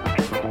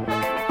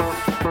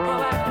 All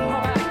right, all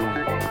right.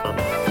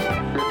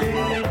 Get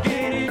it,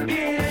 get it,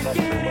 get it,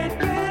 get it,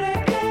 get it,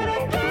 get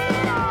it, get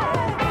it.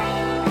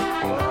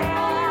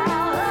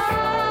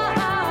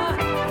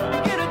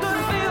 Get a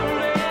good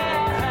feeling.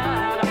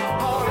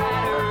 All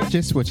right.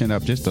 Just switching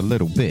up just a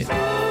little bit.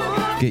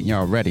 Getting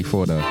y'all ready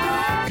for the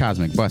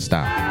Cosmic Bus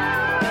Stop.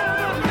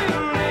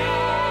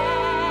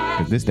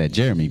 Cause this that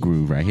Jeremy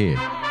groove right here.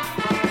 All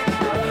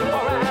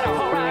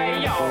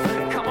right, y'all.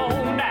 Come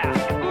on now.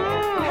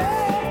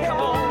 Hey, come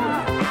on.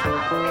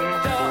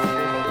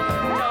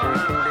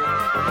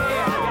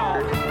 Yeah, y'all.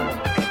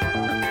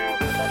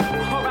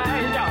 All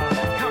right, y'all.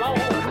 Come on,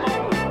 come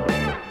on.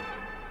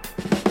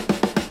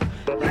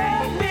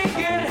 Let me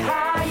get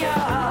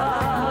higher.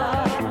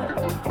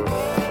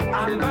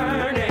 I'm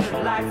burning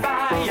like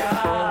fire.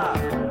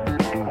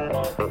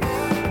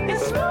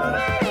 It's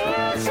moving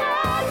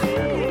inside me.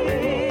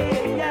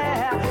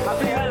 Yeah, I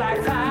feel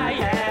like fire.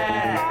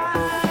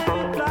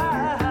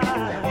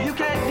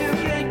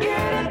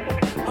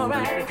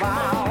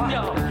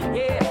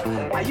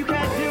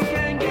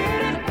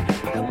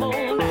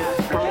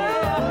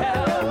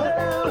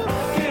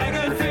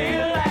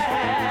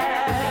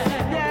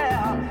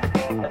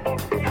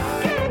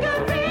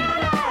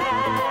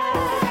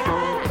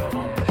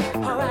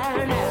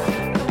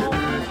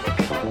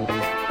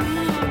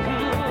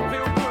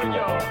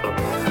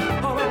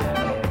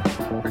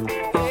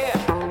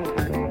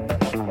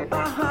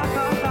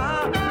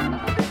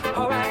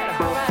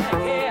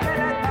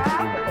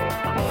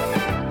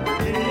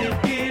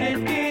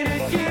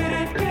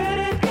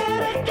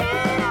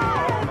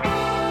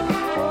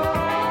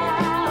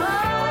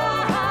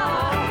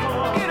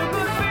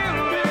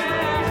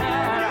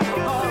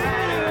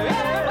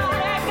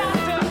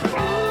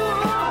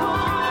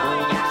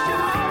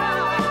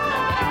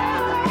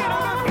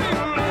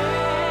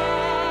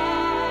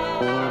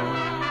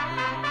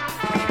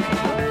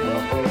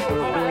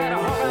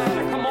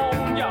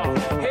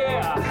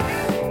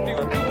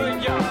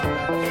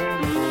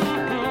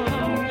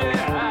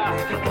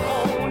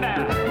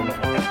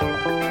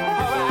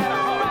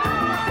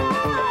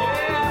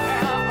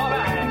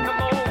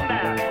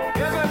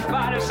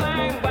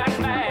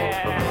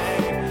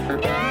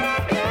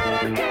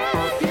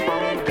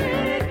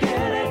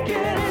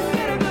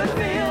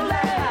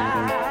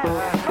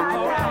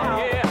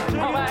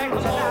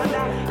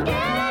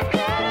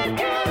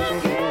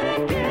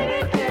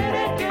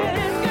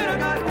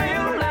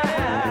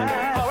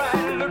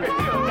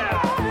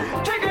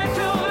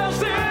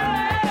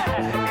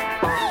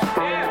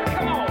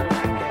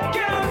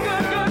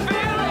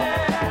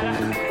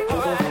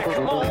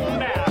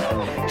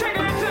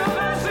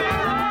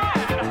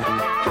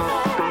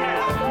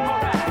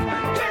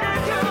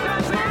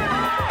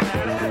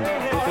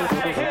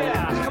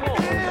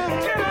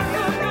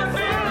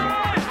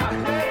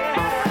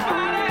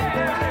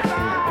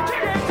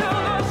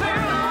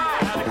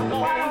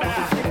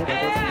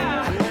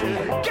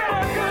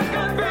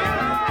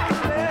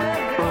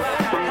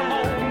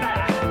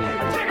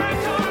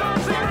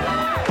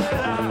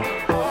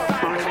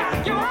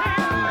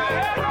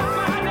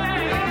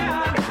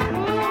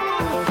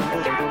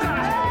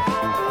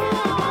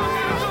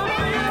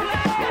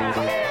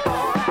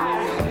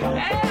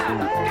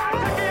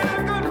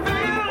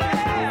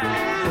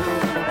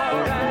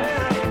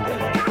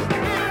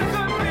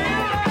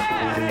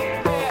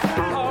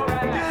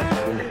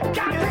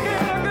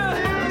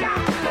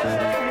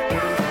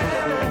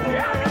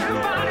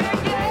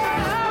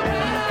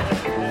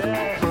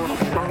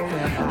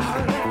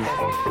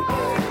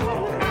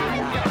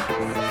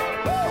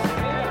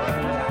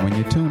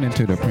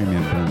 into the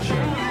Premium Blend Show.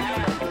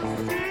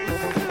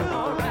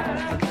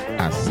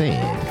 I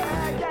said,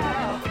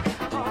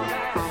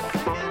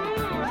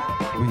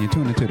 when you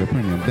tune into the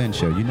Premium Blend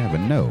Show, you never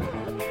know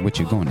what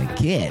you're going to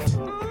get.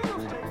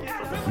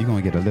 You're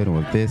going to get a little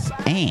of this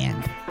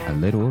and a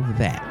little of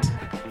that.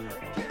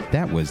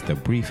 That was the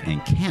Brief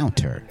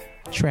Encounter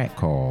track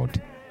called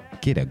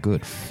Get a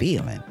Good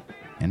Feeling.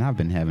 And I've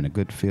been having a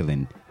good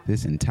feeling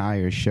this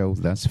entire show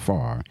thus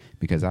far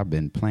because I've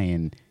been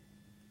playing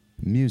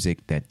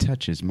music that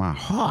touches my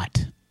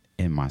heart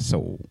and my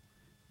soul,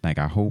 like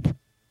I hope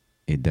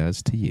it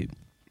does to you.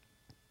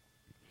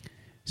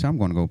 So I'm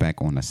going to go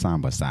back on the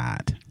samba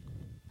side.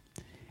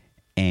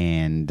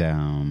 And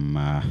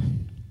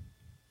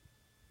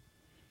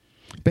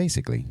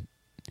basically,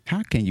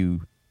 how can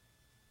you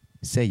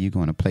say you're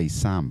going to play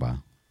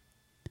samba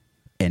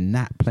and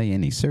not play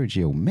any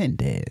Sergio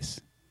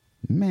Mendes?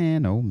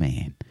 Man, oh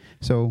man.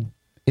 So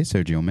it's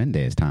Sergio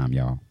Mendes time,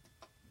 y'all.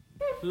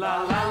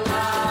 La la la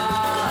la.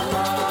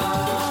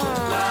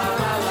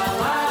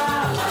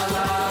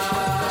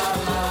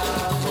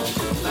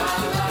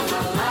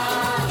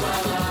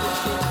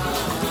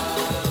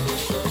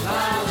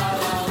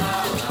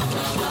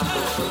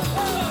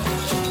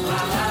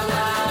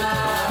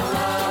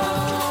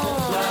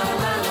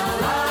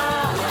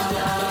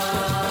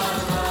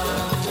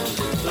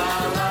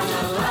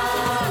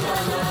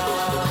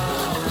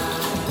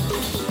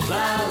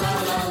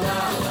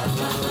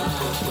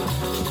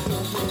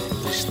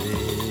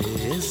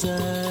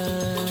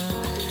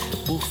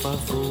 Por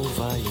favor,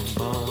 vai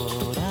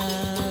embora.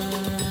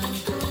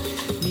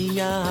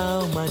 Minha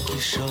alma que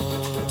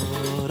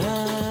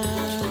chora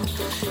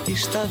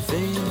está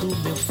vendo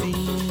meu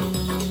fim.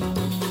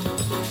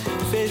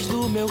 Fez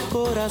do meu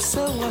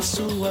coração a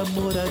sua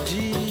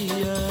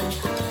moradia.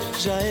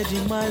 Já é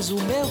demais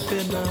o meu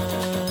penar.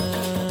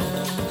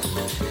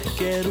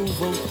 Quero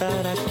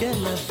voltar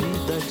àquela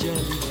vida de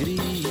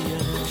alegria.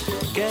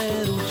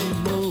 Quero de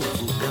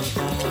novo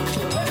cantar.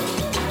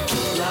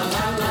 La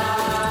la la.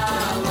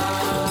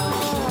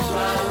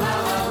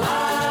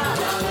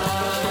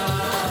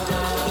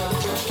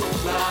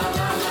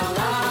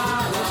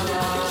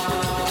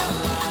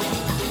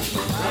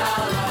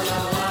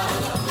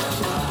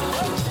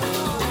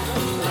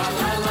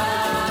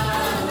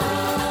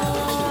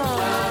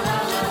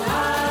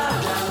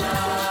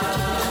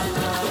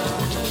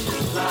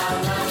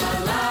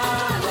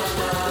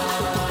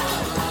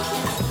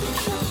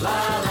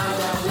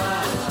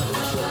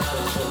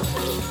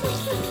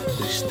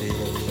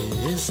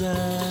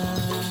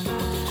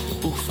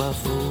 Por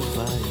favor,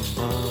 vai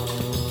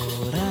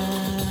embora.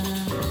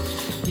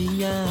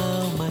 Minha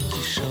alma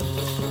que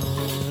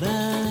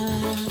chora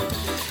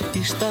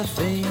está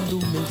vendo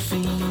meu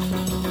fim.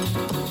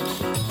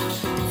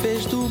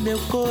 Fez do meu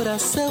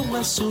coração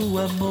a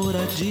sua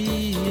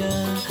moradia.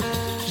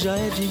 Já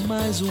é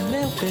demais o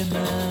meu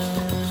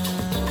penar.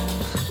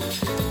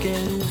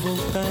 Quero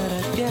voltar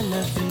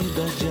àquela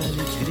vida de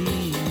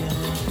alegria.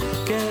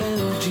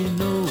 Quero de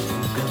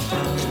novo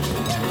cantar.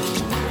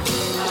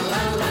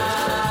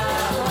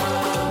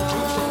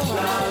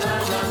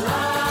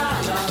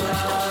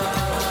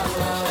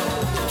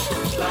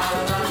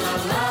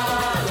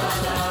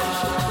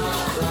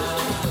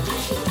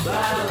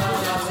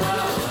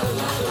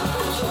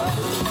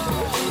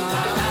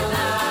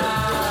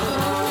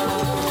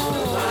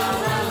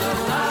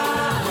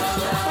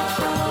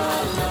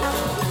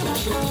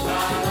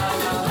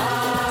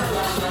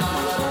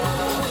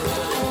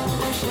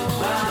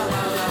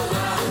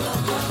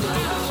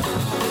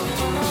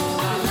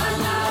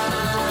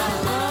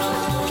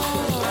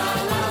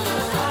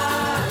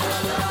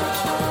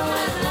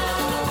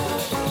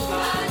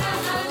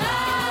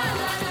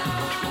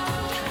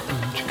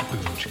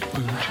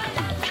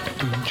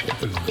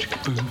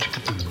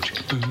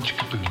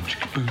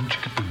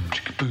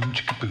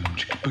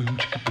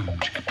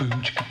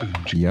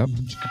 Yep.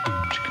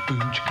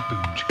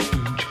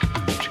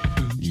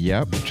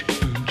 Yep.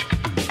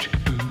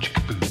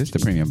 This is the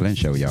Premium Blend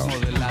Show, y'all.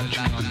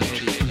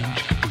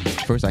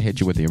 First, I hit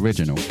you with the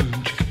original.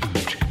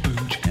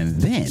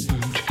 And then,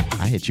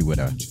 I hit you with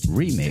a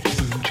remix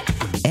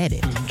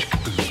edit.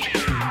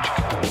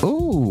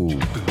 Ooh.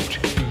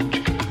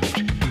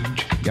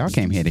 Y'all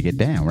came here to get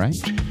down, right?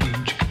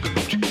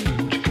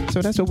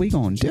 So that's what we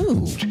gonna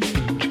do.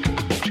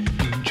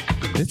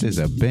 This is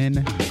a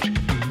Ben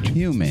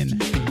Human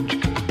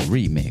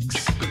remix.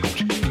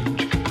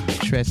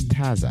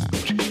 Trestaza.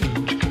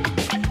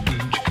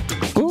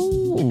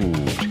 Ooh.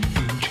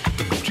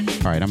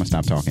 All right, I'm gonna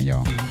stop talking,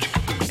 y'all.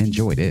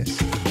 Enjoy this.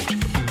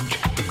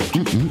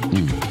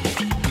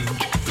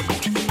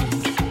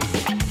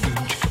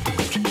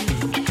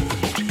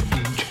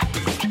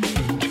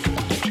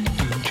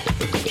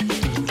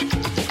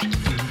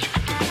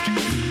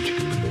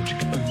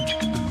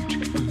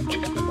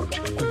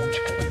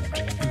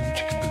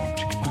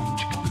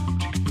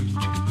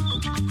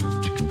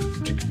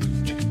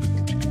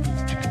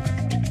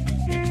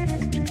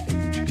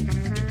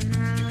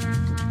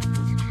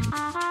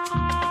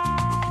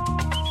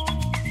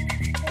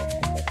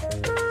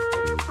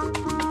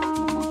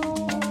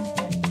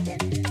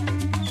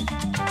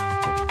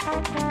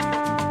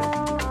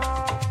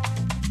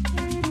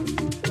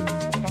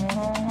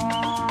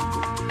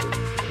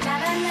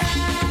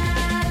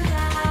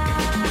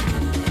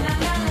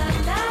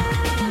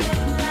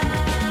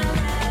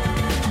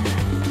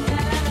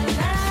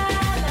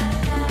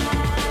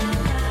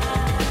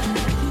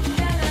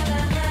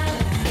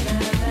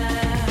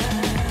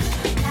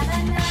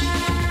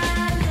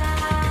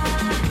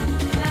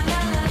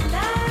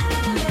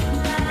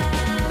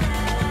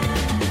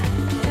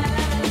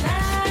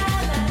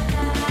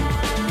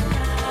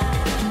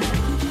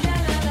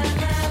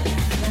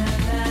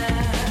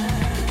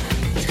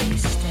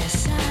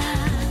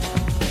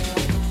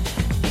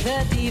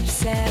 the deep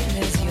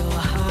sadness your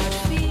heart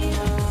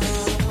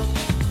feels.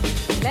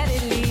 Let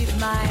it leave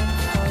mine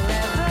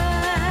forever.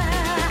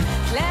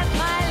 Let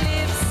my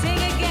lips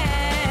sing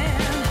again.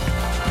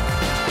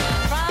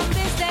 From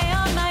this day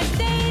on, my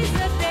days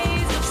are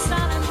days of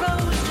sun and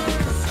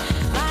roses.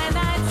 My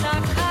nights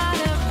are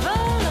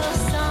carnival of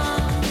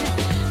song.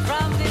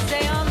 From this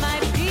day on, my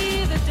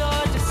be the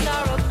door to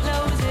sorrow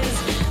closes.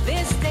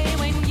 This day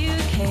when you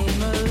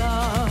came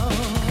along.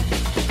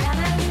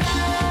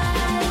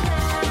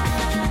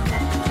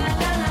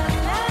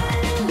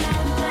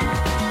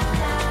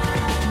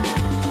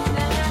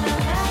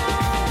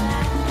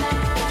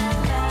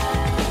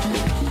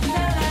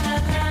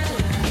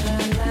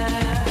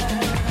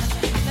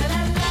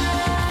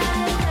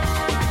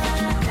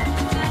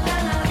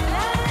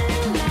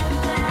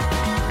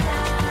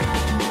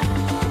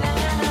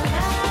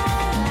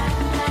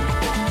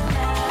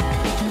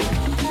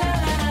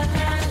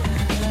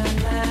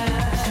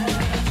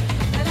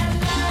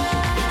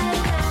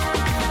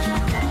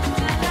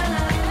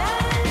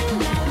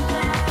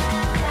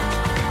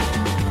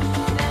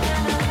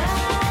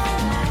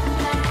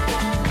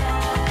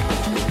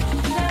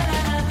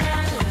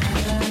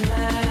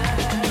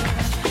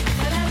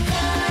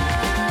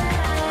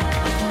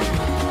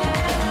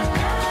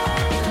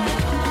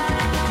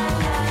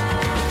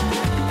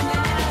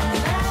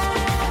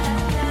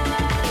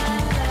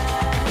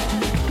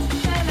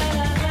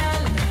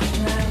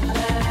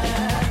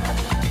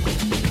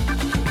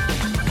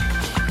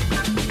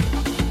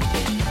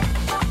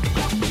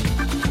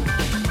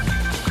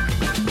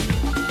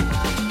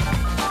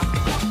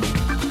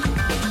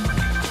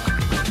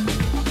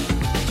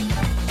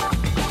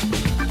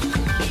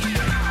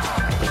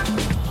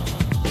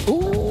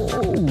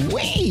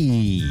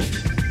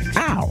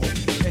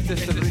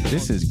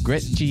 This is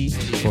Gretchen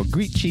or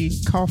Gretchen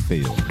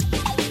Caulfield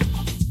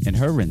in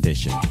her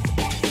rendition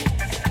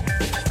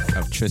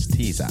of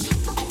Tristeza.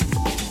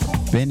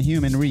 Ben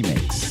Human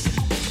remix.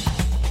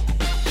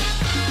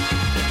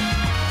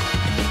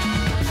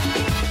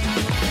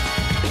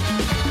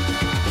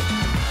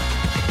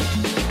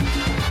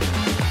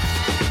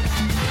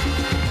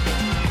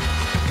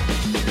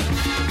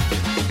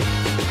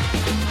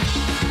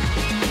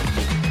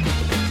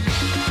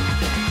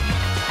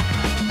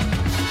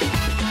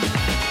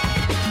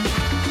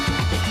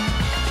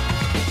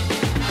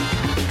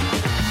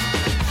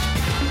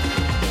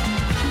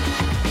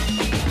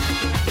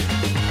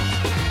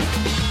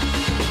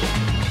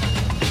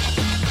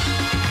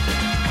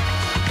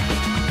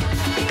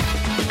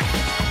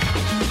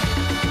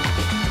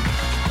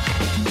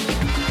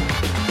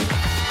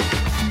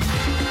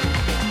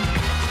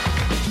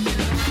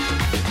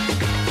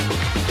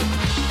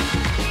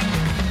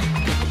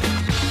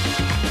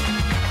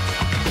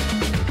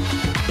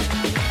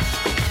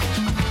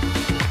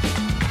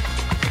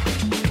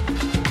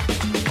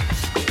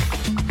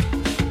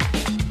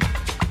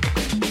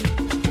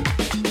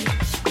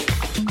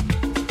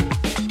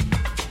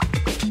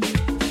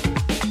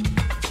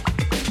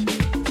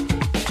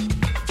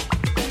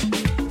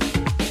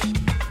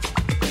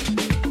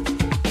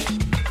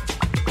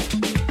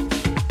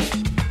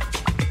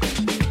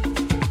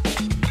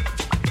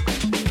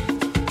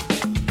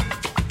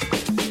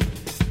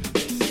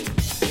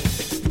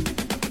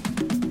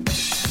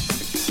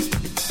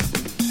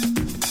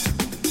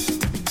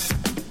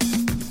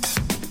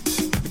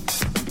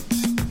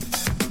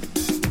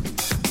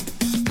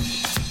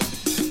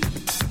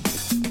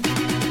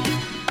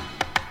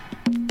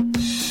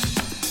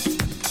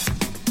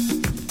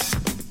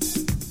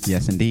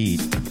 Yes, indeed.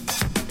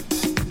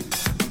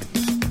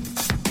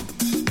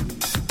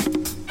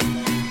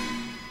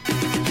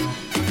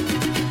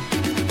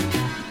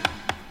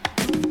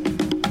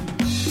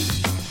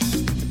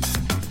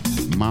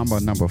 Mamba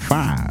number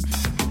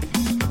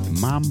 5.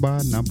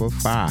 Mamba number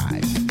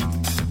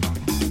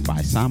 5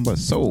 by Samba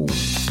Soul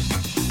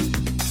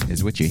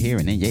is what you're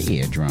hearing in your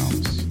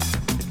eardrums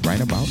right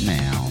about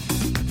now.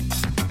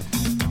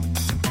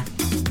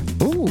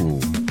 Ooh.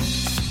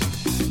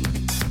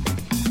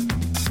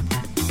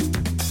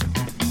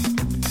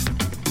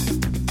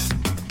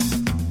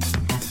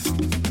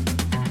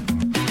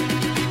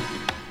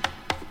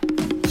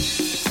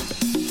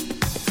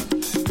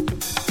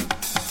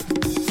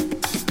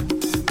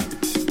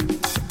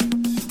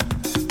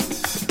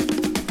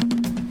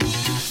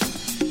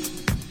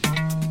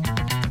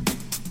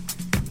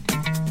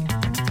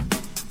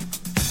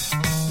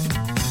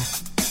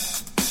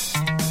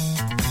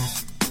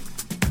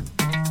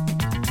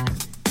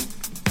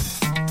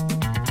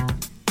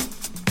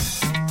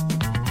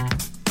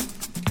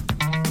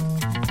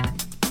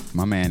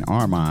 My man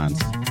Armand's,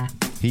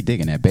 he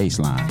digging that bass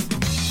line.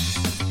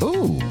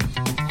 Ooh.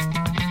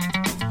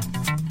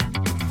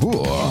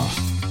 Ooh.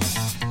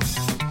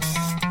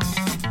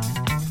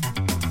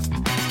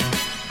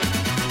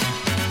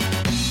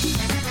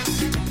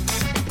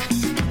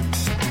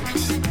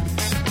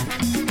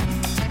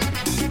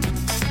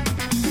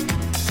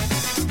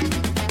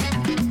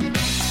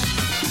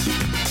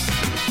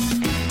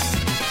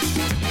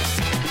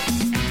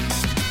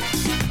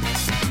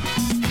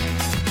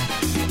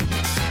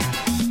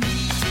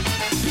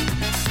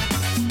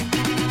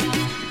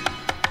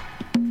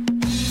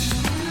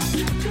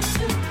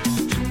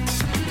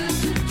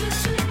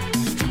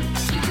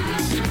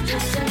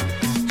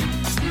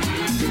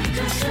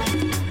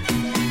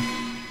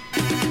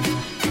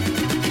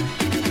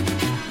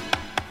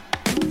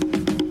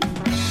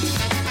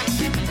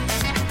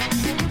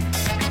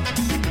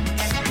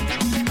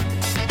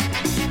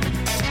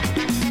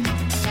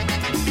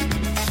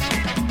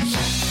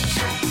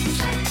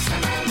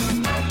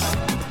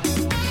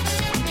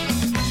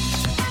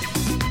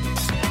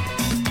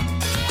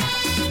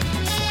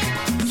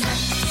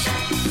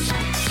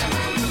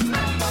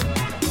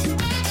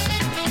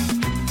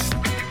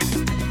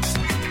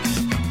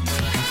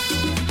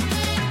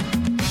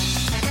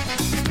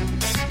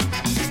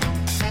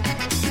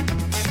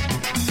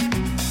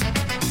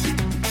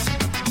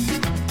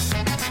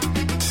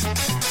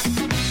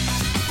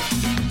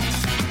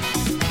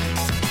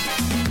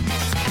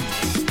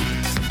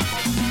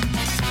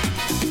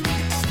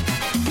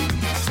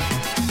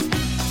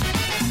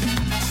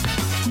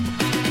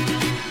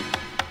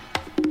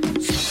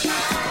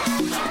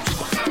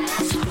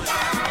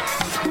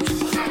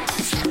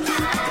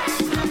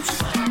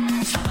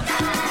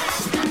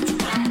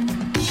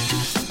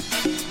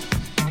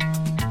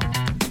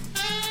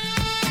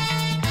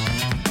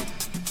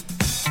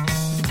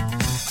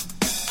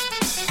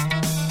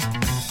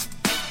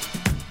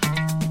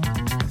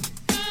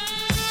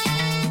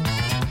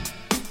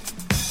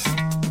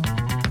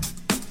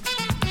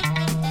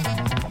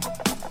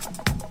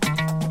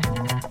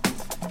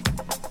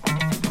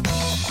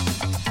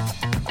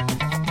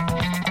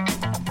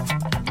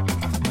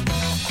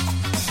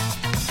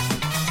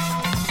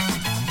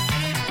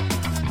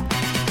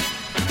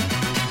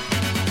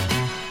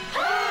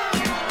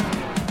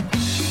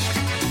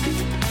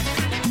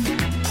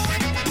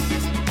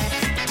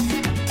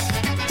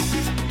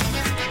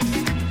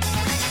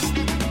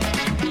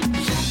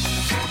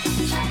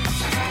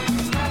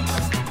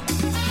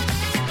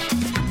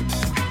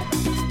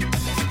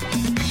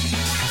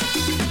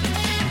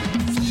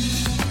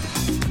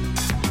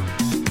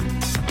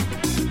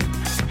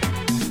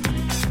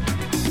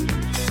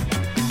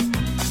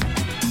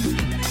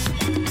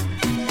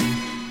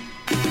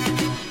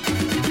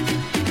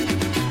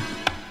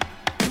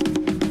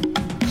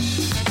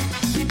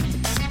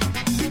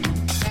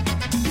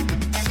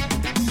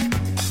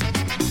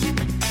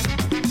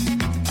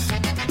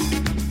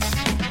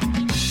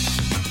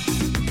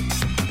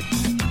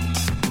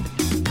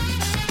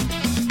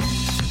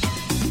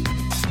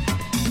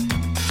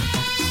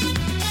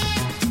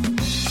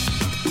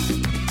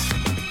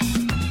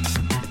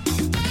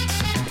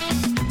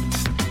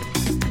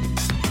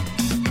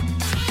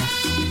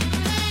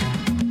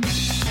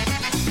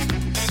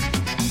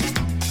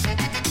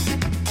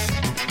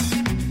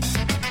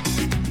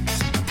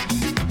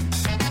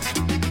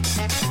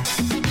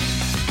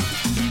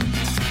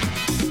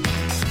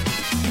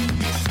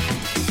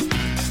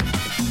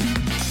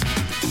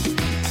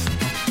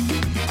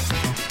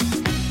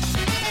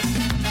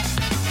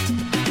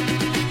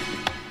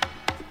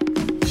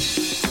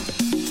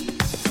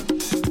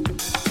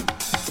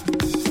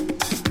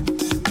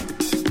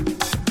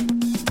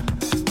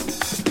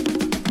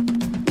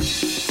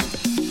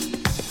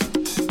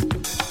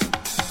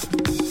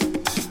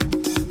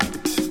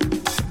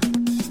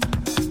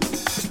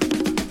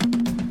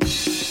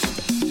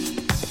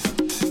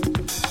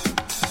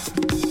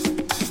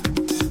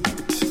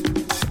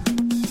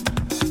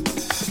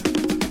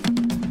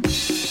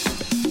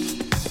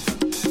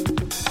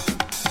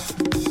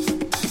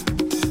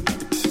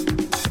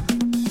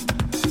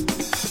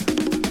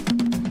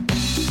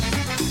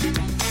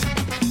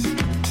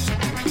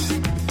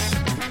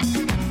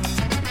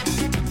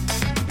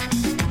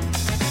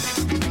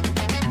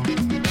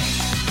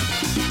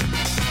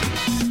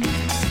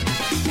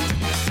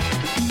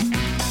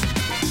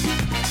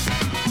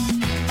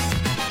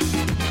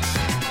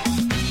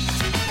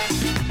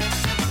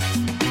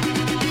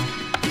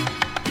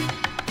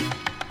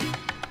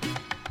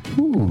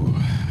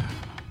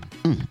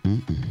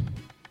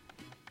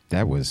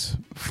 That was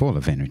full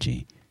of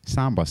energy.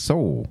 Samba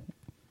Soul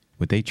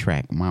with their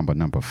track Mamba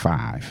number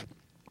 5.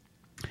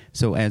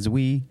 So as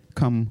we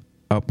come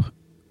up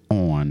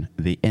on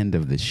the end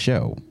of the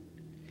show,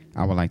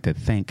 I would like to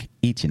thank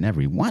each and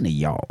every one of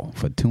y'all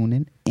for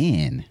tuning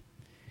in.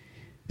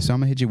 So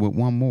I'm going to hit you with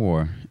one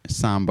more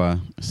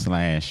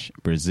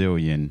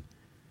samba/Brazilian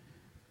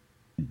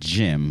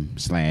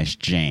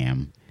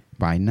gem/jam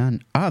by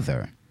none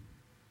other,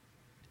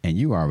 and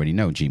you already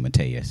know G.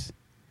 Mateus,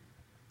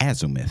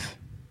 Azimuth.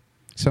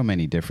 So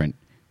many different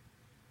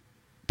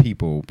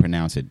people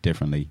pronounce it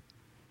differently.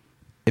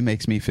 It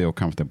makes me feel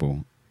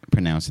comfortable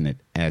pronouncing it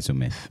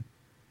Azimuth.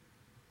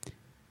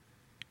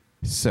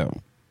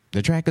 So,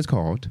 the track is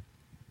called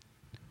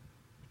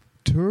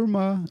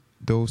Turma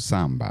do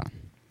Samba.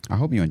 I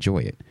hope you enjoy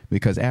it,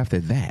 because after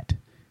that,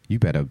 you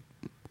better,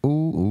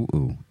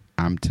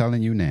 I'm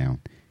telling you now,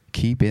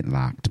 keep it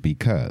locked,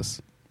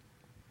 because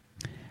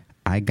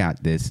I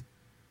got this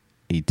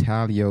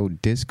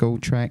Italio disco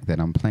track that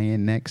I'm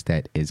playing next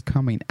that is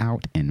coming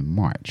out in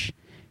March.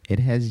 It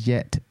has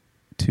yet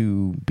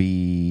to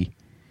be,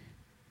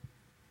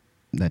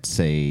 let's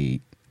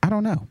say, I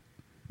don't know,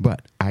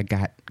 but I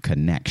got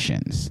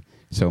connections.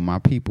 So my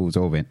peoples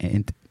over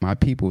in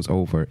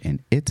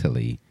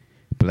Italy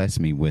blessed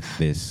me with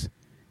this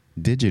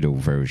digital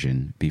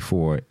version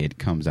before it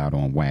comes out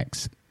on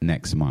wax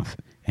next month,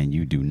 and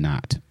you do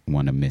not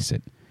want to miss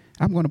it.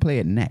 I'm going to play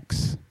it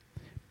next,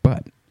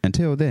 but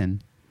until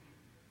then,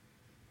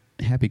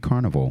 happy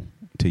Carnival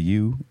to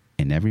you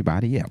and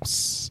everybody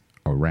else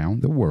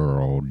around the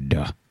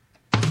world.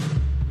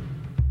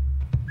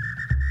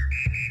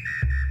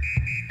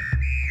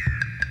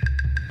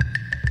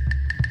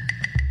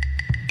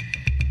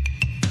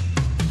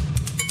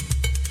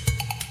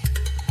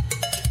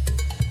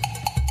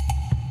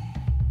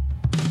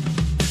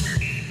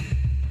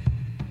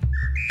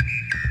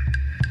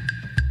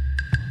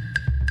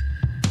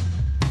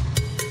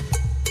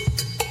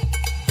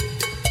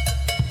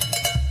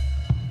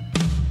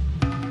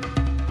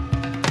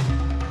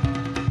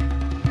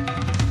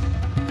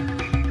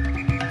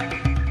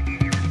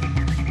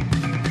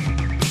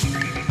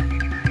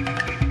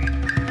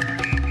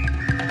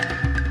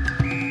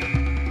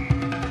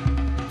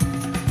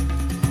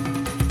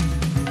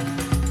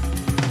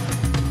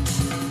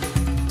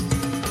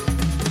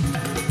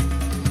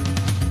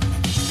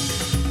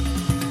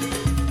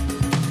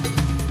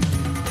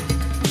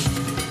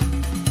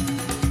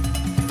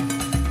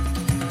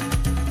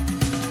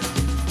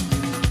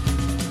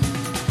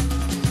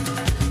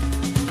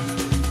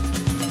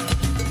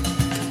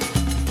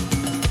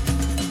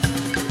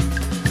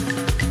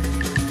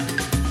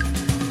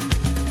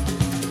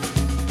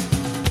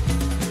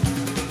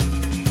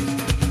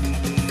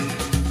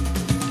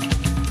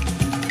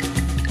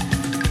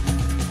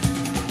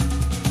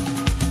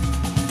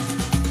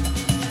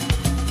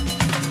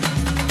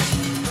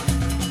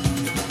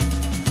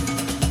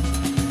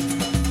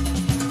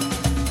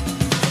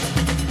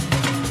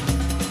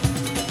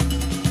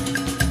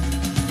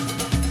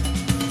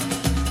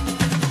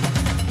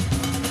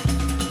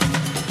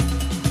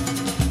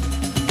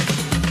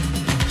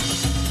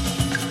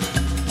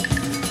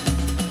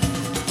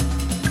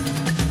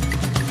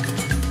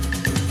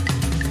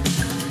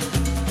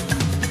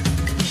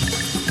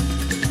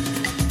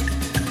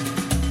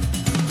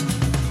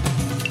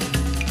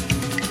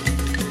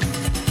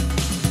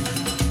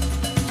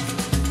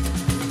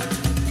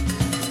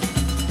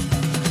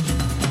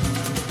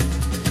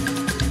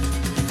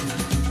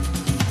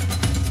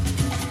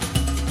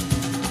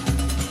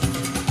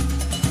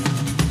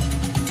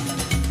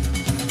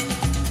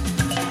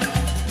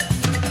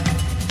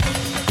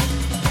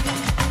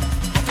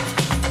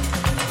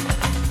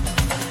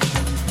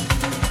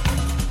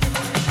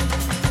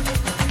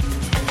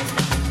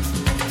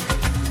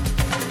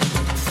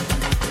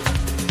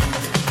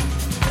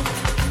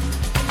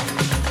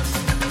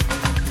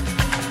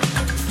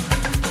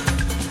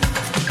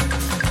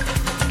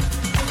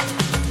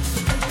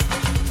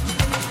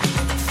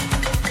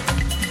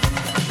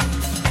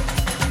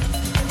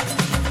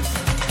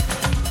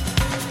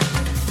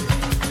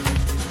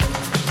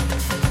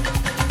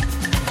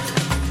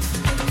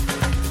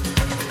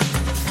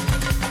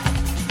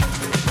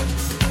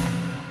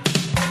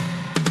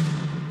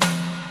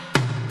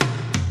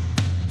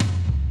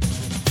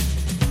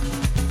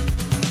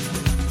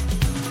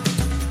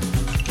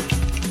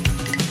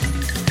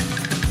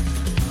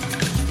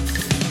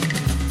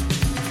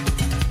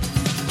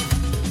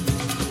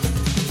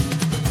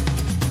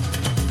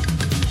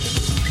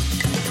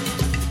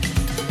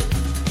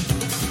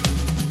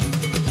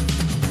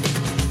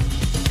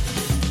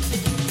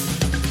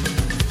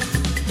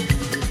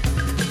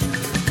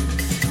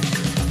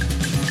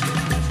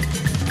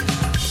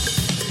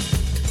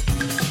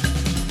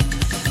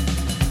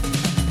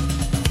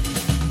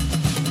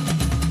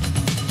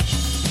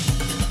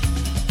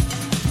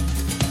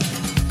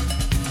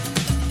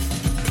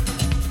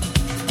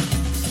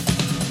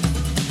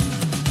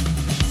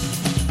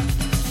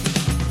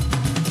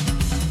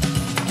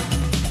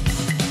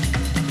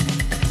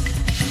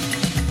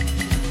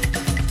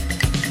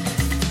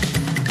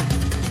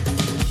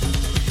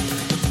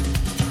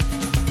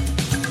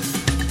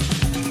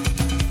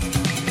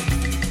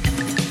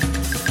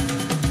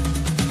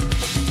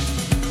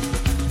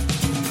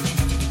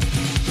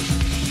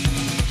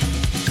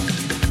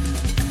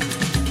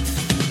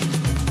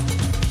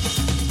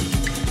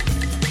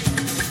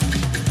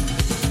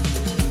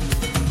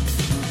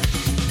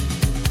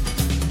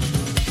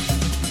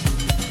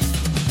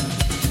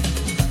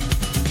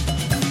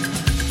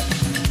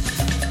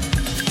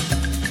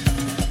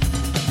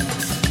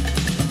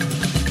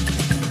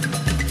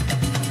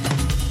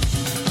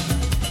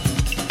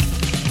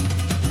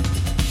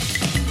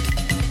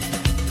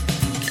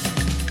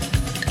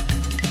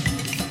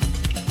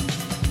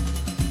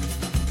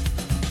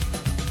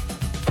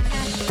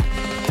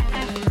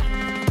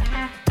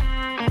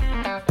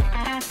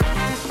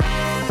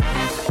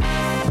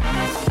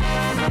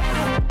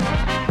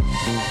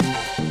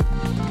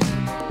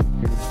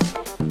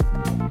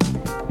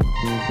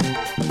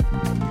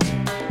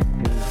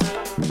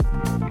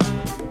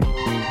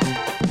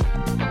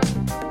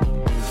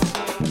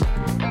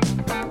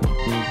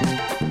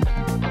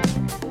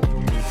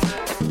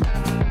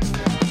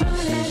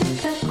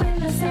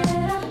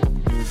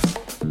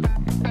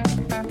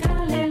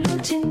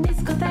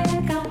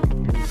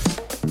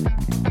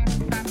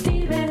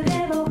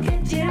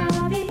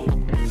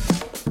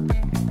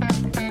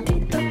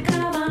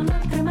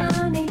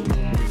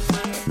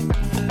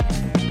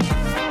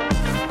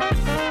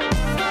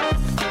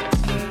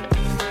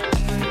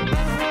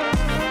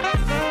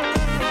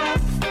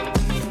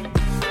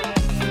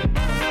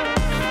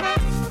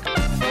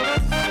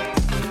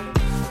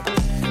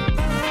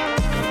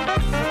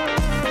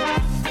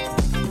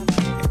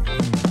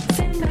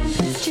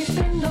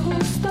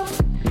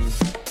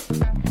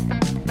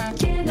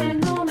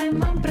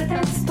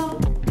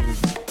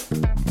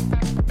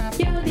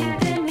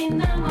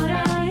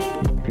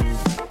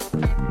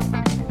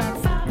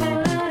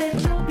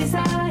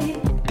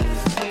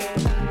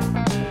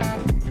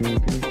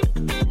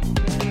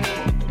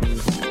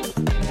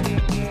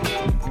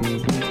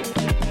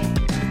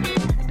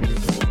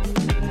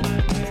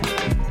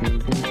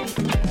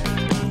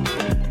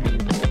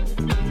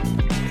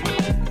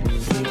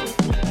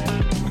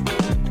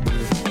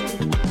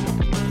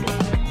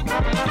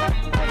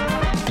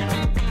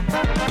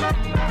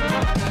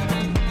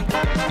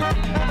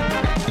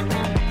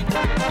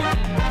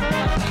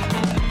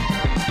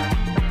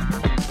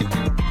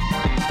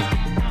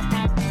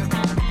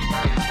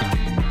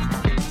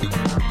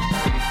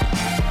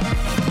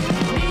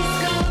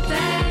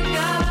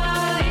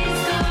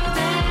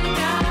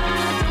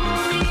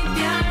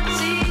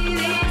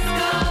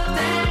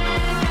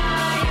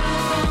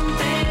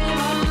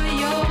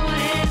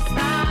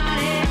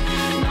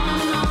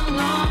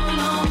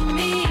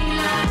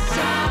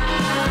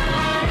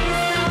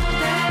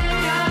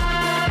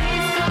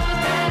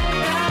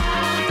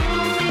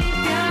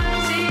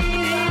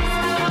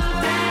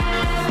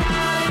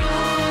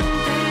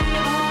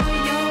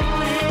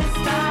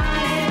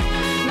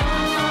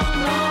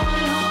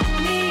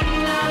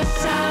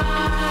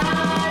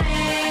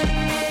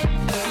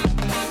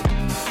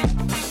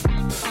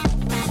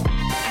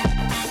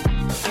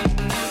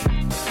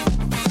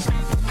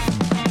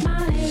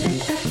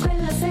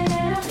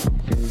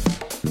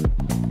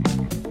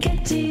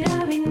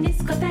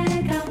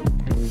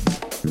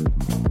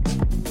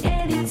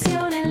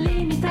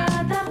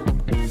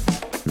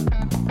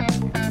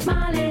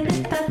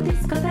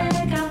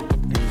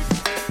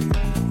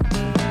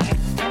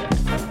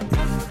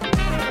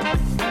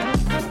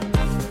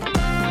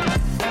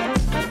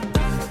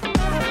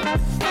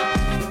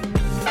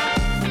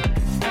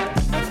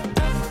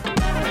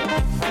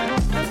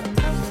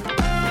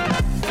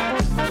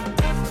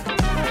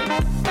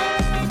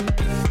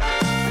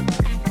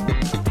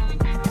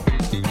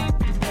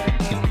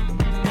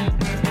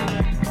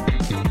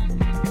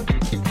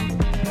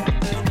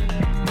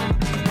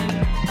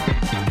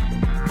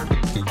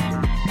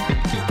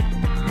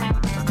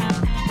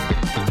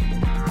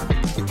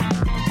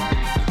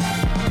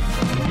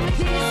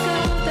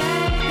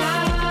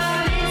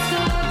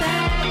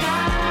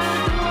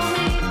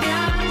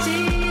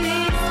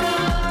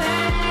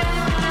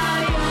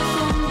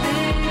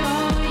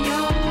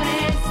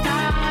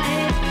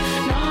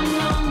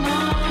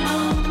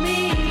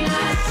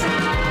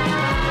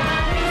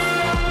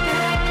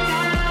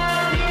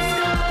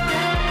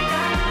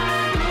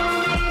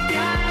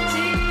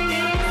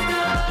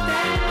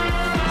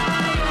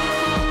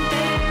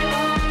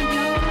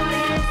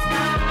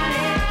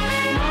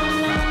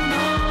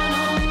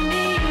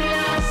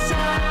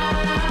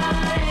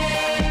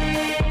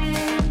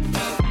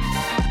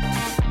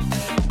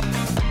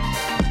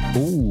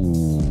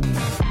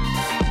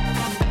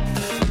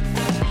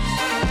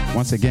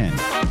 Once again,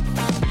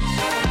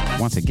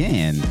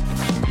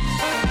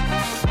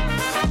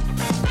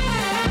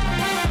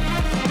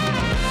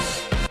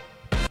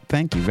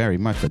 thank you very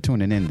much for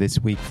tuning in this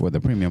week for the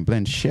Premium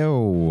Blend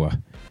Show.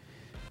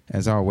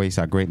 As always,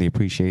 I greatly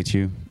appreciate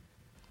you.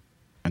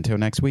 Until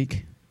next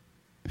week,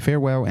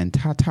 farewell and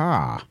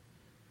ta-ta.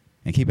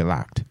 And keep it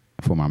locked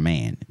for my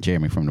man,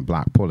 Jeremy from the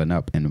block, pulling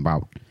up in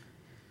about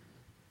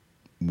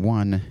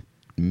 1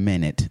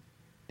 minute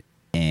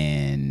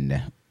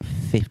and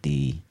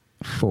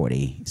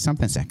 40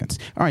 something seconds.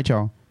 All right,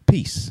 y'all.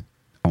 Peace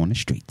on the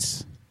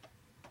streets.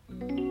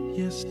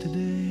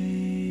 Yesterday,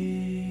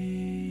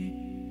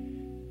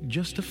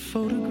 just a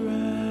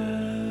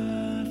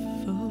photograph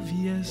of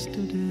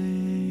yesterday,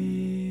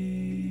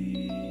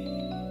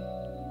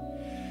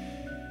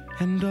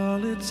 and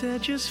all its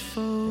edges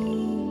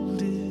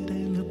folded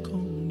and the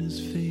corners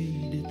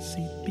faded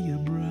sepia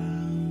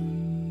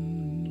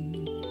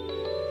brown,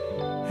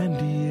 and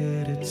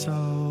yet it's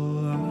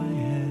all I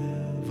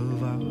have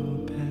of our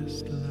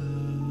past love,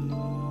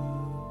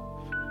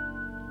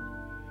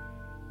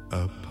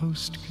 a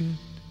postscript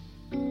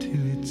to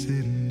its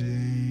ending.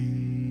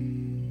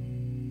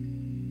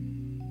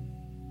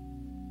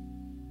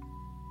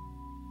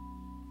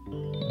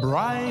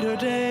 Brighter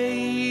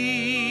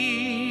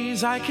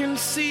days, I can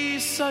see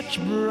such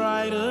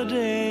brighter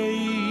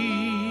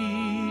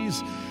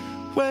days,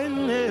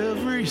 when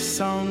every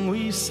song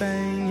we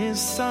sang is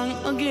sung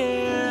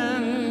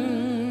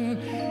again.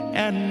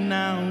 And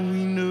now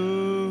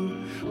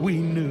we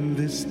know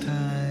this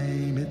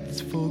time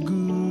it's for good.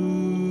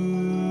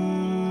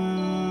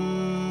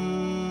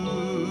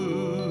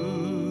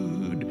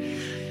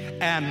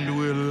 And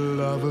we're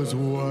lovers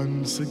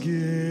once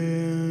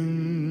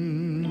again.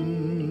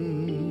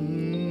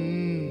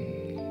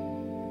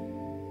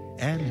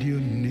 And you're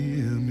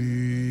near me